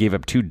 he gave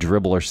up 2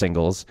 dribbler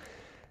singles.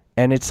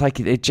 And it's like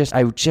I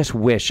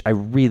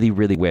really,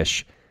 really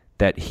wish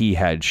that he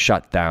had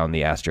shut down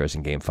the Astros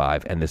in Game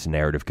 5, and this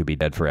narrative could be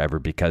dead forever,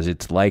 because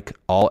it's like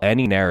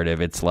any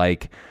narrative. It's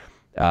like,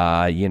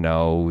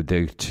 Sergio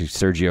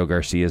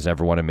Garcia's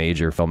never won a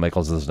major, Phil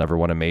Mickelson's never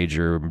won a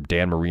major,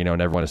 Dan Marino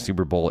never won a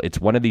Super Bowl.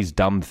 It's one of these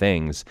dumb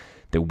things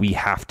that we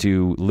have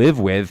to live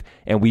with,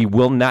 and it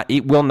will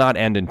not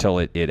end until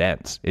it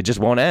ends. It just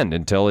won't end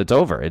until it's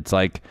over. It's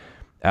like.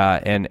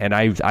 And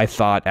I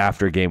thought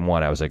after game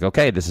 1, I was like,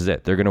 okay, this is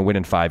it. They're going to win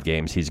in 5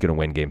 games. He's going to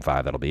win game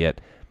 5. That'll be it.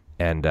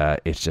 And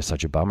it's just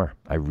such a bummer.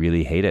 I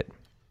really hate it.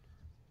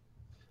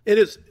 It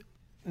is.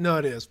 No,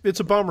 it is. It's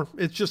a bummer.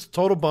 It's just a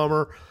total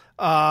bummer.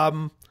 There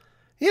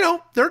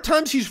are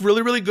times he's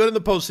really, really good in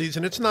the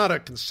postseason. It's not a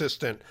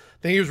consistent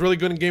thing. He was really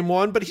good in game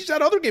 1, but he's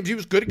had other games. He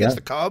was good against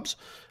the Cubs.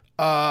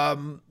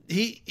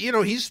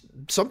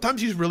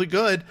 Sometimes he's really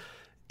good.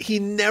 He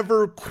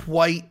never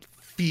quite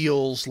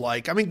feels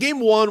like, game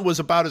 1 was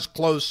about as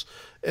close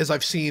as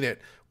I've seen it,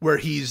 where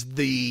he's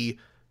the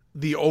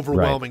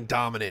overwhelming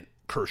dominant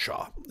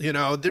Kershaw.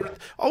 There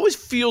always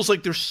feels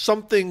like there's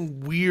something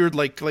weird,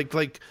 like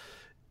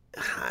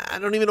I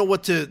don't even know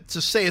what to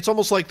say. It's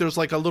almost like there's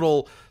like a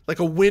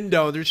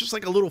window, and there's just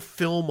like a little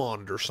film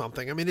on it or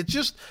something. It's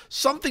just,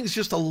 something's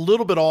just a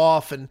little bit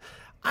off, and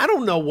I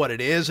don't know what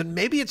it is, and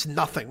maybe it's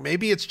nothing.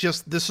 Maybe it's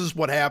just, this is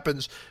what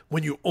happens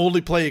when you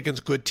only play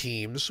against good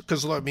teams.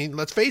 Because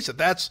let's face it,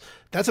 that's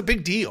a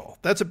big deal.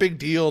 That's a big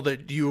deal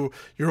that you're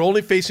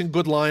only facing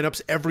good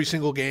lineups every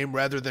single game,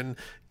 rather than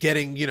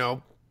getting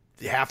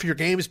half of your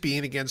games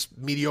being against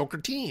mediocre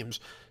teams.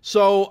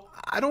 So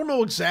I don't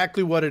know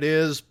exactly what it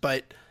is,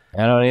 but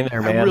I don't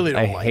either, man. I really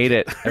don't like hate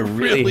it. I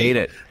really hate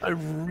it. I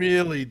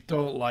really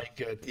don't like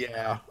it.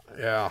 Yeah.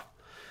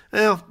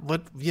 Well,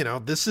 but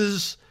this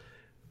is.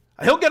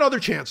 He'll get other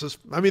chances.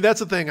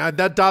 That's the thing.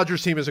 That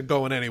Dodgers team isn't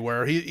going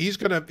anywhere. He's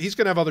gonna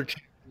have other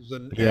chances.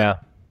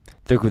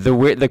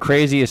 The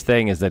craziest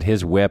thing is that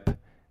his WHIP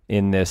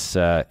in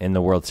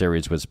the World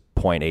Series was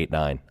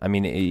 .89.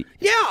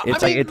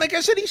 Like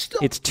I said,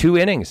 it's 2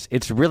 innings.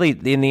 It's really,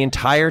 in the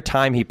entire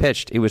time he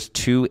pitched, it was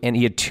 2, and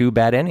he had 2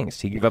 bad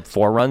innings. He gave up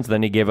 4 runs,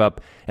 then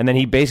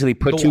he basically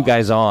put 2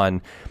 guys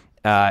on.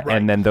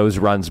 And then those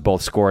runs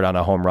both scored on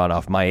a home run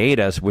off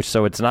Maeda's,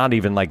 so it's not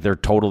even like they're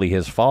totally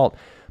his fault.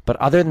 But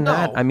other than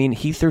that,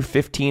 he threw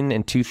 15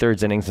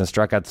 2/3 innings and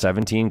struck out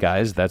 17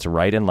 guys. That's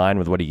right in line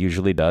with what he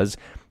usually does.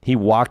 He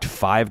walked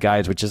 5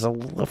 guys, which is a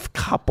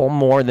couple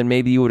more than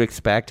maybe you would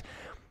expect.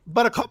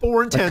 But a couple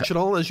were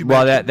intentional, as you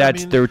mentioned. Well,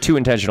 there were 2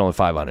 intentional and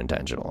 5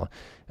 unintentional.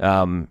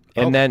 Then,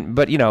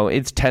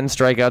 it's 10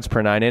 strikeouts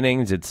per 9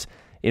 innings. It's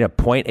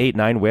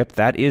 .89 WHIP.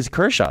 That is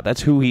Kershaw.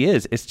 That's who he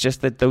is. It's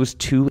just that those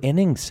 2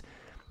 innings,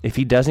 if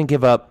he doesn't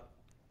give up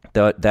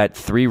that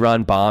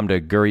 3-run bomb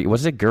to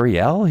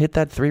Gurriel hit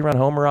that 3-run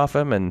homer off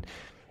him, and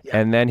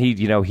then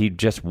he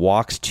just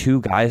walks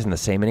 2 guys in the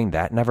same inning.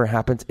 That never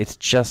happens. It's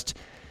just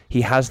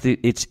he has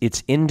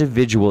it's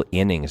individual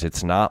innings.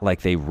 It's not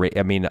like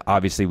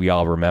obviously we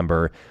all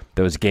remember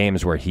those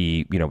games where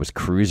he was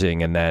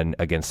cruising, and then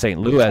against St.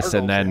 Louis,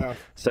 and then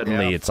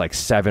suddenly it's like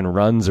 7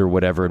 runs or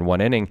whatever in one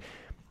inning.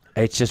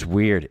 It's just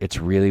weird. It's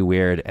really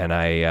weird, and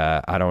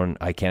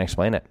I can't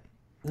explain it.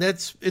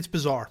 It's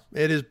bizarre.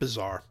 It is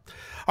bizarre.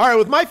 All right,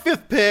 with my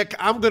 5th pick,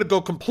 I'm going to go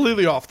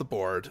completely off the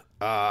board,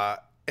 and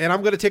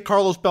I'm going to take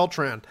Carlos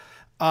Beltran.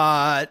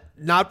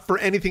 Not for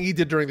anything he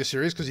did during the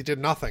series, because he did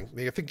nothing.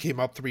 I think he came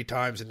up 3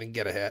 times and didn't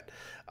get a hit.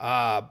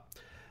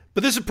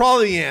 But this is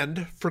probably the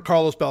end for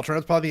Carlos Beltran.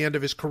 It's probably the end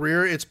of his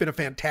career. It's been a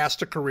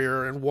fantastic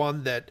career, and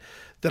one that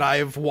I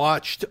have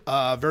watched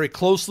very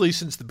closely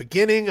since the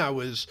beginning. I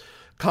was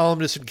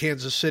columnist in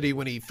Kansas City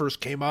when he first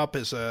came up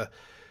as a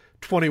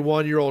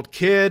 21-year-old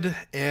kid,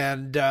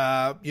 and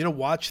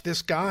watch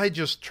this guy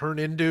just turn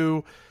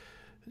into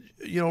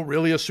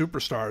really a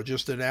superstar,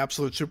 just an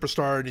absolute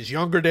superstar. In his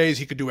younger days,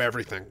 he could do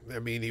everything. I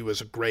mean, he was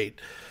a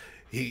great.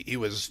 He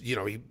was,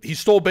 he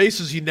stole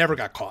bases. He never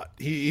got caught.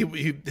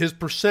 His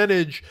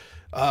percentage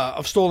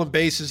of stolen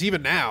bases,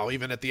 even now,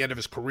 even at the end of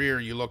his career,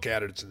 you look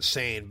at it, it's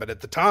insane. But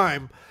at the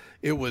time,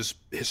 it was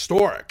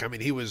historic. I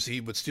mean, he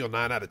would steal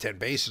 9 out of 10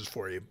 bases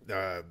for you,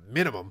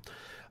 minimum.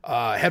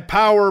 Had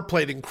power,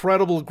 played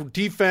incredible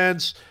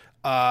defense.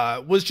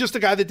 Was just a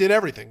guy that did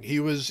everything. He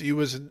was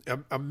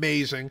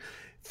amazing.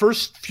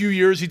 First few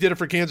years he did it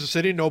for Kansas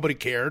City. Nobody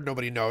cared.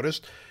 Nobody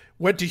noticed.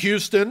 Went to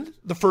Houston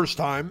the first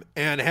time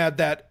and had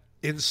that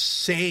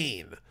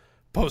insane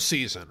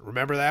postseason.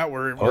 Remember that?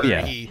 Where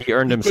he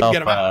earned himself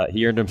about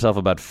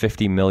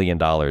 $50 million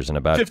in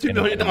about $50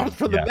 million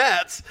for the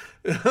Mets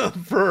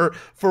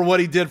for what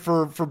he did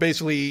for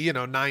basically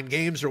 9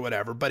 games or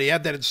whatever. But he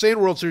had that insane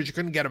World Series. You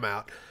couldn't get him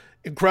out.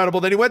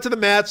 Incredible. Then he went to the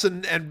Mets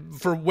and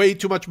for way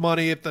too much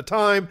money at the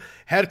time,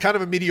 had kind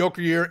of a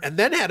mediocre year, and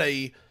then had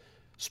a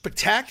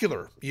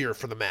spectacular year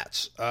for the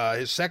Mets.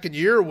 His second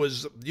year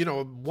was,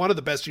 one of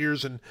the best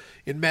years in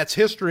Mets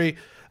history.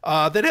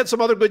 Then had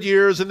some other good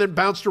years and then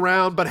bounced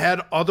around, but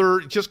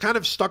just kind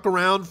of stuck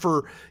around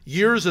for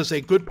years as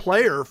a good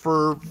player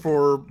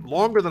for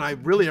longer than I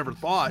really ever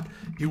thought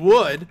he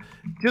would.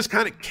 Just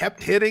kind of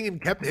kept hitting,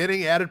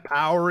 added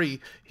power.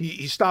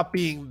 He stopped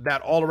being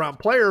that all-around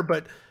player,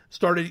 but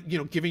started,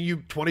 giving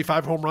you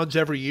 25 home runs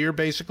every year,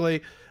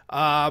 basically.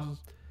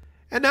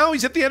 And now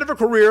he's at the end of a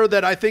career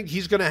that I think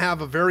he's going to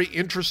have a very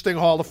interesting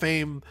Hall of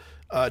Fame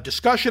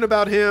discussion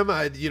about him.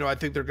 I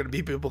think there are going to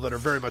be people that are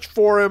very much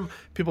for him,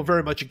 people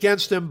very much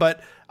against him.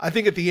 But I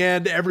think at the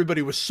end,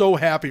 everybody was so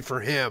happy for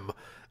him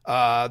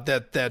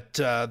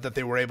that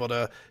they were able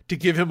to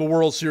give him a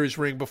World Series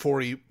ring before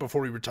he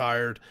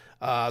retired.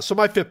 So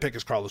my 5th pick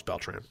is Carlos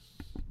Beltran.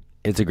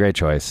 It's a great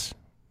choice.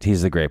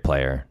 He's a great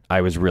player.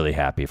 I was really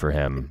happy for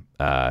him.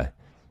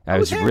 I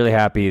was really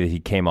happy that he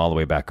came all the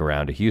way back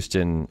around to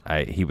Houston.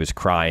 He was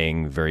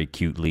crying very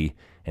cutely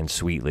and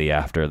sweetly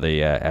after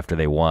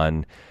they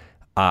won.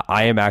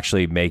 I am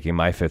actually making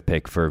my 5th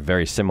pick for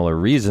very similar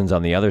reasons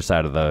on the other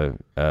side of on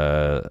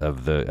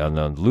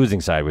the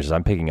losing side, which is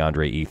I'm picking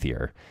Andre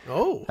Ethier.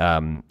 Oh,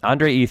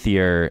 Andre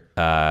Ethier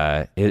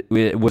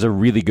it was a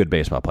really good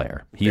baseball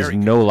player. He's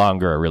no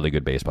longer a really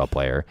good baseball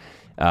player.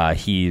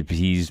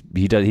 He's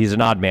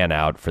an odd man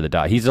out for the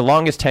Dodgers. He's the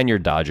longest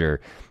tenured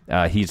Dodger.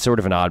 He's sort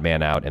of an odd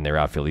man out in their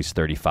outfield. He's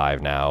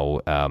 35 now.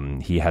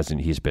 He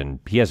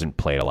hasn't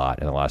played a lot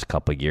in the last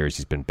couple of years.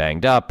 He's been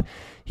banged up.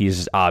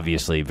 He's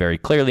obviously very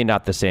clearly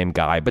not the same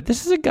guy, but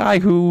this is a guy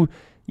who,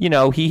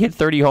 he hit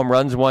 30 home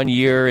runs one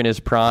year in his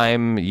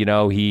prime.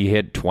 He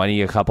hit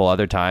 20 a couple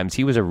other times.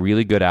 He was a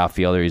really good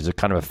outfielder. He's a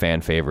kind of a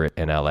fan favorite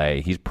in LA.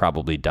 He's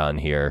probably done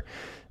here.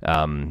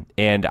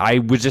 And I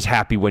was just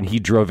happy when he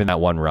drove in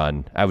that one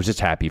run. I was just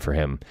happy for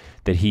him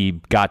that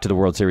he got to the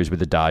World Series with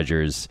the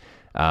Dodgers.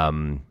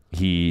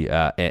 He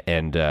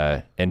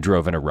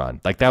drove in a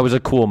run. Like, that was a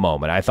cool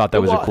moment. I thought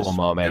that was a cool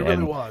moment. It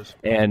really was.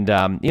 And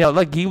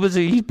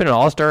he's been an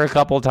All-Star a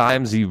couple of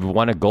times. He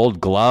won a Gold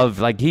Glove.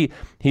 Like,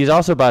 he's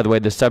also, by the way,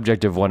 the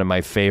subject of one of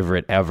my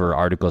favorite ever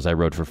articles I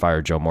wrote for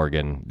Fire Joe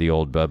Morgan, the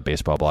old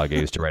baseball blog I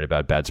used to write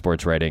about bad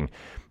sports writing.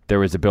 There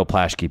was a Bill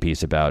Plaschke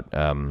piece about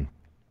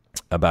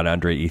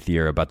Andre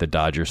Ethier, about the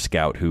Dodgers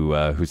scout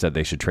who said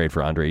they should trade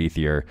for Andre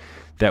Ethier.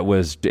 It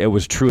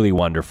was truly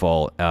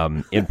wonderful,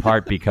 in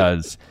part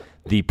because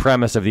the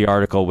premise of the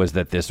article was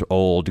that this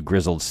old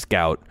grizzled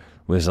scout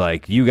was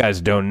like, you guys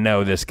don't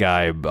know this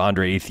guy,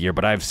 Andre Ethier,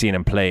 but I've seen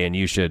him play and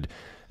you should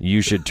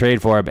trade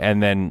for him.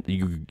 And then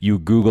you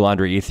Google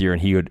Andre Ethier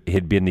and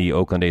he'd been the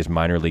Oakland A's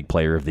minor league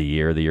player of the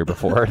year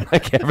before.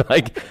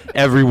 like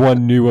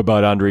everyone knew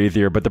about Andre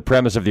Ethier, but the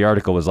premise of the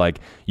article was like,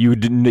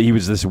 he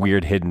was this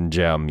weird hidden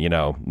gem,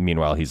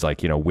 meanwhile he's like,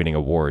 winning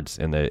awards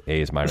in the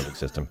A's minor league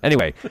system.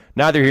 Anyway,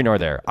 neither here nor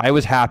there. I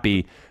was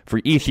happy for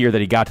Ethier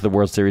that he got to the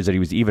World Series, that he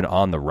was even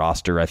on the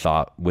roster. I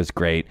thought was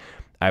great.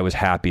 I was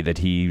happy that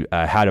he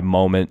had a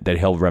moment that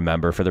he'll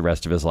remember for the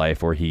rest of his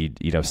life, where he,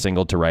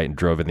 singled to right and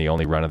drove in the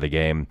only run of the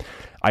game.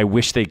 I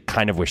wish they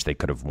could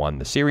have won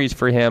the series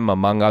for him,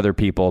 among other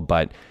people,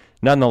 but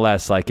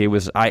nonetheless,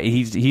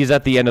 he's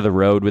at the end of the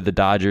road with the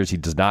Dodgers. He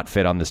does not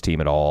fit on this team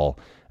at all.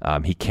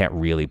 He can't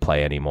really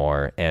play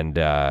anymore, and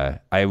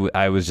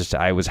I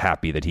was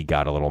happy that he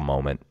got a little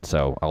moment.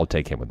 So I'll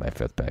take him with my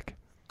 5th pick.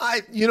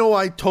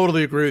 I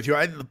totally agree with you.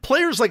 The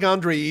players like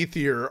Andre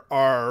Ethier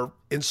are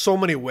in so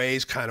many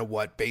ways kind of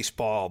what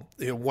baseball,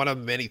 one of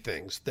many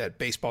things that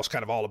baseball's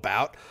kind of all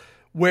about,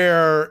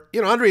 where,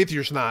 Andre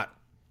Ethier's not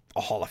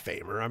a Hall of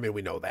Famer. I mean,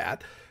 we know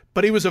that,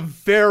 but he was a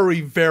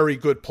very, very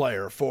good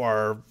player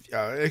for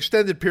an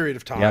extended period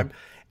of time.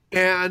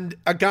 Yeah. And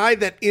a guy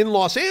that in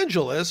Los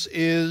Angeles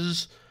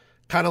is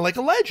kind of like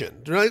a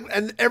legend, right?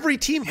 And every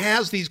team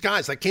has these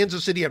guys. Like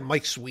Kansas City had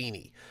Mike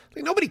Sweeney.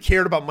 Like nobody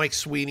cared about Mike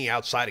Sweeney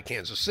outside of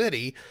Kansas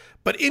City,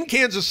 but in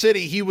Kansas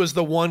City, he was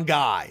the one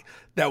guy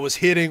that was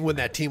hitting when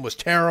that team was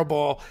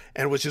terrible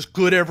and was just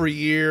good every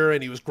year,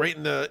 and he was great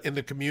in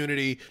the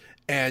community,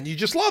 and you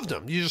just loved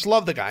him. You just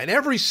loved the guy. And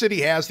every city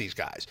has these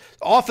guys.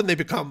 Often they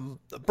become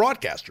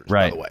broadcasters,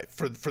 by the way,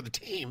 for the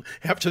team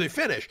after they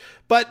finish.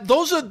 But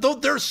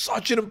they're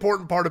such an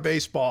important part of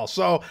baseball.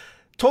 So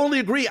totally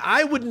agree.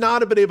 I would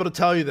not have been able to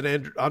tell you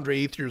that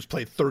Andre Ethier's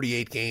played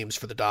 38 games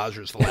for the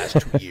Dodgers the last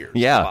 2 years.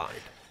 Yeah. Combined.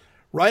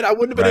 Right? I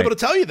wouldn't have been able to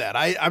tell you that.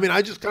 I mean,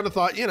 I just kind of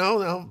thought,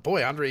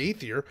 boy, Andre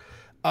Ethier.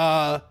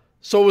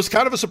 So it was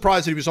kind of a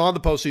surprise that he was on the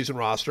postseason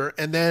roster.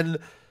 And then,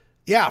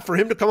 for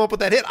him to come up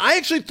with that hit, I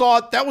actually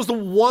thought that was the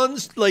one,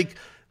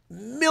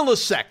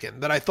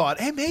 millisecond that I thought,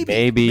 hey,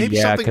 maybe,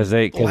 yeah, because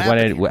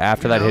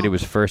after that hit, it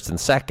was first and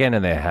second,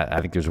 and I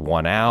think there's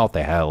one out.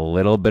 They had a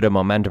little bit of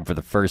momentum for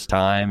the first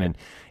time, and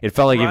it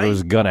felt like if it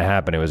was going to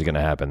happen, it was going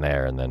to happen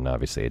there, and then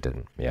obviously it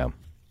didn't. Yeah.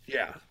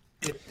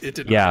 It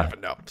didn't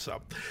happen. No.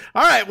 So,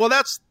 all right. Well,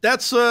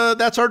 that's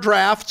our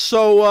draft.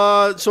 So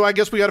I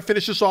guess we got to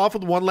finish this off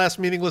with one last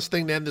meaningless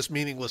thing to end this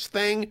meaningless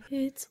thing.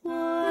 It's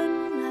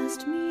one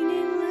last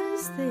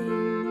meaningless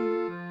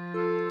thing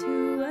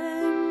to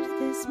end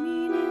this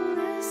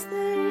meaningless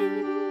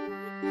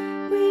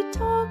thing. We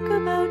talk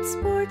about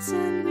sports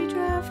and we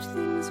draft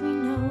things we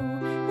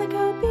know, like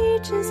how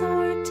beaches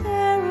are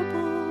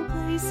terrible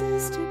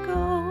places to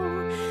go.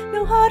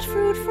 No hot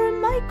fruit for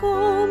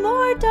Michael,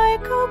 nor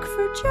Diet Coke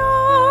for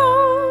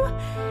Joe.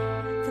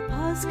 The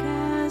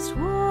PosCast,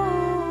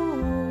 whoa,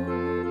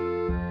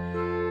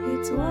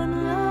 it's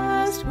one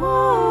last,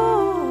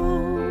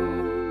 whoa,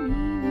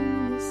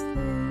 meaningless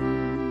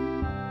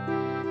thing.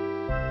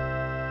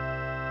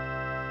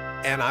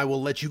 And I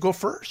will let you go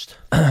first.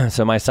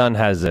 So my son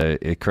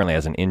currently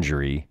has an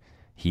injury.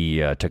 He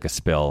took a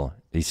spill.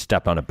 He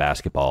stepped on a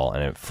basketball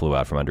and it flew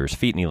out from under his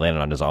feet and he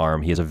landed on his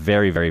arm. He has a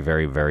very, very,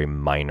 very, very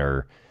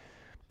minor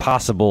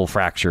possible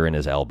fracture in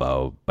his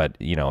elbow, but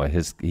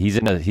he's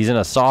in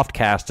a soft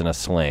cast and a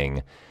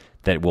sling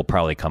that will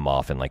probably come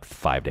off in like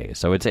 5 days.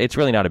 So it's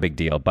really not a big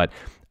deal, but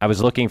I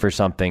was looking for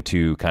something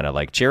to kind of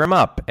like cheer him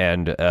up.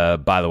 And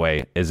by the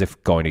way, as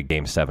if going to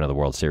Game 7 of the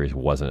World Series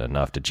wasn't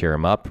enough to cheer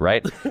him up,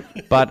 right?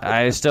 But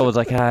I still was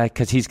like,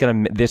 because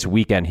this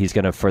weekend, he's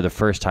going to, for the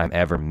first time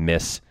ever,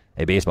 miss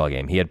a baseball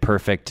game. He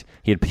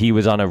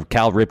was on a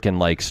Cal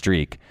Ripken-like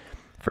streak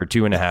for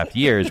 2.5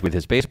 years with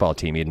his baseball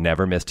team. He had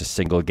never missed a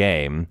single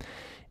game,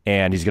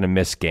 and he's going to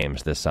miss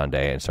games this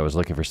Sunday. And so I was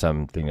looking for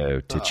something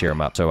to cheer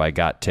him up. So I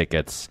got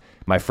tickets.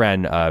 My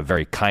friend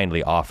very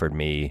kindly offered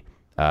me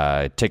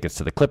tickets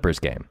to the Clippers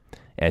game.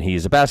 And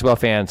he's a basketball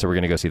fan, so we're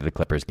going to go see the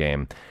Clippers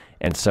game.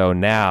 And so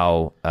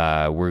now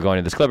we're going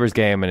to this Clippers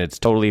game, and it's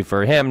totally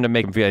for him to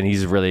make him feel, and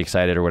he's really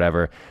excited or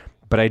whatever.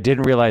 But I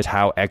didn't realize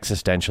how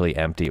existentially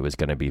empty it was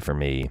going to be for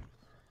me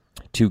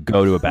to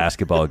go to a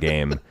basketball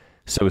game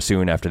so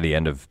soon after the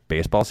end of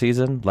baseball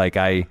season.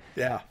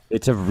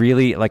 It's a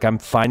really, it's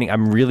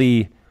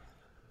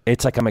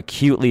like I'm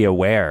acutely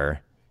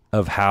aware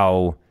of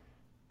how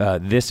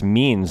this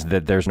means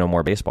that there's no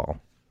more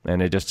baseball.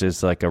 And it just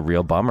is like a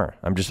real bummer.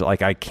 I'm just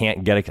like, I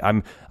can't get it.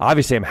 I'm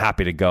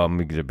happy to go. I'm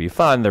going to be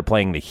fun. They're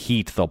playing the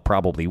Heat. They'll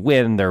probably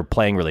win. They're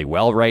playing really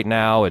well right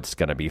now. It's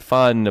going to be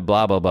fun,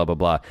 blah, blah, blah, blah,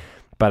 blah.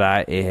 But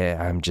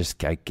I'm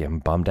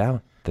bummed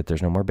out that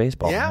there's no more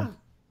baseball. Yeah.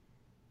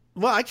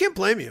 Well, I can't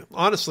blame you,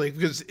 honestly,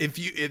 because and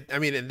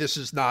this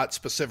is not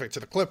specific to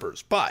the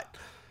Clippers, but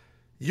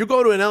you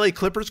go to an LA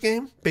Clippers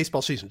game,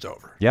 baseball season's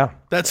over. Yeah.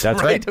 That's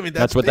right. I mean,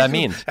 that's what that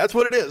means. That's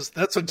what it is.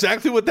 That's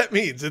exactly what that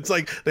means. It's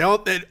like it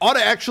ought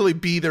to actually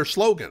be their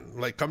slogan.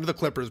 Like, come to the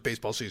Clippers,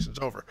 baseball season's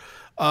over.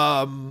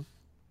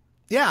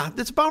 Yeah,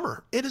 it's a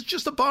bummer. It is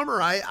just a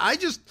bummer.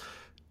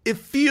 It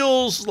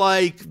feels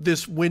like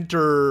this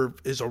winter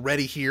is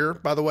already here,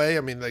 by the way.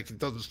 I mean, it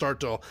doesn't start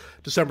till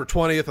December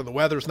 20th, and the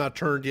weather's not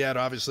turned yet,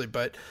 obviously,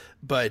 but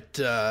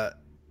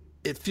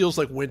it feels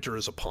like winter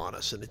is upon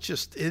us, and it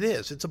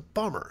is. It's a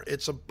bummer.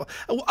 At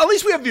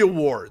least we have the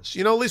awards.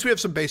 At least we have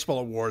some baseball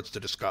awards to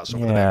discuss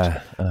over the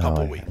next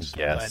couple weeks.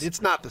 But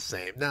it's not the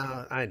same.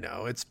 No, I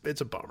know. It's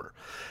a bummer.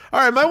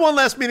 All right, my one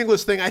last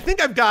meaningless thing. I think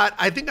I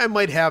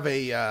might have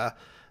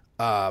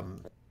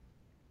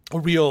a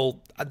real.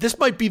 This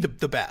might be the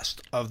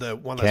best of the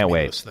one less Can't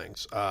meaningless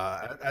things.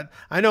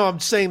 I know I'm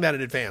saying that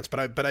in advance,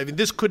 but I mean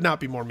this could not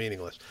be more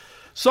meaningless.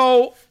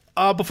 So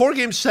before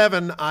Game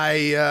 7,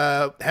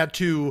 I had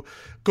to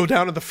go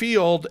down to the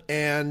field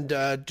and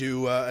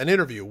do an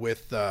interview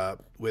with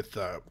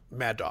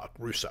Mad Dog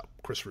Russo,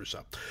 Chris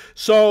Russo.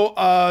 So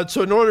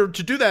in order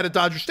to do that at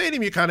Dodger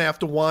Stadium, you kind of have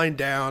to wind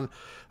down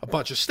a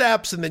bunch of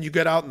steps, and then you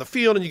get out in the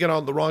field, and you get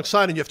on the wrong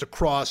side, and you have to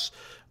cross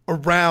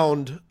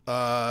around,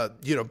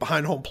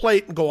 behind home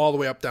plate and go all the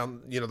way up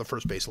down, the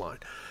first base line.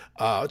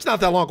 It's not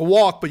that long a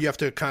walk, but you have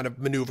to kind of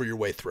maneuver your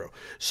way through.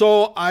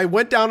 So I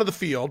went down to the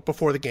field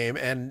before the game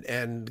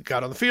and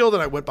got on the field,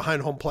 and I went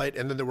behind home plate,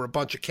 and then there were a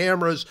bunch of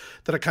cameras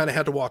that I kind of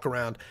had to walk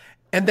around.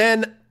 And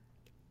then,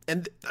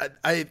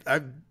 I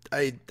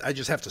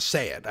just have to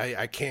say it.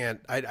 I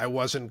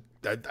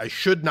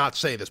should not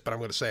say this, but I'm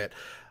going to say it.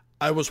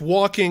 I was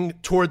walking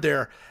toward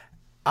there.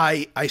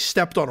 I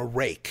stepped on a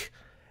rake.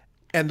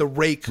 And the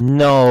rake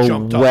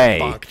jumped up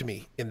and bonked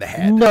me in the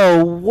head.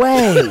 No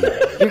way.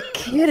 You're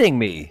kidding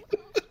me.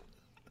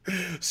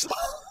 So,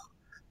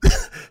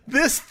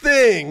 this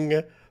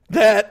thing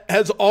that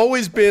has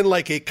always been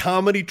like a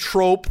comedy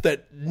trope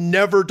that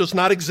does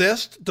not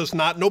exist,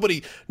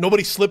 nobody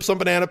slips on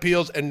banana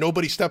peels and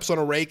nobody steps on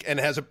a rake and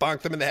has it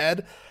bonk them in the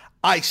head.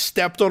 I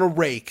stepped on a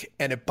rake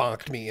and it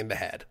bonked me in the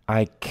head.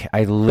 I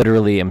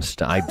literally am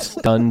I'm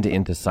stunned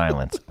into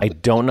silence. I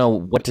don't know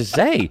what to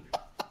say.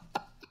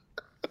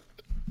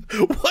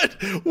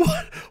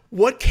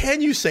 What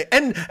can you say?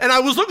 And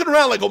I was looking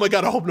around like, oh my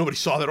God, I hope nobody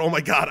saw that. Oh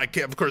my God, I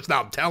can't. Of course,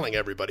 now I'm telling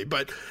everybody,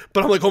 but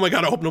I'm like, oh my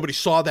God, I hope nobody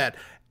saw that.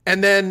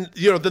 And then,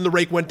 then the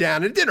rake went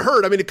down and it didn't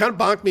hurt. I mean, it kind of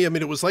bonked me. I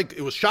mean, it was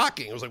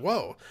shocking. It was like,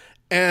 whoa.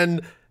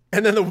 And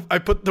then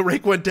the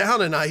rake went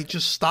down and I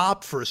just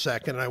stopped for a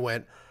second and I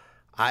went,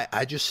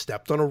 I just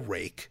stepped on a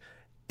rake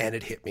and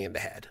it hit me in the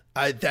head.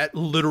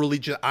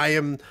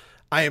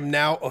 I am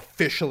now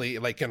officially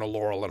like in a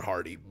Laurel and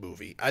Hardy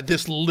movie.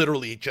 This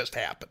literally just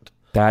happened.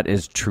 That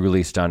is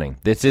truly stunning.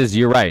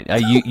 You're right.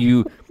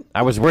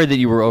 I was worried that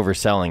you were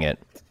overselling it,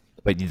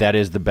 but that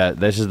is the best.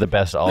 This is the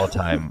best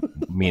all-time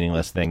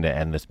meaningless thing to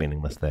end this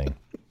meaningless thing.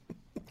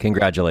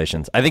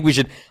 Congratulations. I think we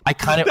should.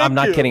 I'm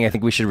not kidding. I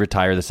think we should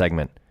retire the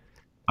segment.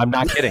 I'm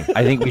not kidding.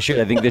 I think we should.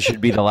 I think this should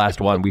be the last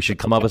one. We should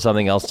come up with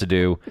something else to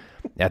do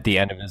at the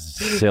end of this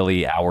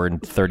silly hour and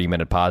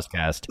 30-minute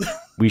podcast.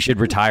 We should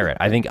retire it.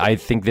 I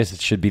think this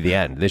should be the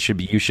end. This should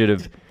be. You should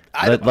have.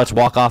 Let's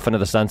walk off into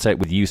the sunset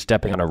with you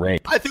stepping on a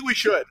rake. I think we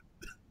should.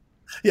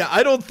 Yeah,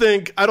 I don't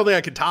think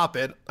I can top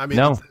it. I mean,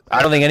 no,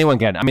 I don't think anyone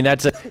can. I mean,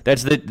 that's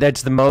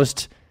the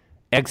most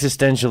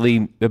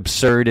existentially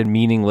absurd and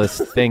meaningless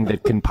thing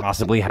that can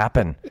possibly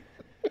happen.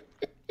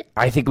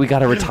 I think we got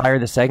to retire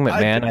the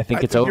segment, man. I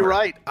think it's over. You're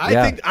right.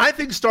 I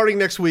think starting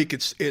next week,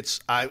 it's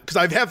because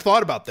I have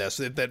thought about this.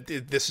 We've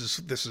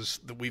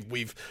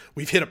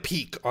hit a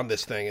peak on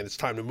this thing, and it's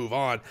time to move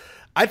on.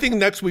 I think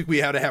next week we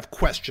have to have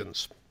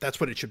questions. That's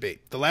what it should be.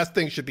 The last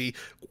thing should be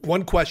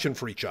one question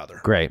for each other.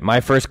 Great. My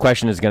first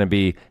question is going to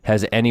be: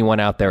 has anyone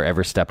out there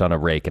ever stepped on a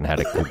rake and had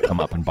it come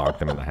up and bonk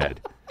them in the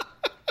head?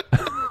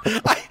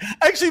 I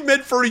actually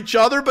meant for each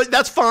other, but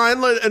that's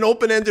fine. An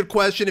open-ended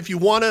question. If you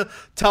want to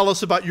tell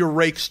us about your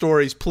rake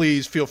stories,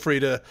 please feel free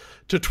to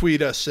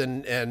tweet us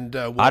and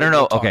I don't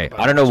know. Okay,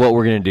 I don't know what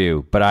we're gonna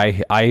do, but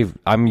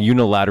I'm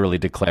unilaterally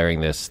declaring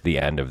this the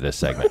end of this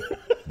segment.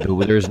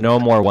 There's no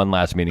more one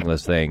last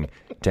meaningless thing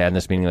to end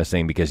this meaningless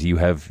thing because you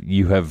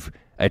have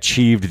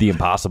achieved the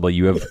impossible.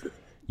 You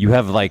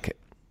have like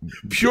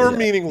pure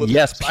meaninglessness.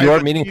 Yes,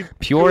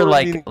 pure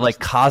like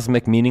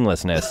cosmic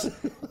meaninglessness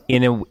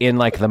in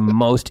like the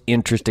most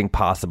interesting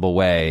possible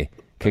way.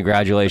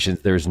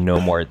 Congratulations. There's no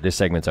more. This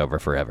segment's over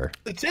forever.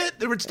 That's it.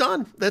 It's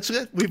done. That's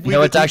it.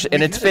 It's actually,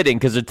 and it's fitting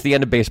because it's the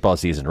end of baseball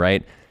season,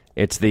 right?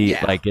 It's the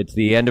it's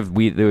the end of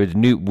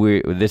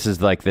this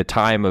is like the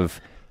time of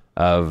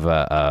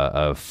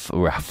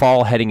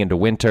fall heading into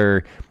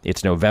winter.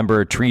 It's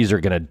November. Trees are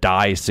going to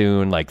die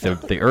soon. Like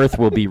the earth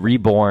will be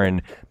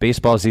reborn.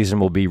 Baseball season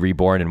will be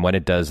reborn. And when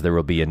it does, there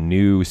will be a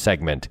new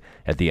segment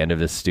at the end of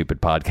this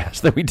stupid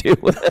podcast that we do.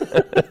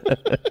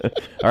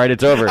 All right,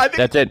 it's over.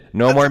 That's it.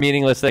 No more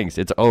meaningless things.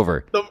 It's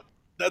over.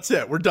 That's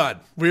it. We're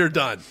done. We are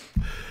done.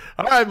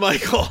 All right,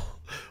 Michael.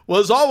 Well,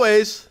 as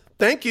always,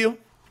 thank you.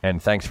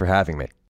 And thanks for having me.